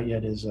hasn't come out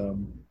yet is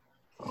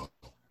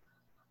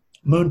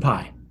moon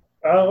pie.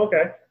 Oh,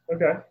 okay.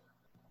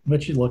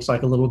 Which it looks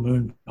like a little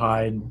moon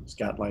pie, and it's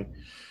got like,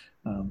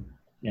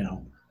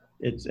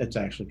 it's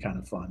actually kind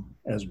of fun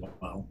as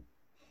well.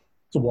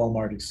 It's a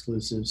Walmart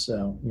exclusive,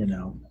 so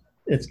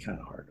it's kind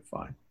of hard to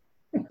find.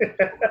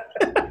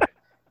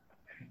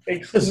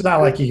 It's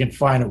not like you can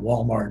find a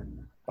Walmart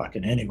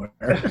fucking anywhere.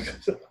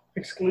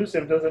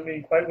 Exclusive doesn't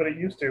mean quite what it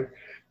used to.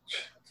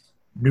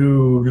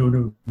 No.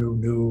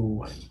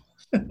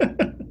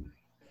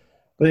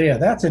 But yeah,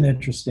 that's an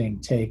interesting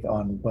take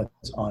on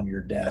what's on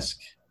your desk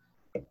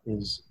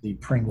is the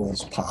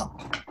Pringles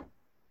pop.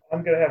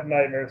 I'm going to have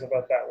nightmares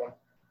about that one.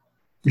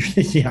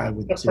 Yeah, I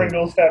would The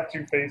Pringles have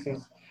two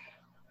faces.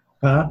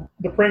 Huh?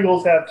 The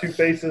Pringles have two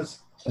faces.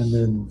 And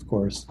then, of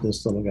course,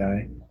 this little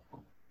guy.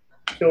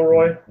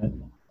 Kilroy.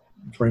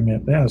 Bring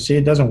it. Yeah, see,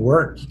 it doesn't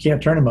work. You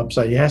can't turn him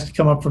upside. He has to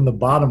come up from the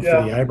bottom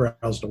for the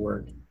eyebrows to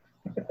work.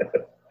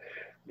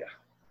 Yeah.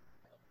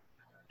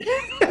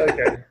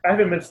 Okay. I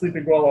haven't been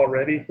sleeping well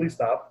already. Please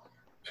stop.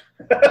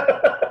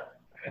 I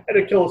had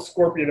to kill a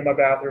scorpion in my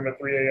bathroom at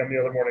 3 a.m. the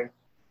other morning.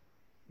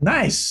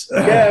 Nice.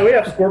 Yeah, we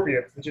have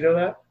scorpions. Did you know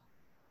that?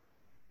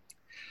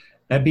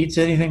 That beats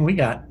anything we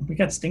got. We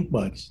got stink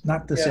bugs.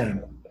 Not the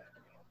same.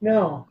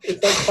 No,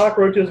 it's like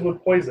cockroaches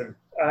with poison.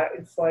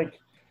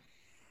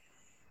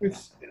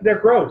 They're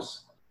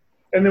gross.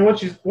 And then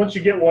once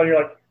you get one,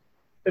 you're like,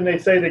 and they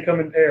say they come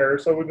in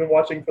pairs. So we've been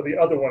watching for the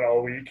other one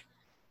all week.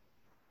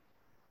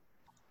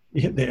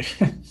 Yeah,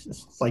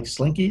 it's like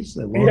slinkies.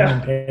 They lure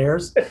in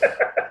pairs.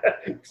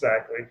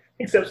 Exactly.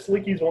 Except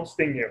slinkies won't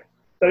sting you.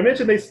 Did I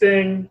mention they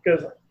sting?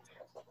 Because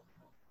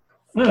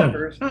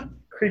fuckers,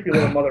 creepy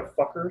little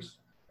motherfuckers.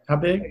 How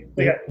big?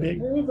 Big?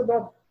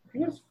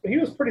 He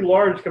was pretty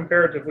large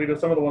comparatively to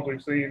some of the ones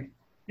we've seen.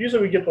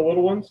 Usually we get the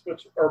little ones,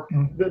 which are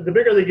the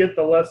bigger they get,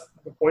 the less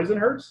the poison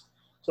hurts.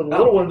 So the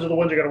little ones are the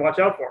ones you got to watch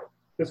out for.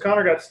 Because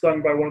Connor got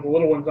stung by one of the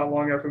little ones not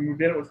long after we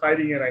moved in. It was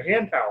hiding in a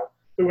hand towel.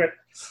 We went,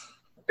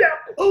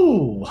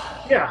 oh,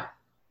 yeah.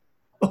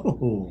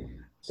 Oh.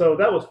 So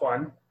that was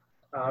fun.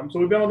 So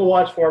we've been on the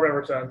watch for him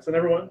ever since. And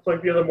everyone, it's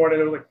like the other morning,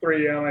 it was like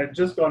 3 a.m. I had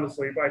just gone to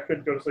sleep. I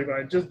couldn't go to sleep, and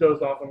I just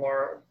dozed off, and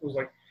Laura was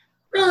like,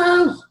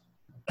 gross!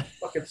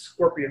 Fucking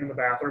scorpion in the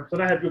bathroom. So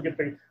then I had to go get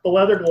the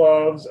leather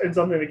gloves and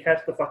something to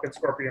catch the fucking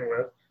scorpion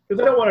with.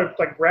 Because I don't want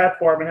to grab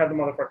for him and have the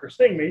motherfucker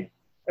sting me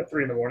at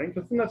 3 a.m.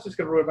 because then that's just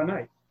going to ruin my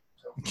night.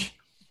 So.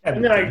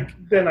 And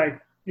then I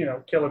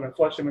kill him and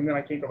flush him, and then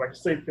I can't go back to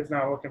sleep because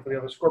now I'm looking for the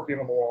other scorpion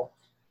on the wall.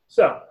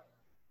 So,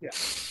 yeah.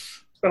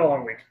 It's been a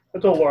long week. I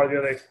told Laura the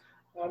other day,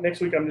 next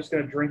week I'm just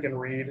going to drink and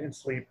read and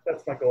sleep.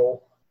 That's my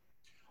goal.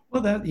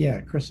 Well,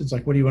 Kristen's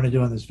like, what do you want to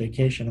do on this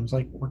vacation? I was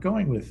like, we're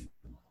going with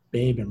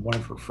Babe and one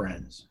of her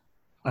friends.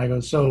 I go,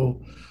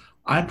 so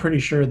I'm pretty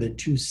sure that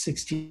two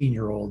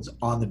 16-year-olds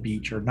on the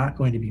beach are not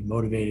going to be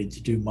motivated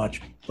to do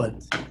much, but...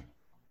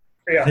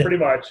 Yeah, pretty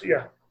much,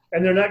 yeah.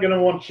 And they're not going to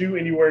want you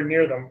anywhere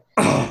near them.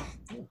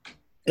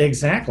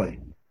 Exactly.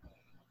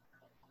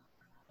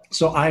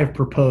 So I have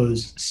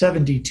proposed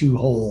 72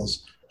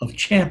 holes of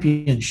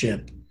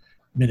championship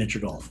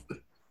miniature golf.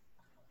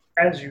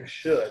 As you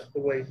should,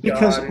 the way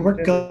because God we're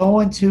intended.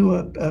 going to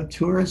a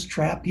tourist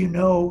trap. They're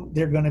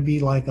going to be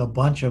like a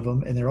bunch of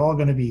them, and they're all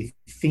going to be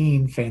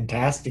themed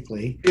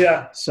fantastically.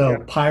 Yeah. So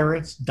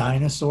pirates,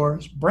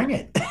 dinosaurs, bring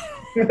it.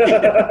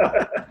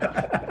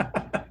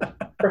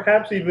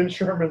 Perhaps even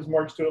Sherman's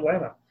March to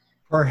Atlanta.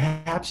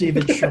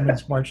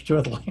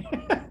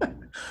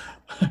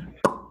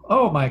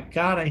 Oh my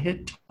God, I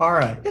hit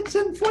Tara. It's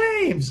in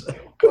flames.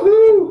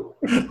 Woohoo!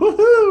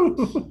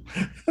 Woohoo!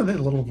 And the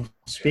little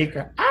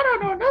speaker, I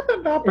don't know nothing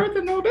about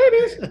birthing no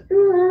babies.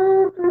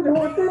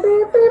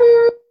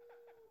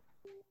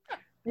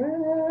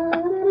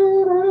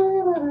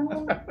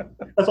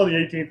 That's on the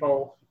 18th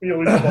hole. You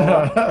lose the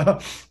ball.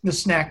 The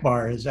snack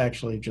bar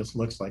actually just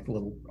looks like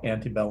little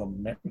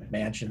antebellum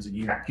mansions, and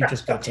you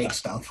just go take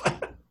stuff.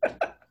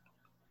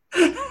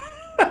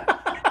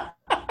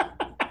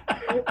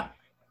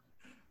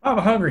 I'm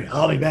hungry.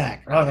 I'll be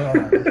back.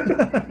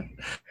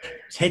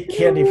 Take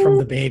candy from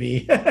the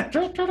baby.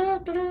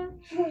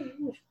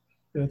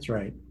 That's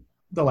right.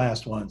 The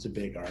last one's a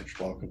big arch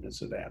welcome to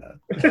Savannah.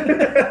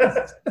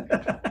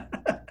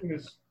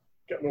 Just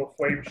got a little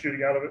flame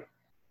shooting out of it.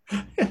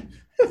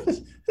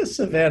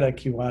 Savannah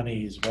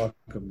Kiwanis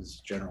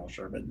welcomes General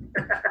Sherman.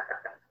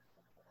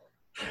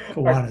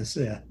 Kiwanis,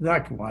 yeah.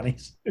 Not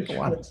Kiwanis.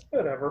 Kiwanis.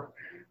 Whatever.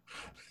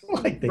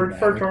 Like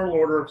fraternal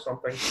order of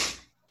something.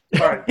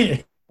 All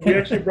right. We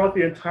actually brought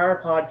the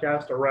entire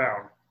podcast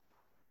around.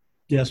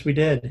 Yes, we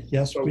did.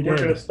 Yes, so we we're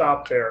did. going to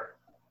stop there.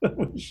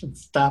 We should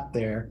stop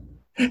there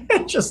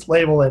and just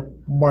label it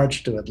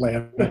 "March to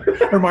Atlanta"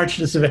 or "March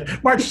to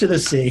the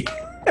Sea."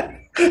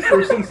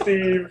 Bruce and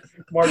Steve,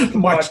 March the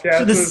podcast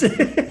to the sea.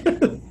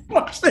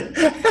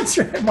 That's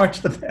right.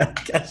 March the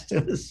podcast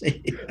to the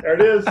sea. There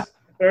it is.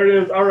 There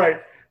it is. All right.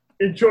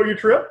 Enjoy your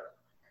trip.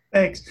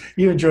 Thanks.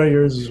 You enjoy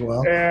yours as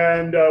well.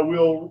 And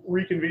we'll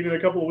reconvene in a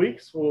couple of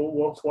weeks.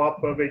 We'll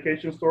swap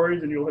vacation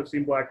stories, and you'll have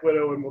seen Black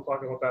Widow, and we'll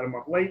talk about that a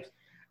month late.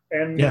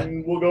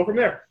 And we'll go from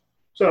there.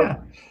 So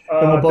and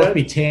we'll both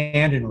be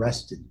tanned and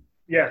rested.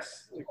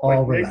 Yes.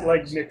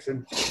 Like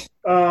Nixon.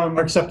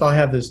 Except I'll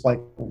have this like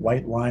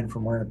white line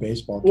from wearing a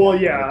baseball cap. Well,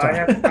 yeah,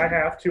 I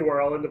have to,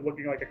 or I'll end up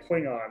looking like a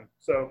Klingon.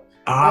 So,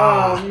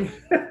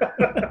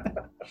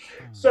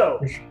 so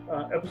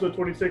episode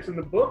 26 in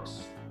the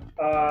books.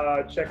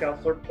 Check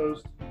out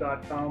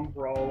slurppost.com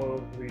for all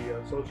of the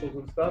socials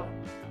and stuff.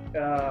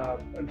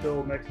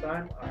 Until next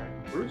time,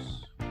 I'm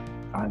Bruce.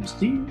 I'm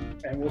Steve.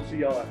 And we'll see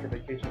y'all after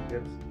vacation,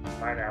 kids.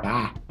 Bye now.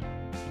 Bye.